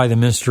comment by the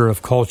Minister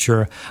of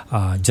Culture,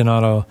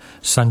 Donato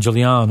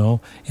Sangiuliano,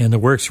 and the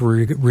works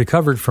were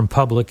recovered from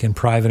public and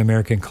private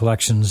American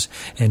collections,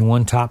 and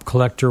one top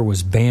collector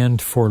was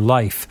banned for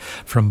life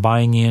from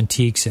buying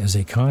antiques as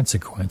a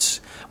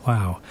consequence.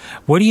 Wow.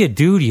 What do?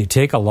 Do you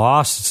take a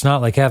loss? It's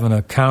not like having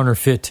a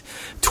counterfeit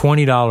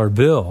 $20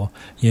 bill,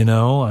 you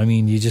know? I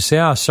mean, you just say,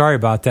 oh, sorry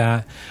about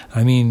that.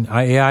 I mean,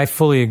 I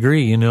fully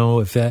agree, you know,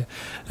 if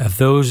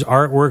those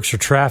artworks are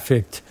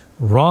trafficked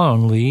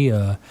wrongly,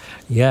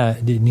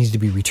 it needs to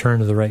be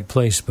returned to the right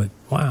place. But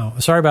wow,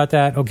 sorry about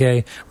that.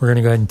 Okay, we're going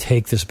to go ahead and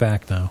take this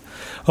back now.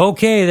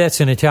 Okay, that's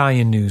in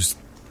Italian news.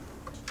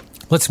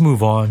 Let's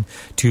move on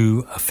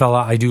to a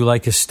fella. I do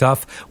like his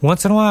stuff.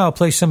 Once in a while, I'll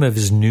play some of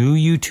his new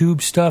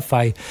YouTube stuff.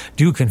 I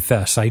do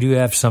confess, I do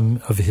have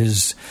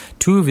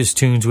two of his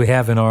tunes we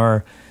have in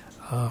our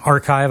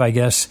archive, I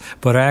guess,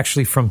 but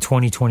actually from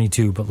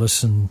 2022. But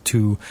listen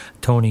to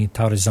Tony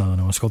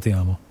Taurizzano.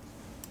 Ascoltiamo.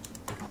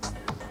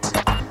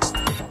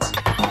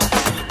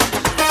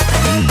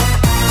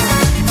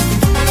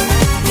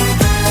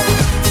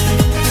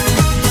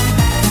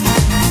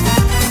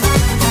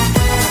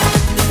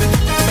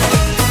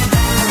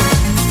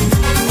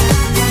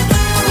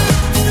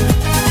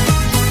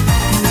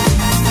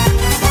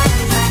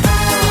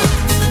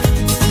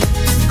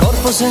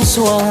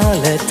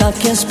 Sensuale,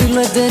 tacchi a spillo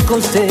e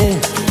décolleté,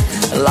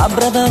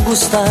 labbra da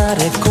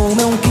gustare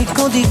come un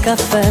chicco di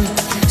caffè.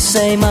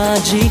 Sei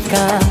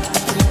magica,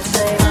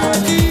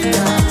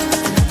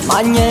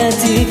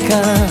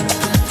 magnetica.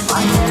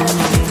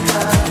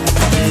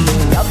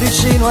 Mi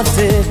avvicino a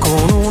te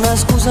con una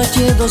scusa,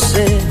 chiedo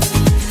se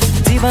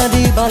ti va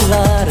di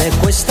ballare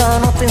questa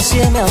notte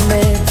insieme a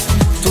me.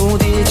 Tu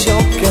dici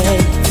ok,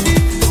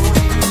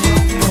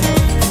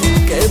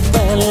 che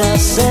bella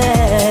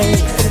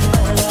sei.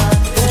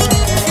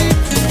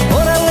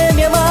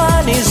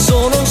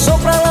 Sono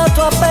sopra la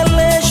tua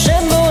pelle,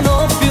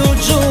 scendono più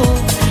giù.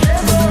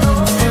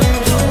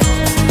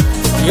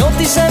 Io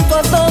ti sento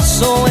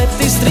addosso e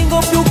ti stringo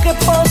più che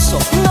posso,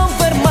 non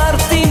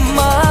fermarti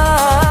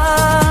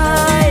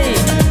mai.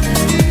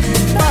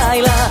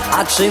 Baila,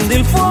 accendi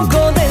il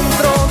fuoco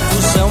dentro, tu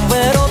sei un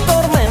vero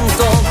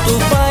tormento, tu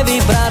fai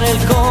vibrare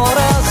il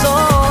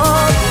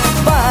corazon.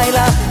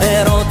 Baila,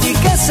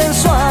 erotica e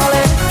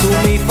sensuale, tu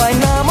mi fai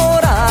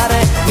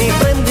innamorare, mi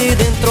prendi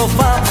dentro,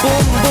 fa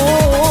boom boom.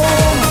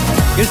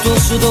 Il tuo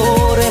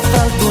sudore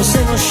fra il tuo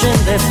seno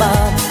scende e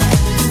va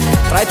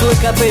tra i tuoi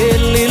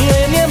capelli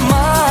le mie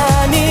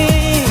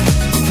mani.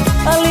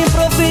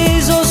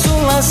 All'improvviso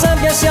sulla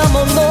sabbia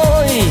siamo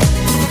noi,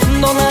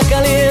 donna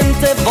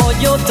caliente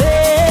voglio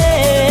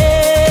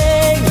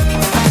te.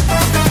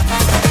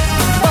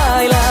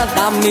 Baila,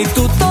 dammi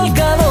tutto il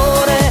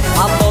calore,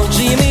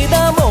 avvolgimi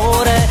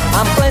d'amore,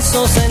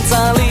 amplesso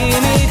senza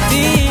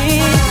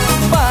limiti.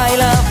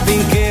 Baila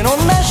finché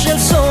non nasce il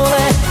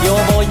sole, io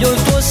voglio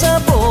il tuo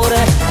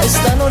sapore,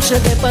 esta noche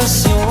de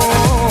pasión.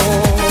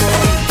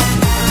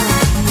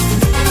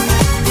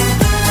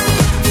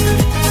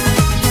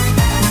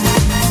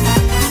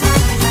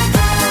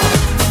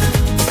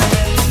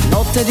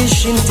 Notte di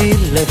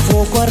scintille,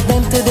 fuoco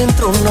ardente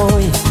dentro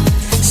noi,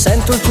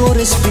 sento il tuo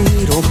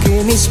respiro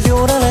che mi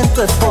sfiora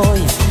lento e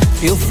poi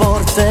più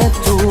forte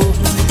tu,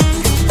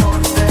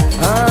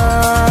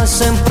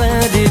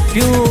 sempre di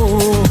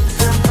più.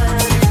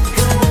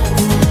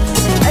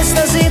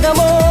 Estasi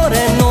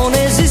d'amore, non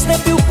esiste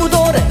più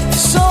pudore,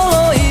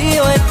 solo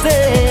io e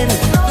te.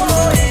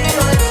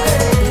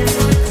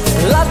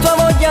 La tua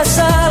voglia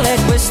sale,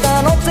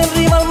 questa notte in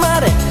riva al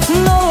mare,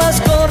 non la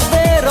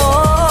scorderò.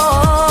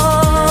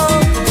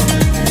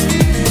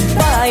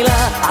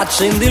 Baila,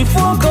 accendi il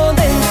fuoco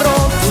dentro,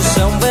 tu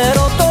sei un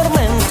vero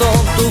tormento,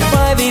 tu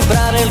fai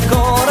vibrare il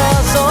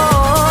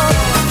corazon.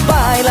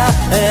 Baila,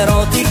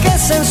 erotica e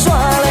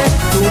sensuale,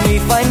 tu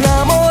mi fai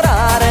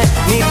innamorare,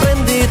 mi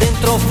prendi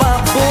dentro,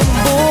 fa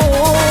boom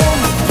boom.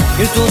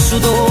 Il tuo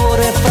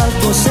sudore fra il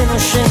tuo seno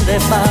scende notte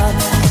fa,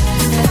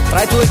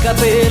 tra i tuoi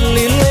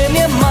capelli le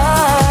mie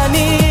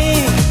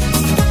mani,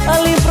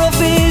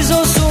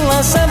 all'improvviso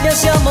sulla sabbia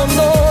siamo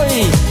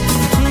noi,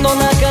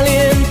 donna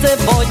caliente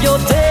voglio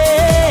te.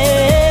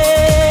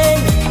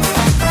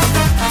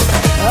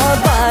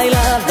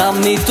 Baila,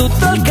 dammi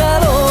tutto il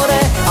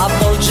calore,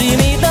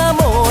 avvolgimi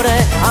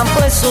d'amore,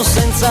 amplesso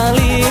senza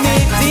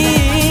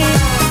limiti.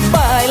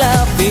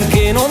 Baila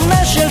finché non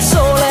nasce il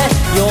sole,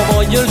 io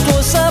voglio il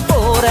tuo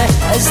sapore,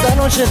 esta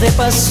noche de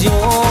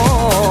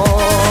pasión.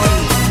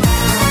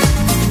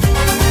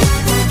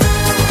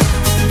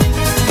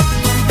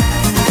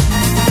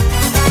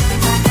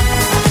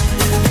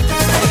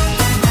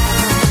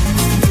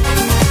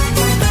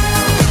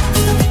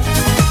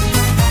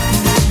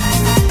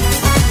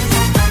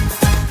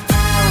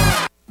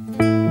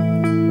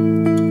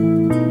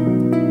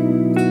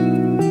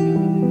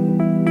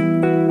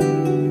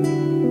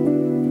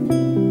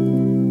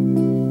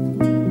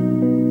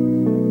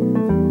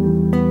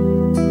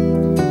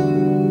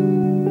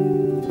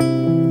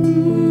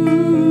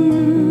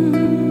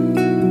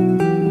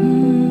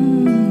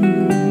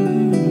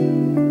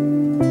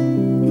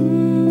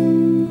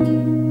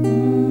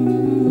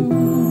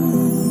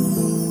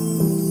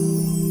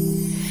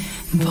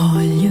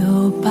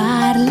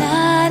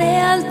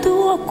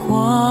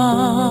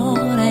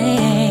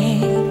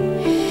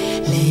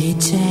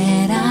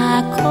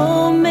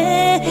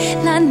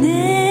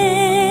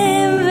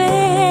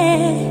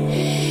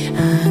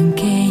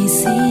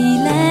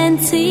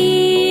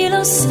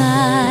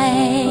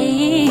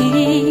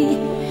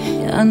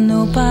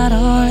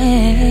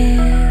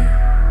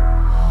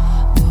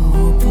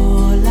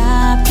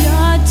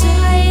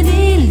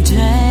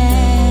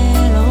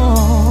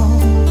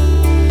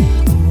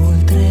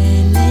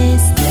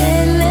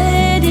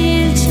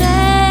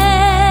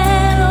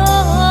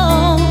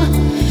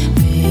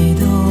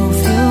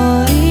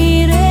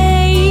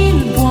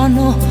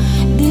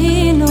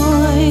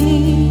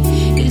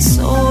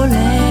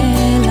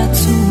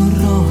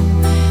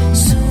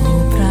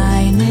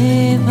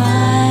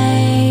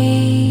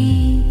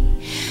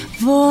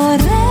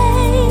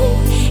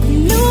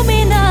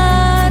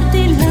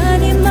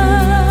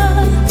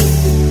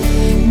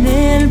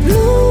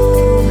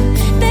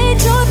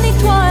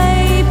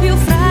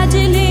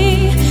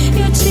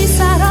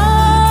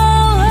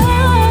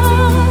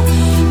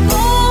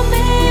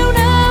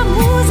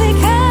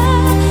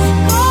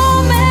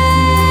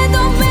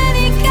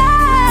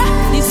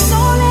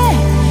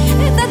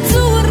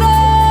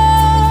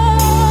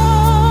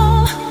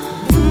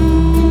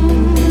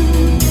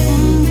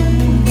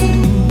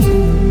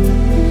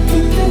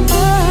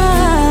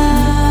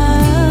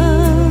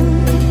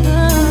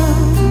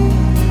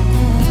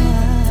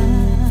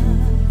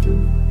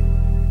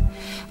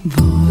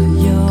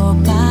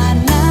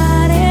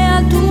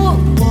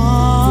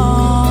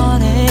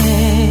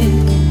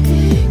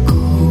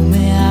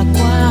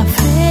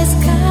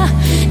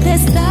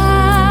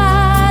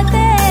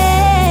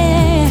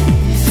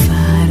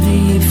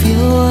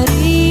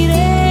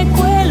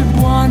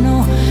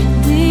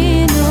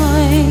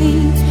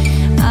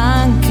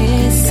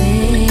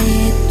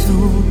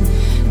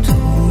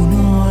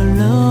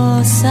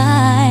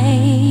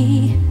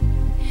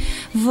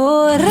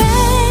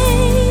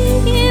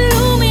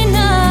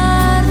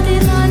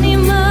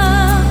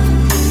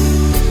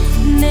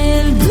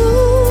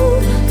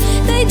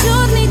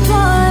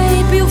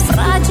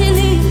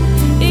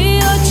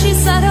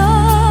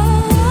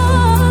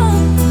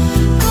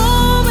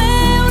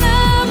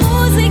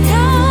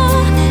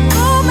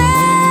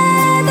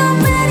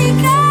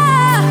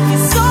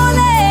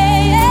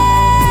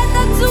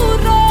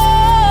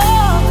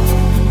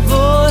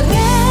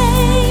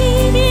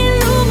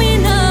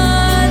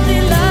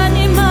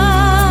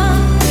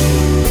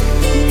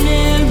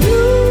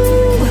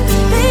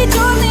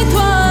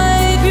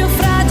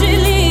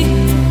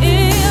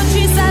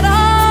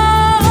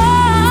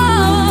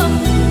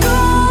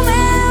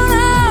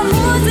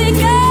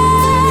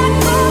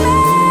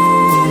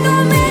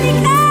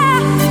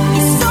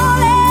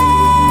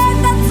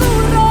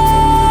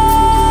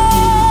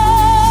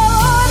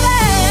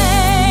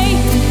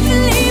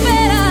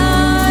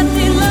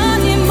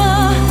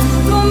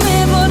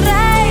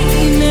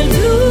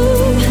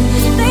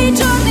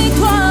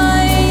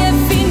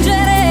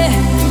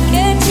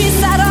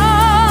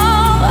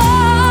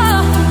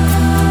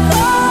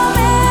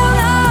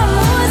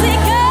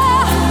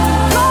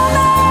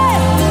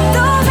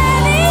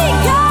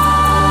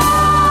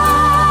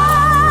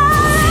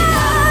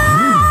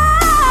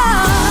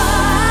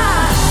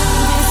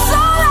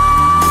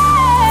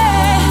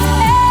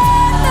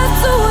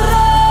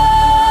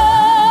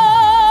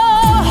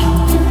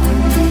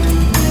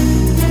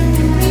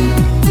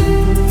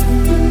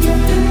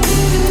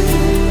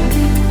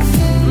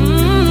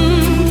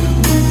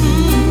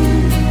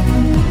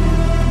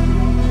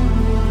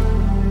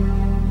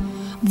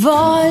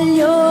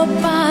 Voglio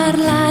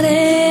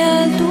parlare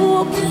al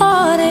tuo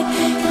cuore,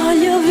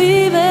 voglio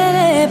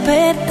vivere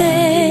per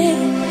te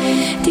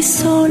di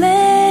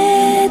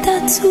sole ed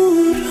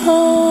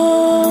azzurro.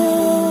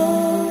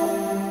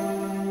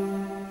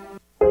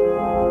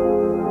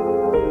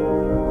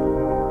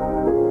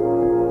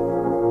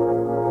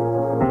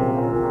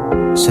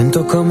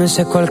 Sento come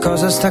se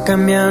qualcosa sta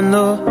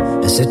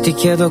cambiando, e se ti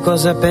chiedo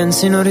cosa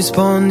pensi non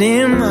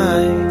rispondi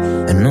mai,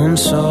 e non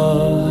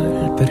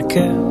so il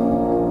perché.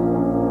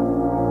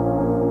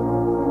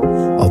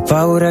 Ho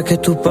paura che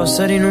tu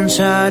possa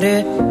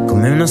rinunciare,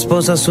 come una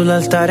sposa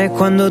sull'altare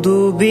quando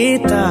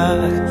dubita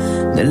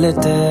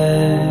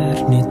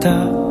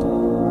dell'eternità.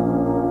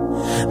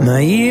 Ma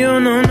io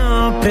non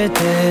ho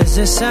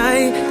pretese,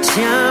 sai,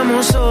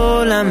 siamo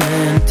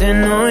solamente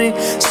noi.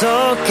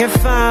 So che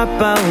fa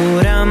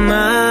paura,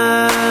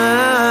 ma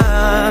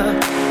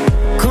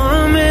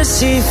come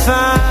si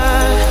fa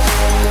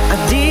a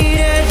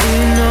dire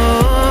di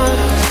no,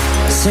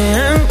 se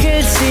anche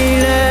il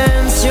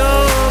silenzio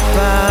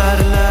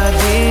parla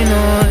di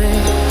noi?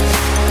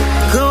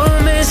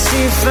 Come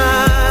si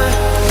fa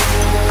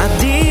a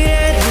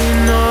dire di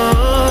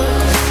no,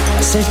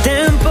 se il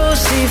tempo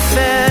si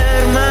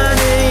ferma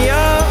negli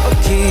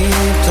occhi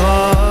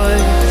tuoi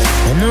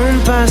e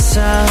non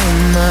passa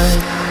mai?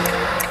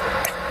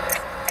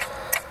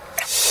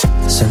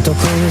 Sento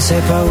come se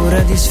hai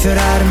paura di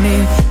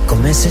sfiorarmi,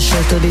 come se hai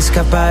scelto di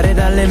scappare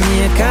dalle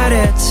mie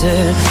carezze,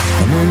 e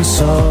non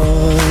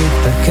so il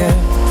perché.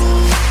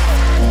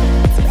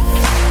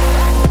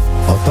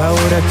 Ho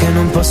paura che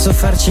non posso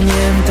farci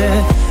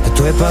niente, e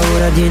tu hai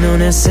paura di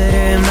non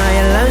essere mai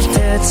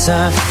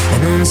all'altezza, e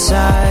non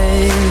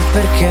sai il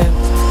perché.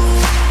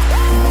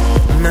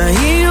 Ma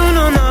io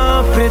non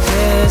ho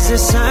pretese,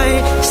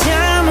 sai,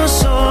 siamo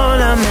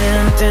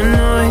solamente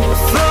noi.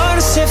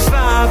 Forse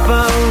fa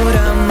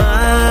paura, ma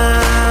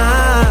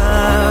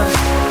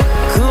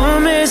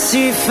come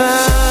si fa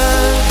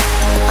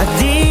a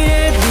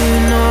dire di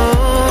no,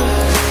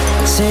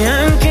 se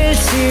anche il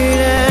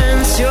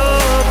silenzio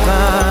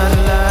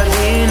parla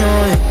di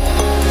noi?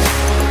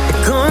 E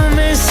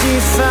come si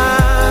fa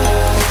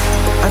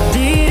a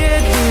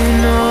dire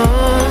di no,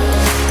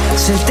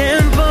 se il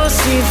tempo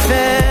si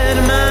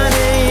ferma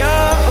negli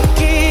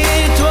occhi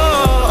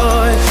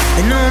tuoi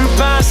e non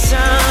passa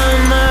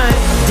mai?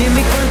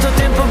 Dimmi quanto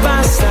tempo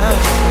basta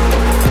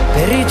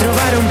per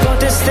ritrovare un po'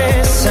 te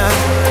stessa,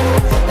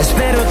 e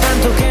spero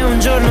tanto che un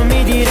giorno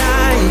mi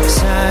dirai,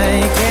 sai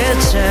che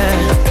c'è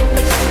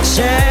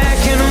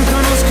che non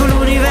conosco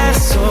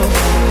l'universo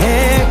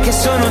e che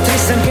sono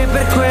triste anche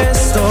per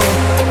questo,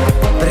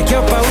 perché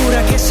ho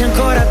paura che sia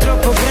ancora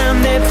troppo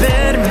grande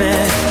per me.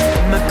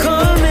 Ma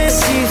come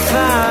si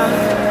fa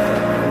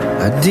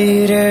a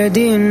dire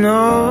di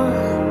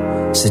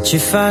no, se ci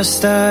fa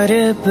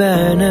stare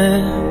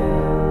bene?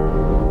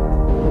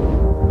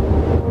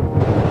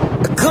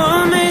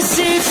 Come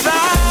si fa?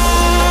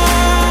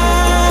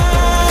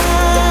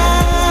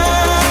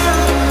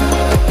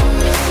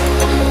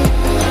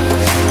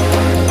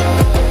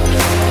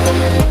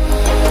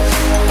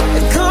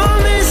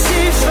 Come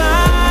si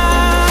fa?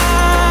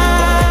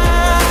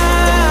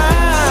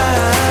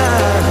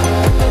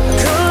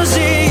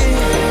 Così.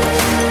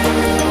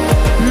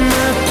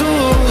 Ma tu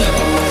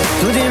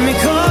dimmi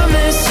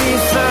come si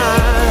fa.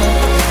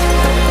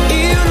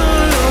 Io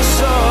non lo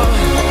so.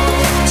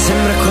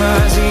 Sembra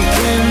quasi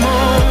che il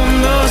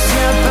mondo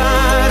sia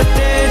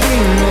parte di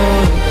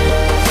noi.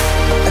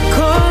 E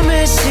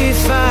come si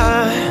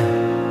fa?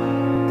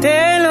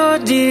 Te lo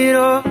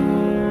dirò,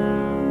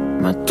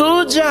 ma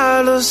tu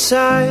già lo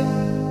sai.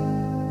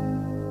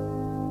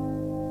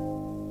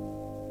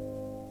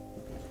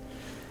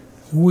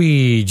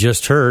 We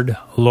just heard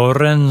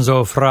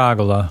Lorenzo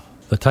Fragola,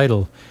 the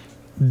title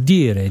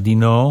Dire di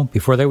No.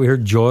 Before that we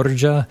heard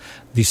Giorgia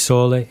di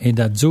Sole ed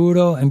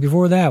Azzurro, and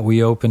before that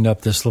we opened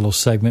up this little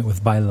segment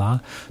with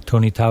Baila,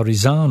 Tony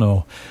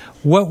Taurizano.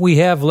 What we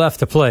have left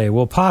to play,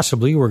 well,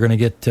 possibly we're going to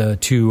get to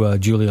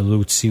Giulia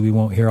Luzzi. We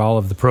won't hear all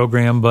of the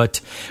program,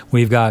 but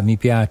we've got Mi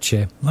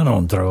Piace, ma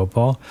non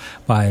troppo,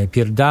 by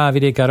Pier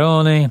Davide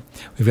Carone.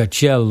 We've got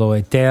Cielo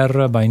e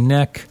Terra by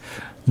Neck,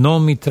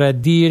 Non mi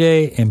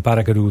tradire, and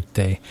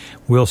Paracadute.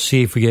 We'll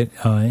see if we get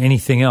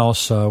anything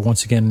else.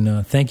 Once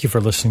again, thank you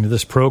for listening to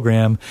this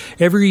program.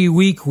 Every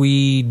week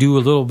we do a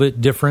little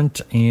bit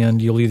different,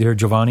 and you'll either hear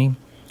Giovanni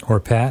or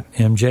Pat,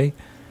 MJ,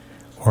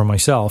 or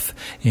myself,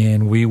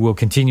 and we will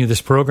continue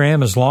this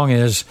program as long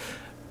as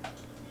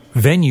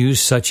venues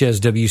such as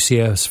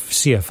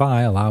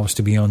WCFI allow us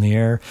to be on the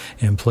air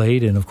and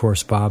played. And of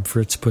course Bob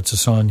Fritz puts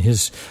us on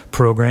his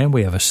program.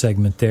 We have a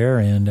segment there,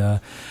 and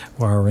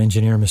our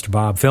engineer Mr.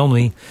 Bob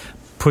Filmley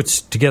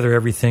puts together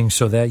everything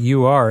so that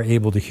you are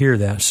able to hear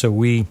that. So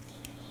we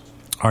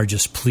are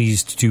just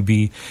pleased to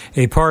be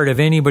a part of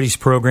anybody's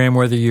program,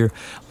 whether you're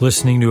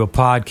listening to a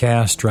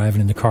podcast, driving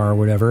in the car, or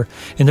whatever.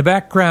 In the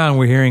background,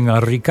 we're hearing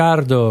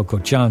Riccardo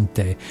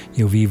Cocciante,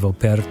 Io Vivo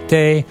Per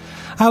Te.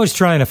 I was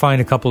trying to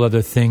find a couple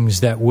other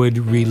things that would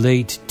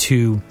relate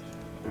to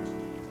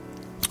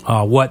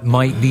what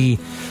might be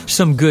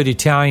some good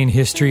Italian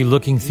history,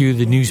 looking through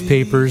the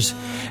newspapers.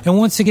 And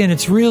once again,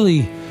 it's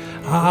really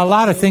a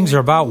lot of things are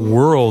about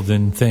world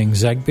and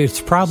things. It's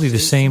probably the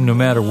same no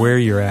matter where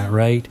you're at,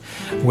 right?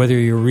 Whether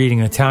you're reading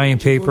an Italian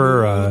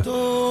paper,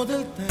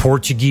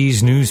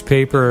 Portuguese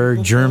newspaper,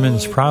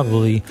 German's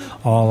probably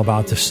all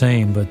about the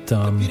same. But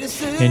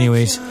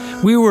anyways,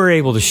 we were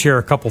able to share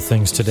a couple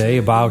things today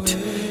about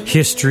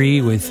history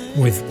with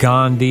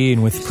Gandhi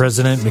and with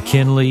President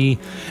McKinley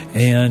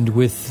and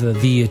with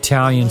the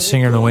Italian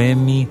singer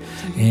Noemi,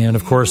 and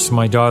of course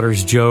my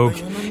daughter's joke.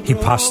 He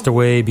passed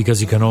away because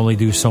he can only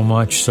do so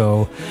much,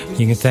 so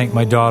you can thank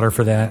my daughter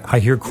for that. I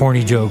hear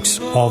corny jokes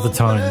all the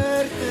time.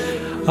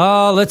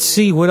 Let's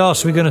see, what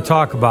else are we going to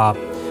talk about?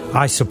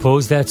 I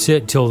suppose that's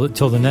it till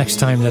the next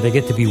time that I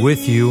get to be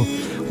with you.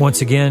 Once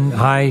again,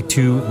 hi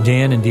to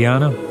Dan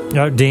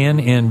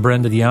and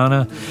Brenda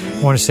Diana.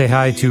 I want to say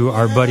hi to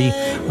our buddy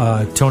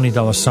Tony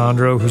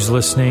D'Alessandro, who's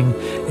listening.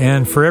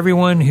 And for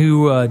everyone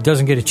who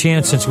doesn't get a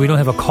chance, since we don't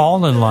have a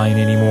call-in line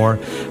anymore,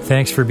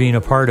 thanks for being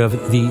a part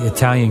of the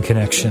Italian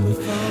Connection.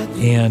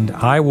 And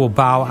I will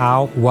bow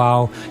out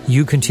while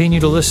you continue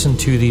to listen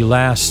to the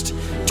last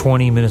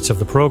 20 minutes of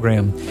the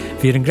program.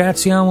 Vi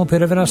ringraziamo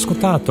per aver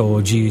ascoltato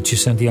oggi. Ci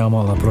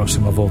sentiamo alla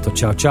prossima volta.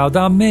 Ciao ciao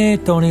da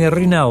me, Tony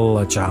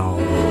Rinella. Ciao.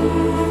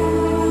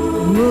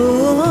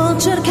 Oh,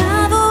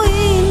 cercavo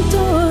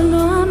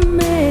intorno a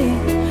me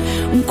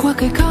un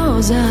qualche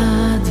cosa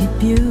di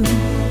più,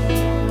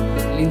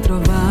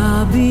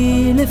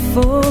 l'introvabile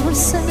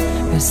forse,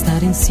 per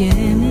stare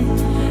insieme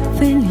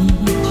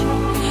felici.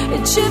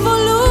 E ci è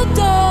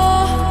voluto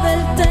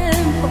del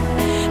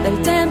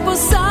tempo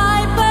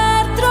sai,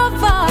 per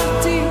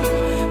trovarti,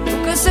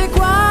 tu che sei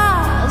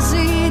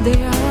quasi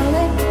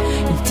ideale,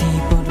 il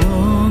tipo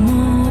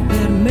d'uomo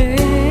per me.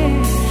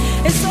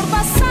 E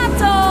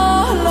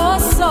sorpassato, lo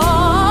so,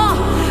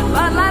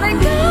 parlare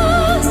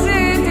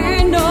così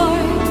di noi,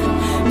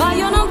 ma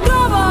io non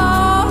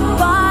trovo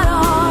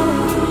parole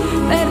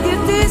per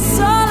dirti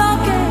solo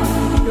che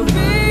io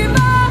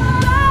vivo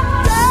per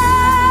te.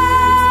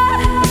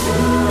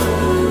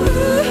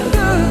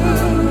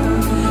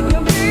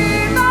 Io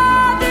vivo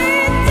di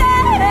te.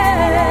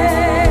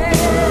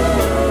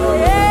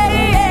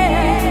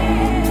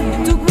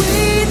 Tu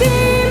guidi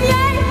i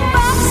miei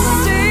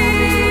passi,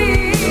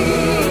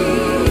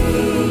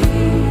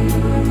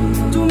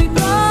 tu mi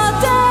proteggerai,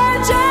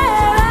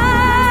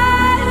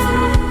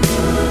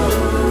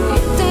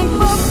 il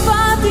tempo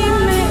fa di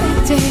me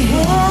te.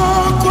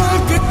 Oh,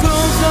 qualche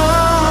cosa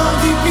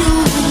di più.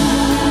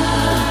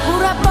 Un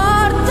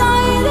rapporto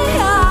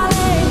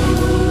ideale,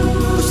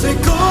 Tu sei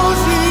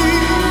così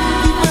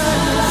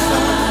diversa.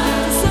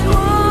 sei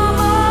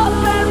l'uomo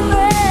per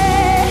me.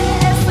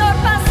 E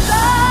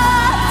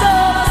sorpassato,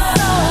 lo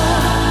so,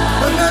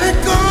 Parlare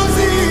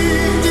così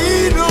di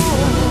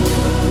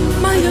noi,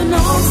 ma io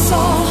non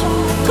so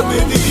come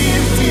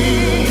dirti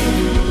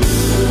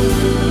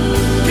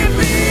che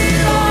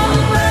vivo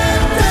per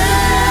te.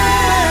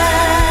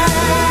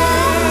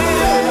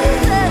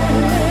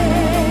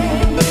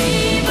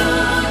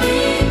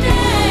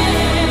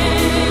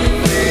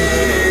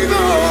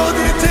 vivo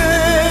di te.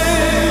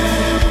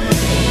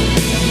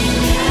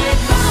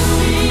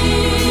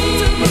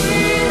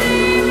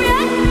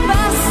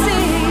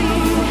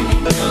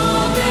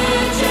 Vivo di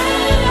te.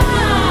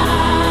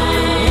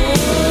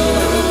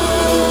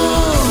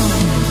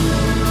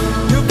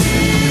 Io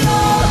vivo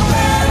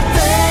per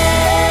te.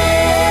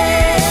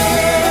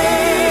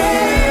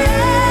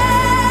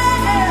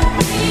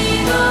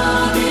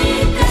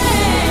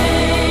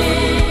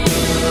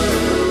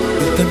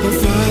 Il tempo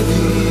fa di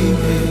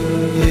me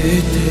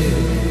e te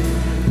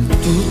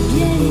tutto.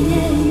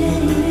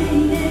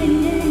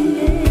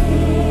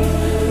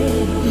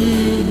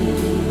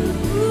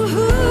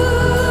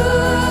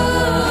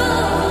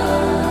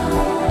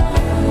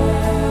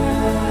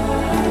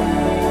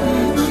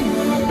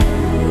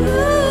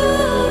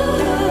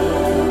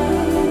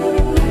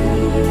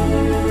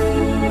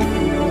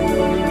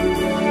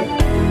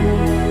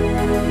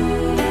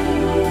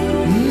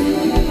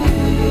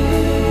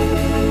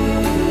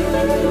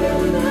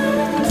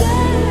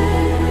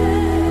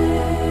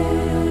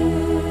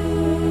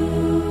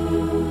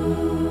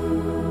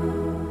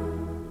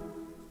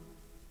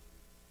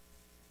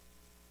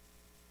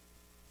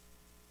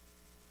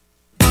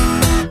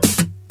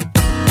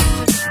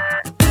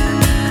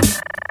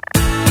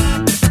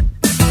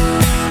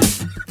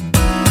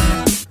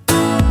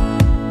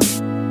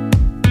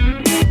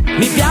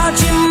 Mi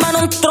piaci ma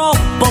non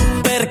troppo,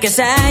 perché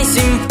sei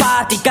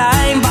simpatica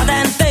e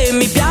invadente.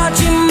 Mi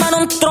piaci ma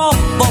non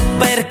troppo,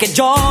 perché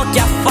giochi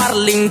a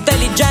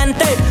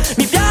farl'intelligente.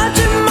 Mi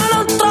piaci ma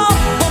non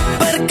troppo,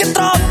 perché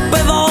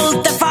troppe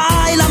volte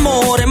fai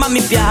l'amore. Ma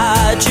mi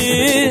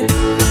piaci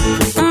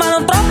ma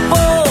non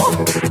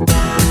troppo,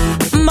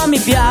 ma mi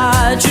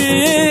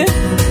piaci.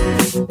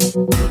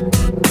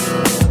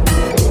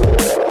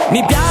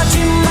 Mi piaci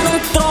ma non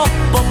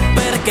troppo,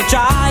 perché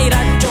c'hai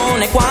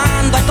ragione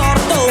quando hai torto.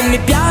 Mi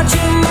piaci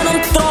ma non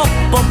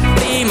troppo,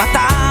 prima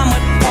t'amo e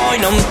poi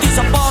non ti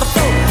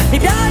sopporto. Mi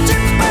piaci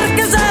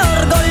perché sei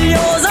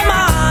orgogliosa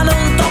ma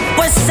non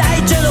troppo, e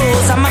sei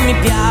gelosa. Ma mi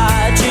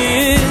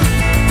piaci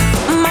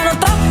ma non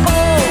troppo,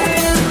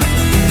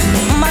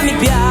 ma mi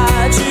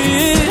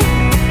piaci.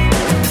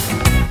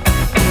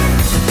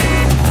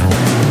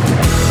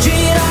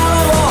 Gira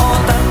la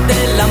ruota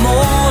della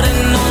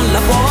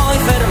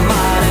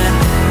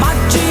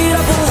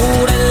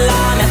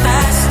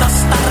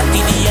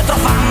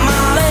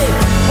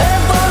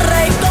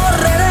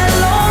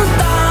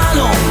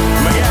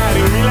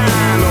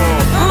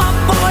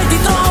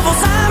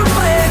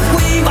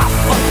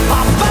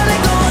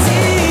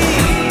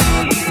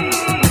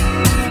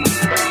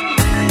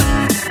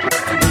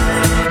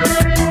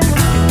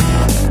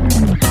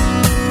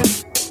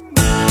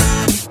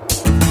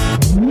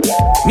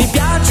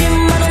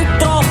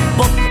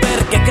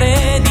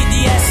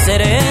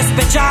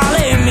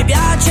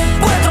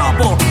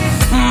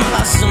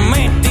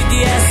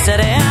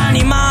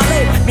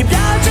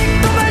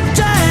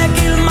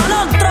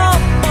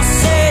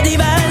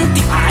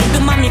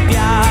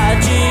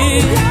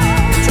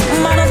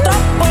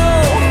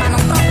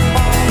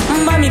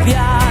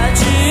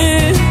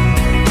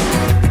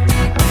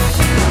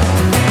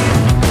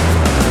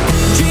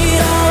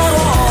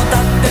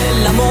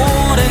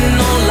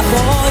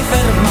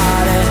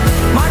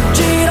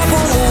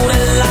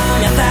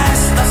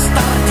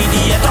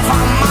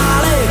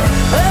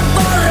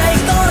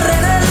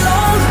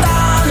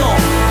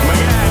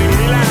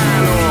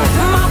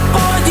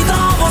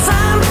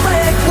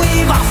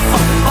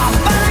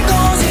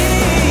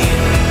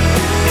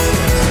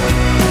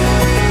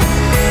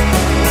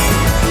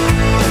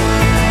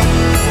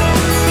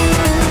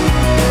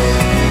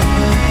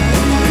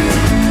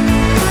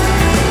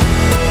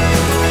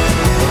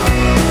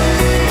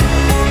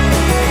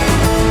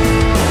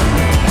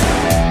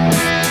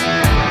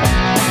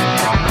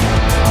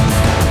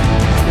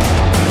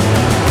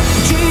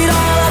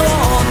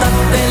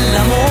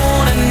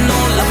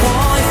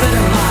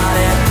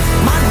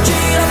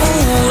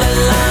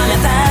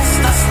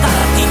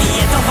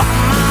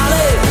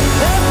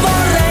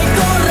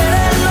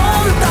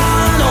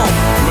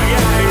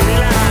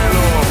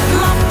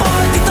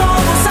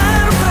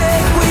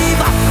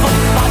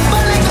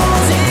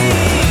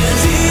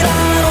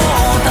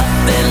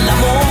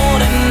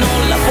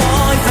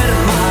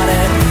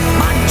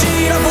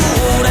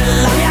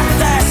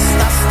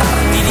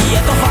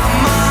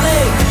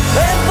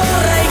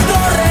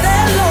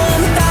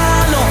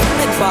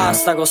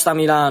sta con sta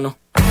Milano.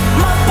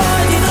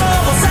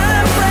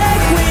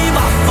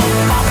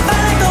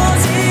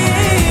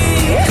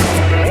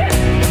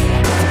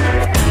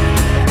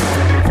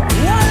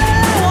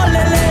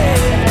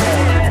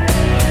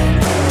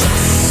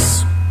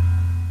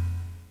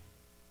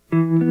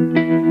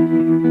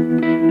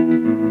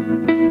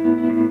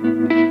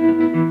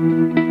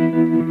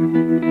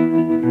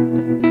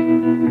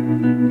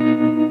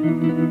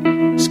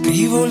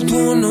 Scrivo il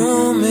tuo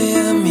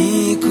nome,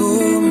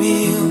 amico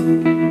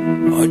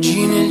mio,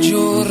 oggi nel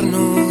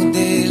giorno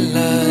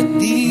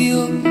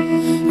dell'addio,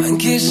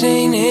 anche se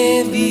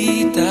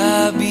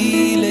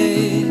inevitabile,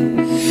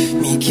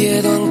 mi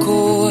chiedo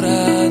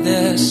ancora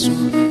adesso,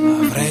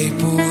 avrei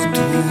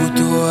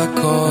potuto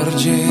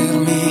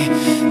accorgermi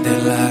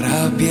della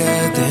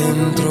rabbia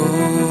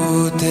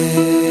dentro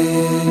te.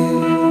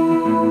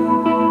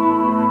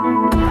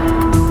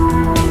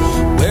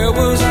 Where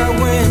was I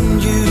when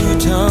you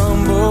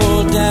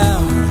tumbled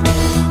down?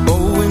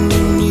 Oh, when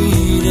you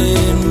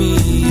needed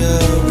me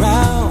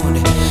around.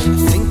 I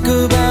think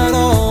about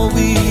all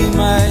we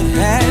might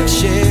have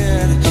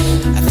shared.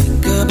 I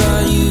think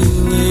about you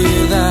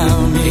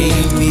without me.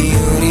 Il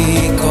mio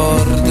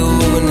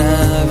ricordo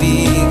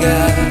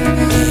naviga.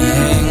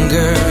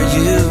 Anger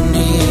you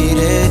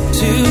needed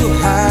to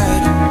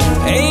hide.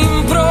 E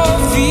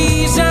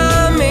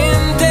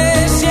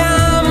improvvisamente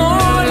siamo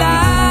là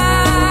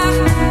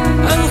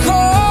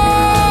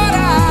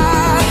ancora,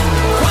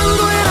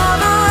 quando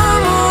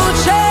eravamo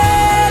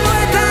cielo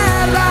e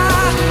terra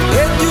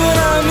e di un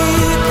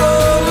amico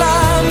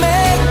la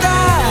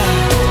metà,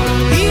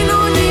 in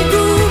ogni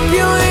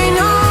dubbio, in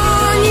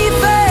ogni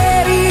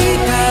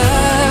ferita.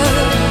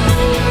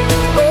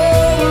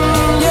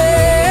 Oh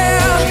yeah,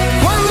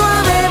 quando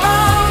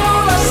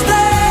avevamo la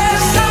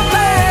stessa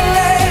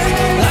pelle,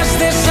 la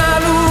stessa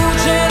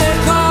luce nel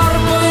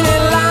corpo e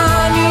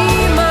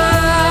nell'anima.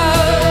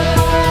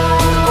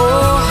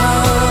 Oh,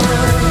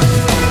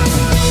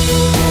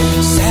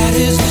 sad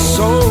is the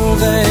soul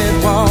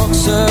that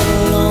walks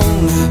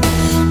alone,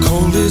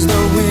 cold is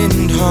the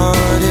wind,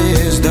 hard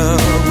is the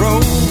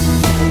road.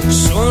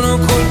 Sono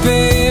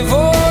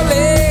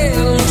colpevole,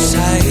 lo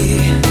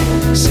sai,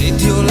 se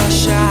ti ho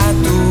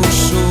lasciato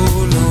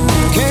solo.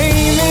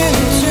 Came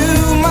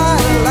into my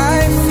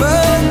life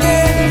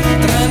again,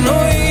 tra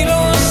noi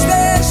lo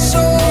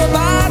stesso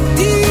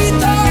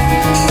battito,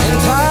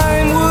 and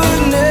time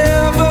would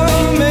never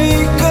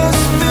make us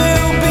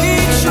feel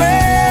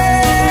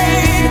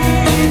betrayed.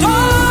 And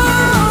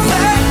on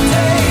that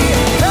day,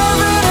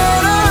 heaven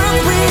and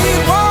earth we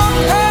walk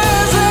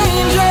as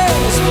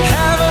angels,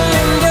 heaven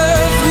and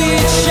earth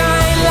we'd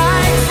shine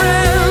like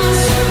friends,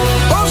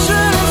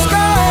 ocean and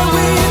sky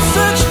we'd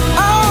search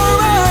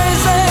our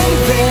eyes and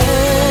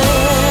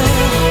then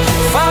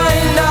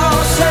find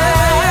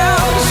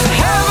ourselves.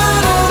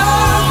 Heaven and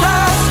earth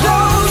as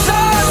those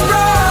as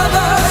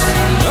brothers,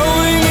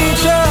 knowing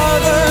each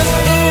other's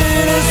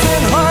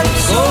innocent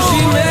hearts.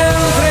 Così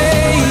mentre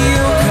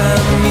io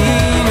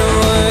cammino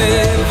e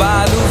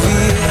vado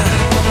via,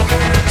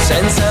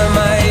 senza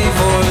mai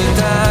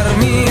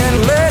voltarmi, and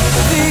let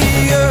the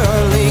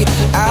early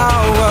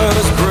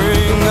hours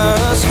bring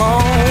us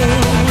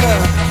home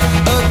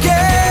again.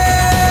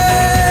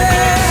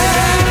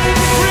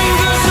 Bring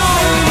us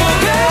home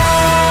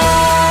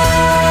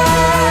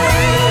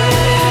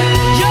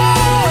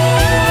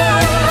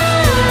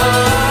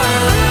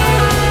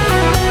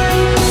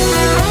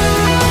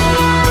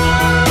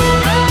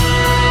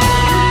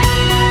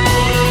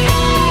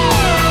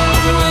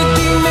e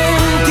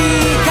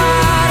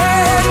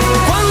dimenticare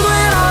quando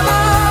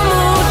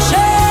eravamo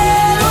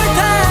cielo e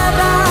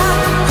terra.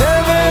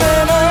 Heaven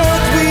and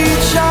earth we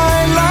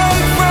shine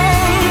like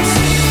friends,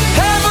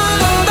 heaven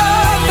and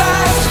earth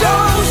as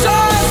stones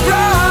as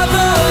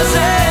brothers,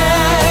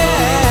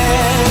 and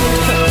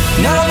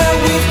now that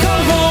we've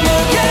come home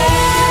again,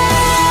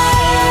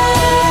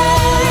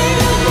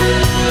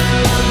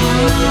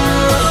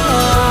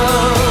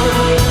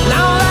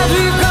 now that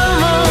we've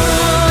come home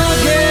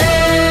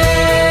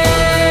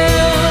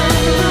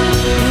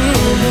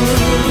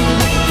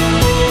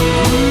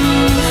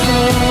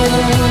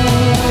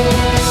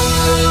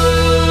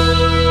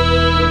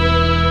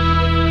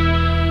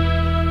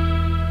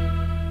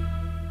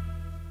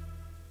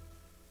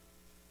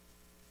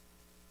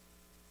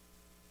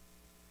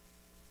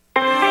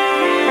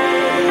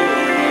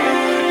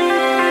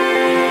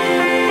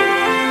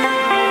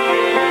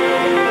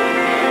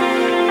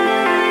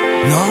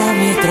non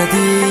mi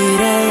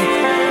tradire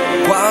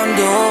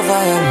quando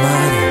vai al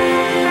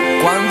mare,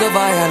 quando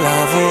vai a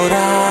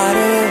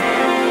lavorare,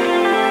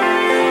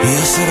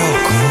 io sarò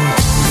con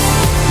te.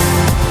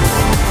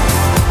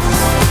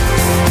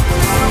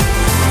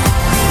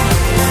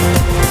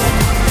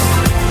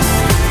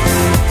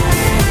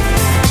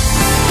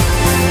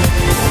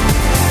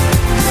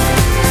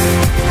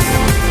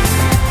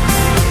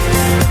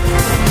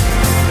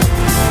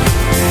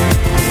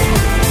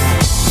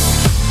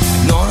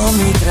 Non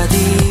mi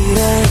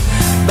tradire,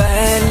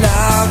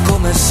 bella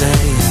come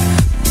sei,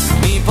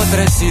 mi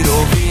potresti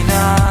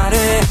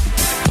rovinare.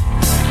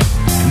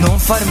 non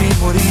farmi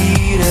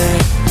morire,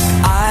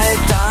 hai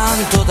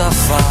tanto da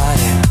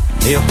fare,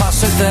 io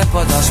passo il tempo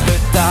ad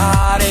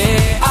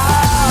aspettare.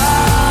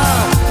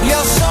 Ah,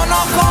 io sono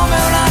come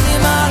un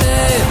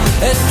animale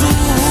e tu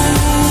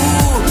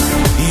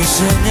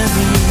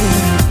insegnami,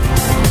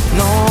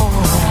 no,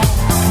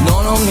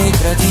 no, non mi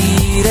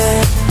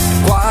tradire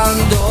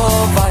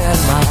quando vai al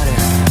mare,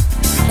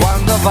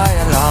 quando vai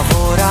a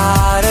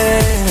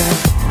lavorare.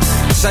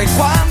 Sai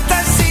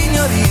quante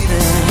signorine,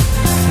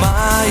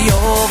 ma io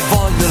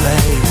voglio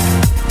lei,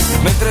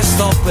 mentre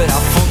sto per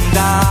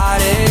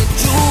affondare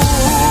giù.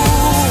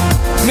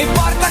 Mi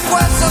porta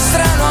questo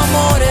strano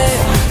amore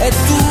e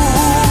tu,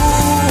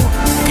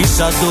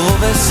 chissà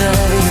dove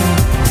sei,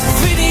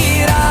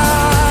 finirà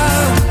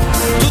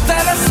tutte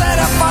le sere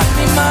a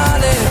farmi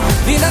male,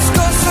 di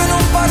nascosto in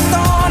un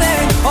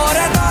portone,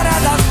 ore ed ore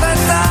ad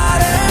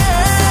aspettare,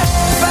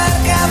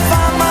 perché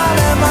fa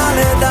male,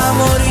 male da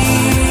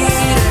morire.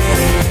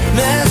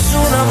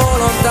 Nessuna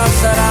volontà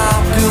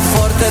sarà più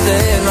forte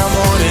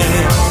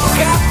dell'amore,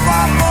 che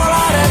fa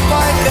volare e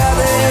poi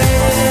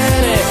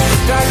cadere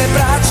tra le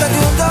braccia di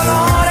un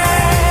dolore.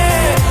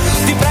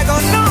 Ti prego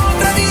non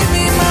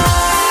tradirmi mai.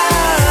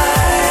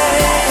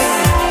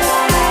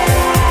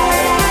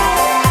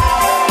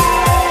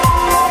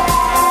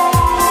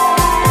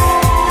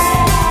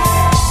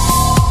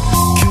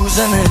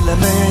 Chiusa nella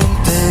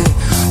mente,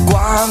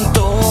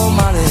 quanto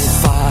male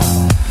fa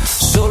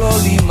solo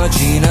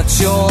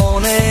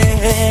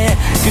l'immaginazione.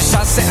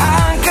 Chissà se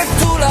anche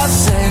tu la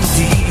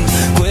senti,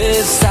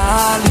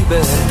 questa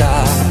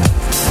libertà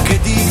che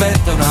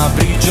diventa una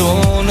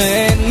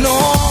prigione. Noi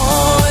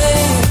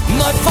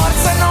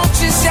forse non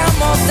ci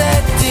siamo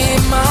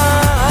detti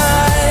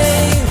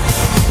mai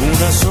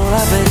una sola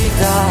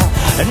verità,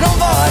 e non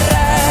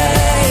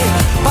vorrei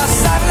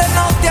passare le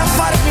notti a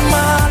farmi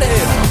male,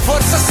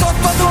 forse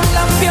sotto ad un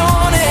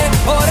lampione,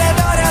 ore ed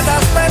ore ad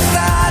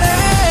aspettare,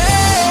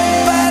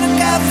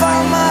 perché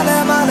fa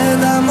male, male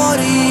da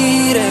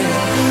morire.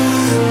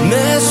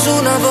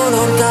 Nessuna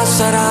volontà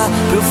sarà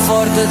più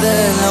forte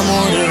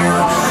dell'amore,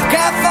 che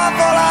fa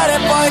volare e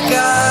poi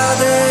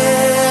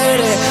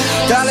cadere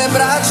tra le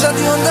braccia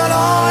di un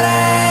dolore.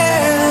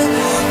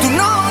 Tu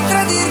non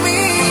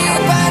tradirmi,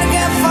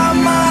 perché fa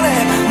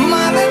male,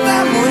 male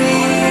da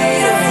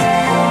morire.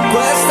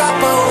 Questa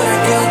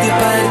paura che ho di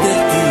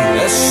perderti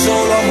è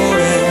solo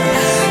amore,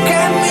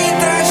 che mi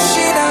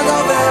trascina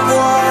dove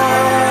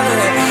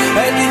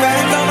vuole e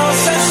diventa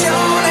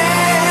un'ossessione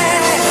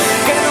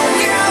che non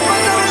mi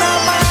abbandona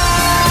mai.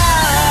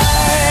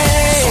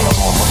 Sono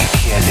l'uomo che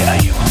chiede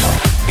aiuto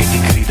e ti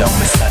grida un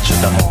messaggio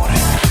d'amore,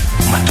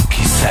 ma tu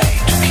chi sei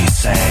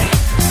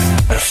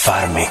per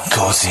farmi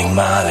così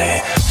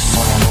male?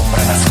 Sono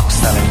un'ombra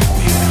nascosta nel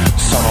buio,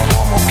 sono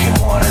l'uomo che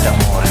muore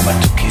d'amore, ma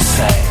tu chi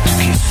sei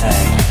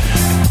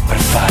per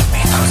farmi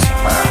così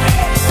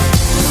male?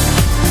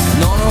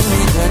 No, non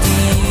mi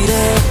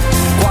tradire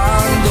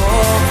quando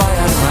vai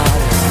al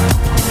mare,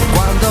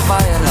 quando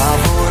vai a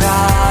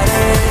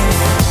lavorare,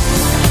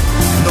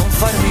 non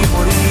farmi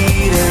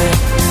morire,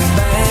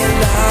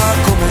 bella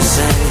come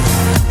sei,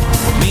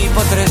 mi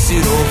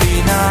potresti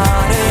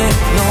rovinare.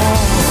 No,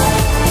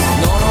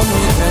 no, non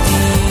mi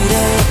tradire,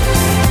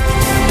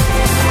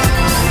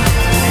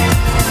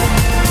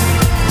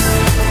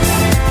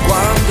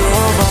 quando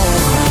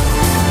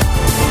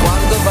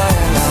vai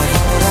a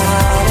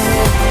lavorare,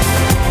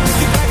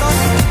 ti prego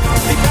no,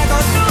 ti prego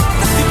no,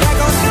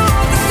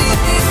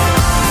 tradirmi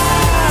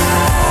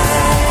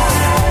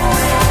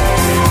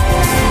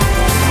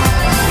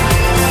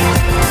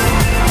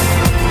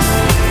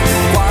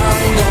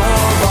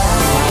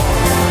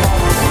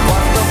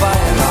quando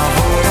vai a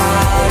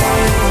lavorare.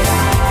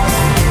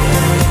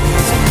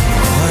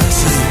 Ora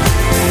sì,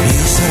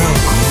 io sarò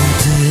con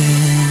te.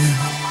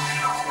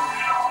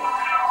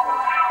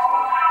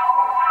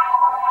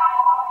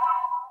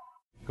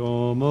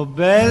 Come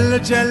belle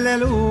c'è la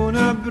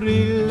luna,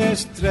 brille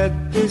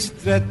strette,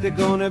 strette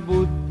con le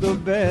butto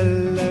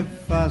belle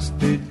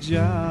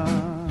fasteggiare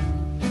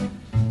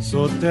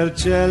sotto il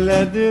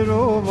cielo di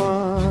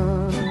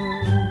Roma.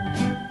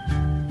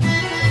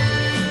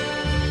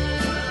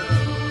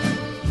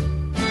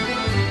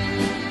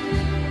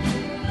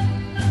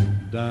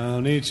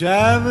 Down each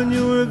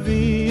avenue or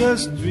via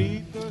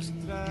street or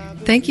strada.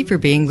 Thank you for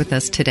being with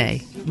us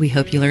today. We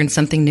hope you learned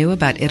something new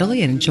about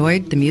Italy and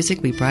enjoyed the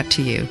music we brought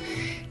to you.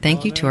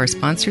 Thank you to our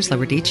sponsors,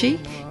 Lauradici.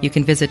 You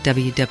can visit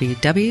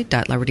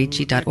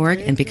www.lauradici.org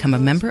and become a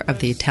member of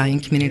the Italian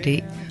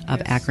community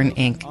of Akron,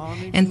 Inc.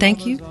 And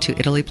thank you to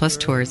Italy Plus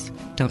Tours.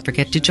 Don't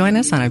forget to join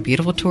us on our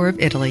beautiful tour of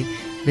Italy.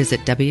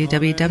 Visit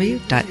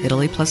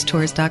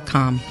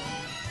www.italyplustours.com.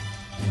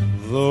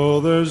 Though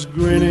there's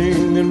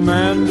grinning and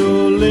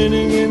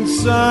mandolining in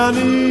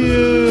sunny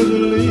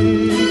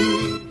Italy.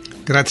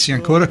 Grazie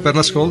ancora per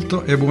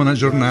l'ascolto e buona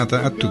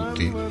giornata a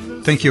tutti.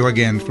 Thank you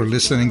again for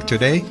listening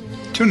today.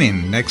 Tune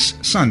in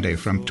next Sunday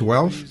from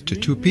 12 to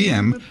 2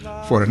 p.m.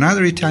 for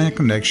another Italian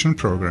Connection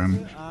program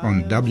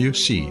on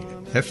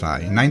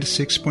WCFI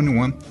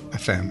 96.1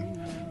 FM.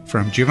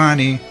 From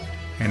Giovanni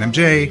and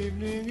MJ,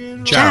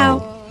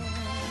 ciao.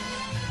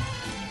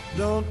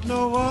 Don't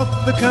know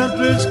what the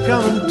country's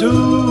coming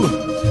to,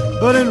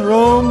 but in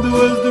Rome do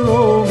as the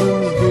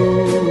Romans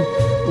do.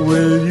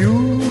 Will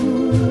you,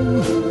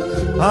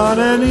 on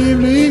an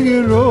evening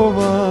in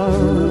Roma?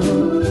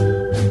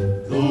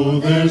 Though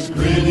there's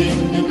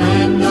grinning and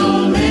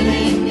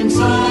mandoling in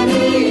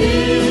sunny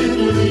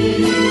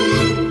Italy,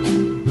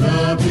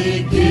 the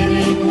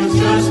beginning has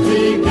just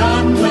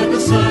begun, but the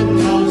sun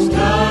goes down.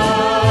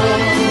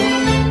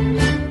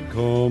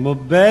 Come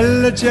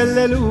belle c'è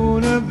la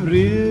luna,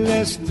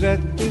 brilla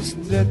strette,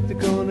 strette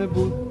con le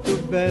butte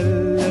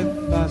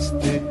belle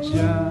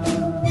fasteggiare.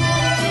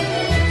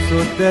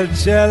 Sotto il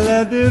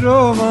cielo di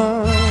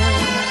Roma,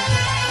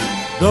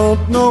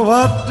 don't know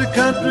what the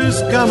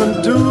country's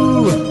coming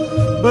to,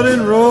 but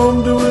in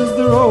Rome do as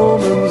the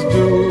Romans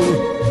do.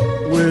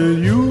 Will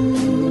you,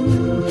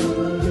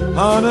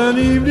 on an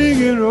evening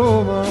in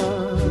Roma,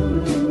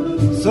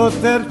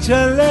 sotto il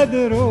cielo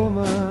di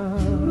Roma,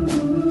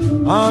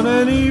 on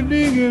an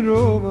evening in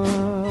Roma?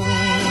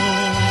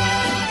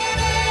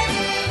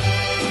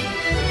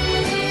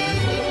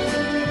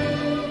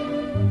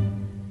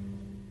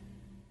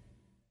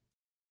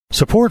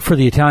 Support for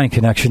the Italian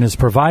Connection is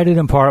provided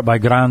in part by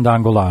Grand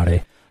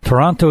Angolare,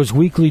 Toronto's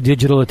weekly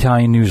digital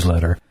Italian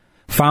newsletter.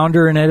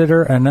 Founder and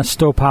editor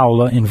Ernesto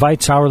Paola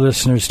invites our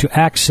listeners to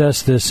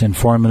access this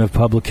informative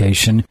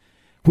publication,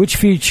 which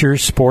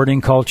features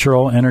sporting,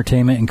 cultural,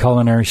 entertainment, and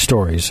culinary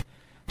stories.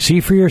 See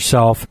for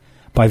yourself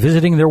by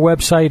visiting their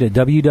website at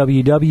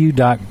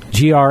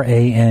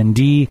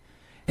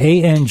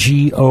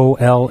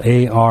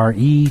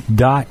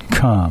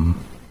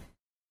www.grandangolare.com.